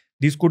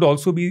 These could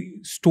also be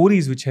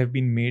stories which have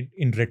been made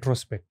in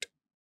retrospect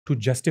to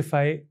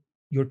justify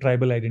your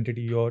tribal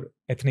identity, your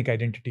ethnic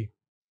identity.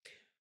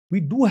 We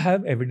do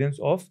have evidence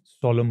of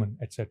Solomon,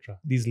 etc.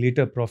 These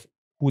later prophets,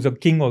 who's a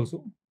king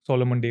also,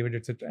 Solomon, David,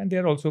 etc. And they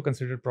are also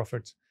considered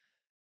prophets.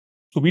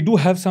 So we do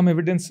have some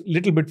evidence,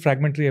 little bit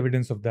fragmentary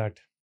evidence of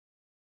that.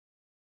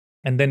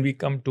 And then we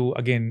come to,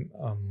 again,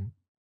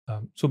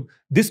 so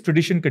this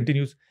tradition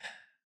continues,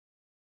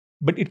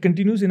 but it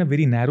continues in a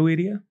very narrow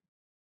area,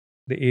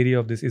 the area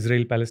of this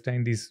Israel,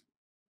 Palestine, these,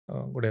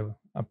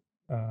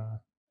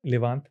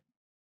 Levant.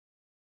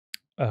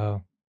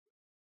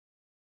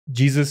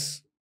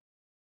 Jesus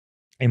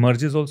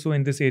emerges also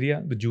in this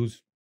area. The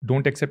Jews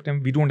don't accept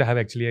him. We don't have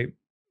actually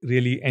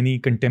really any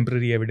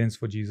contemporary evidence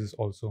for Jesus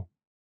also.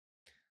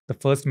 The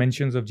first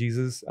mentions of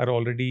Jesus are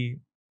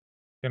already,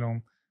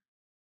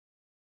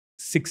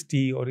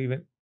 60 or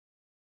even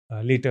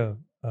later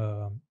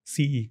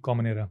CE,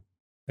 Common Era.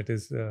 That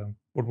is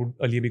what would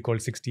earlier be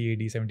called 60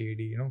 AD, 70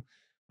 AD.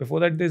 Before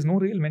that, there's no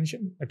real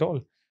mention at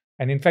all.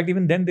 And in fact,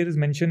 even then, there is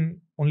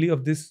mention only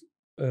of this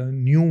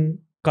new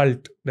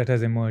cult that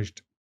has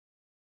emerged.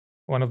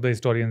 One of the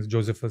historians,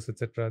 Josephus,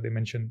 etc., they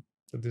mention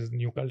that this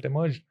new cult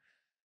emerged.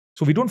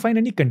 So we don't find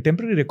any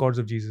contemporary records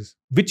of Jesus,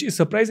 which is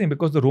surprising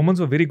because the Romans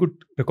were very good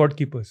record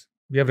keepers.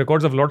 We have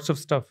records of lots of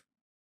stuff.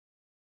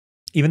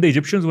 Even the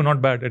Egyptians were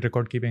not bad at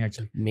record keeping,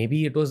 actually.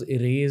 Maybe it was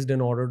erased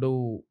in order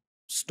to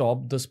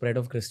stop the spread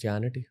of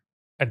Christianity.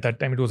 At that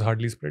time, it was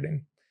hardly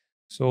spreading.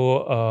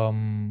 So,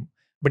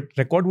 but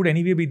record would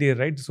anyway be there,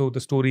 right? So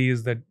the story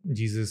is that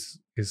Jesus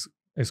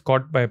is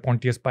caught by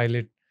Pontius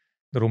Pilate,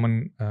 the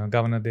Roman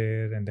governor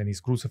there, and then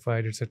he's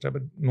crucified, etc.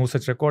 But no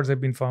such records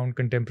have been found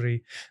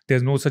contemporary.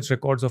 There's no such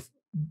records of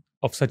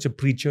such a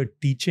preacher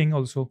teaching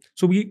also.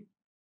 So we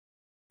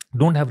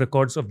don't have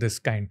records of this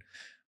kind.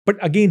 But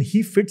again,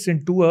 he fits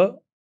into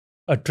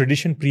a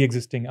tradition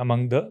pre-existing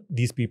among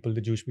these people,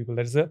 the Jewish people.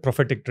 That is a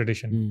prophetic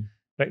tradition,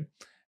 right?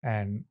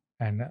 And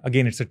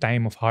again, it's a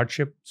time of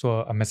hardship.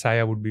 So a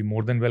Messiah would be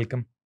more than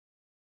welcome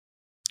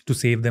to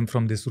save them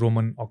from this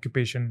Roman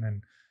occupation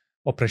and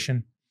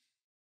oppression.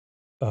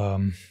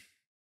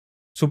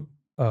 So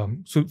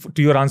to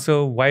your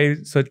answer, why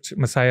such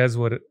messiahs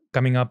were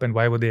coming up and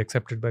why were they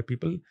accepted by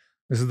people?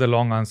 This is the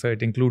long answer.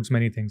 It includes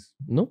many things.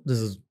 No,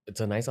 it's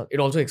a nice answer. It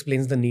also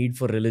explains the need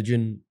for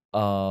religion.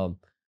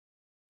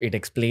 It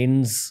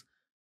explains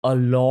a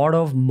lot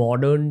of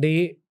modern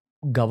day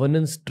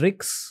governance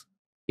tricks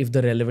if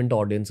the relevant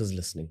audience is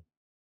listening.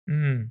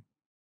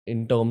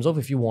 In terms of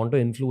if you want to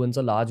influence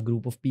a large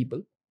group of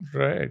people.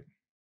 Right.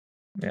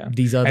 Yeah.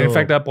 These are in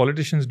fact, our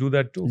politicians do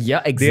that too.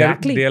 Yeah,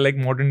 exactly. They are like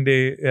modern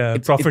day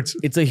prophets.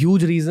 It's a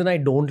huge reason I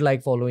don't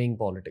like following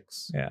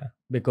politics. Yeah.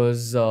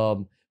 Because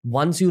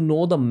once you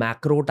know the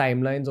macro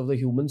timelines of the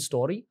human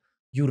story,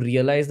 you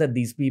realize that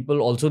these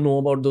people also know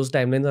about those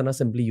timelines and are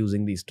simply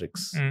using these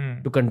tricks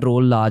to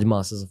control large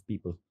masses of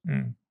people.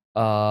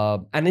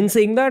 And in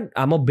saying that,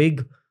 I'm a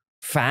big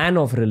fan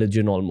of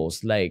religion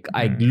almost. Like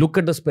I look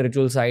at the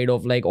spiritual side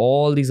of like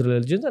all these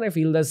religions and I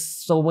feel there's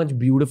so much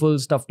beautiful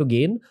stuff to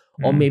gain.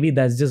 Or maybe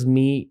that's just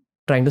me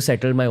trying to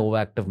settle my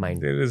overactive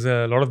mind. There is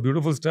a lot of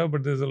beautiful stuff,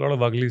 but there's a lot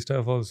of ugly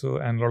stuff also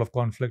and a lot of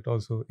conflict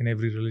also in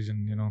every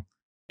religion,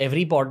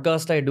 Every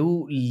podcast I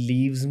do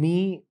leaves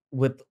me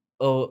with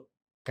a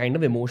kind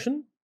of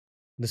emotion.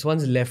 This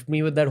one's left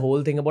me with that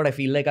whole thing about I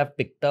feel like I've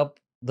picked up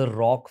the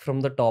rock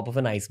from the top of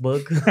an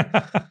iceberg.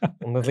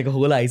 And there's like a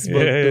whole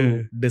iceberg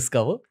to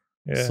discover.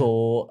 Yeah.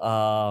 So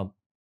I'm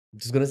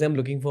just going to say I'm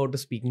looking forward to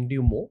speaking to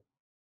you more.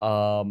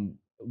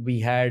 We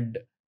had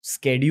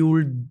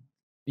scheduled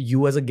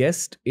you as a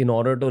guest in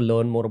order to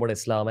learn more about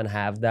Islam and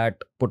have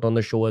that put on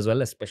the show as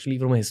well, especially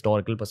from a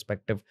historical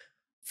perspective,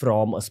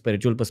 from a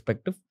spiritual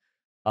perspective.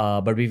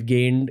 But we've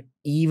gained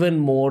even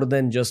more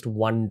than just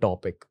one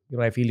topic.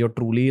 I feel you're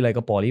truly like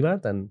a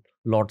polymath and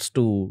lots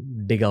to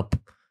dig up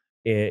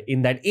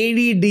in that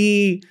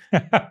ADD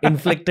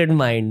inflicted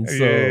mind.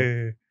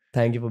 So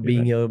thank you for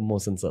being here,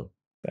 Mohsin sir.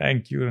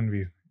 Thank you,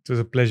 Ranveer. It was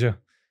a pleasure.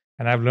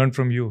 And I've learned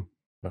from you.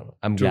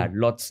 I'm glad.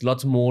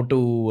 Lots more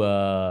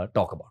to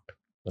talk about.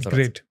 That's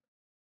great.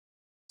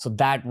 So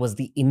that was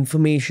the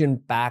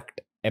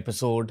information-packed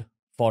episode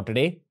for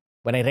today.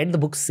 When I read the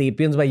book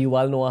Sapiens by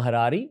Yuval Noah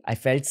Harari, I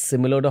felt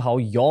similar to how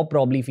you're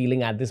probably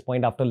feeling at this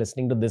point after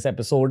listening to this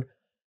episode.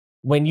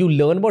 When you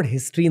learn about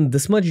history in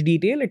this much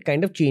detail, it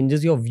kind of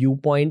changes your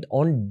viewpoint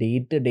on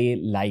day-to-day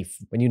life.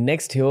 When you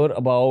next hear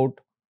about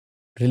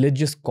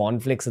religious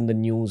conflicts in the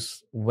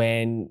news,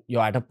 when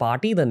you're at a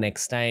party the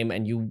next time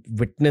and you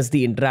witness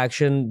the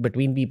interaction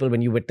between people,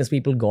 when you witness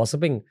people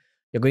gossiping,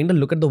 you're going to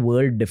look at the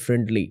world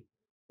differently.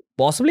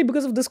 Possibly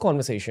because of this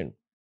conversation.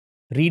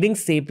 Reading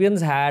Sapiens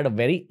had a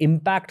very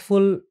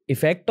impactful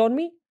effect on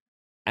me,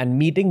 and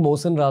meeting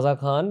Mohsin Raza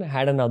Khan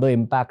had another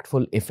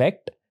impactful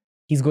effect.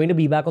 He's going to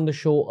be back on the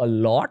show a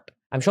lot.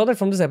 I'm sure that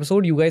from this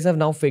episode, you guys have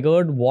now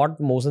figured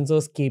what Mohsin sir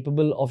is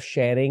capable of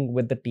sharing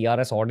with the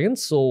TRS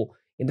audience. So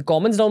in the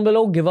comments down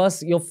below, give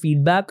us your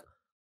feedback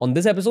on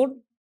this episode.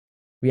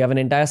 We have an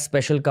entire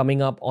special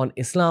coming up on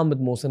Islam with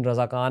Mohsin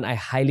Raza Khan. I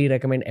highly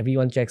recommend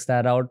everyone checks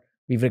that out.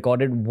 We've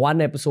recorded one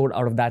episode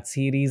out of that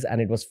series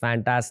and it was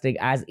fantastic,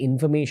 as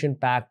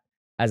information-packed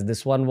as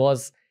this one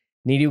was.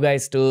 Need you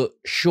guys to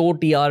show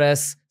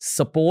TRS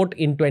support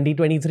in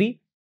 2023.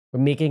 We're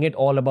making it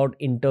all about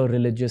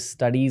inter-religious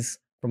studies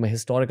from a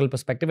historical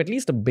perspective, at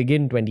least to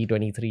begin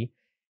 2023.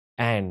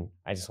 And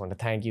I just want to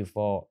thank you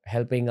for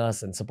helping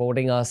us and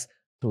supporting us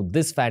through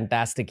this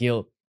fantastic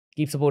year.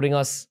 Keep supporting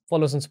us.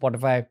 Follow us on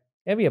Spotify.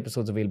 Every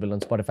episode's available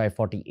on Spotify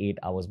 48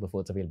 hours before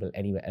it's available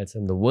anywhere else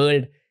in the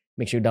world.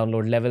 Make sure you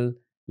download Level.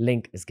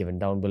 Link is given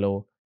down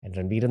below. And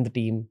Ranveer and the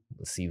team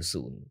will see you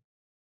soon.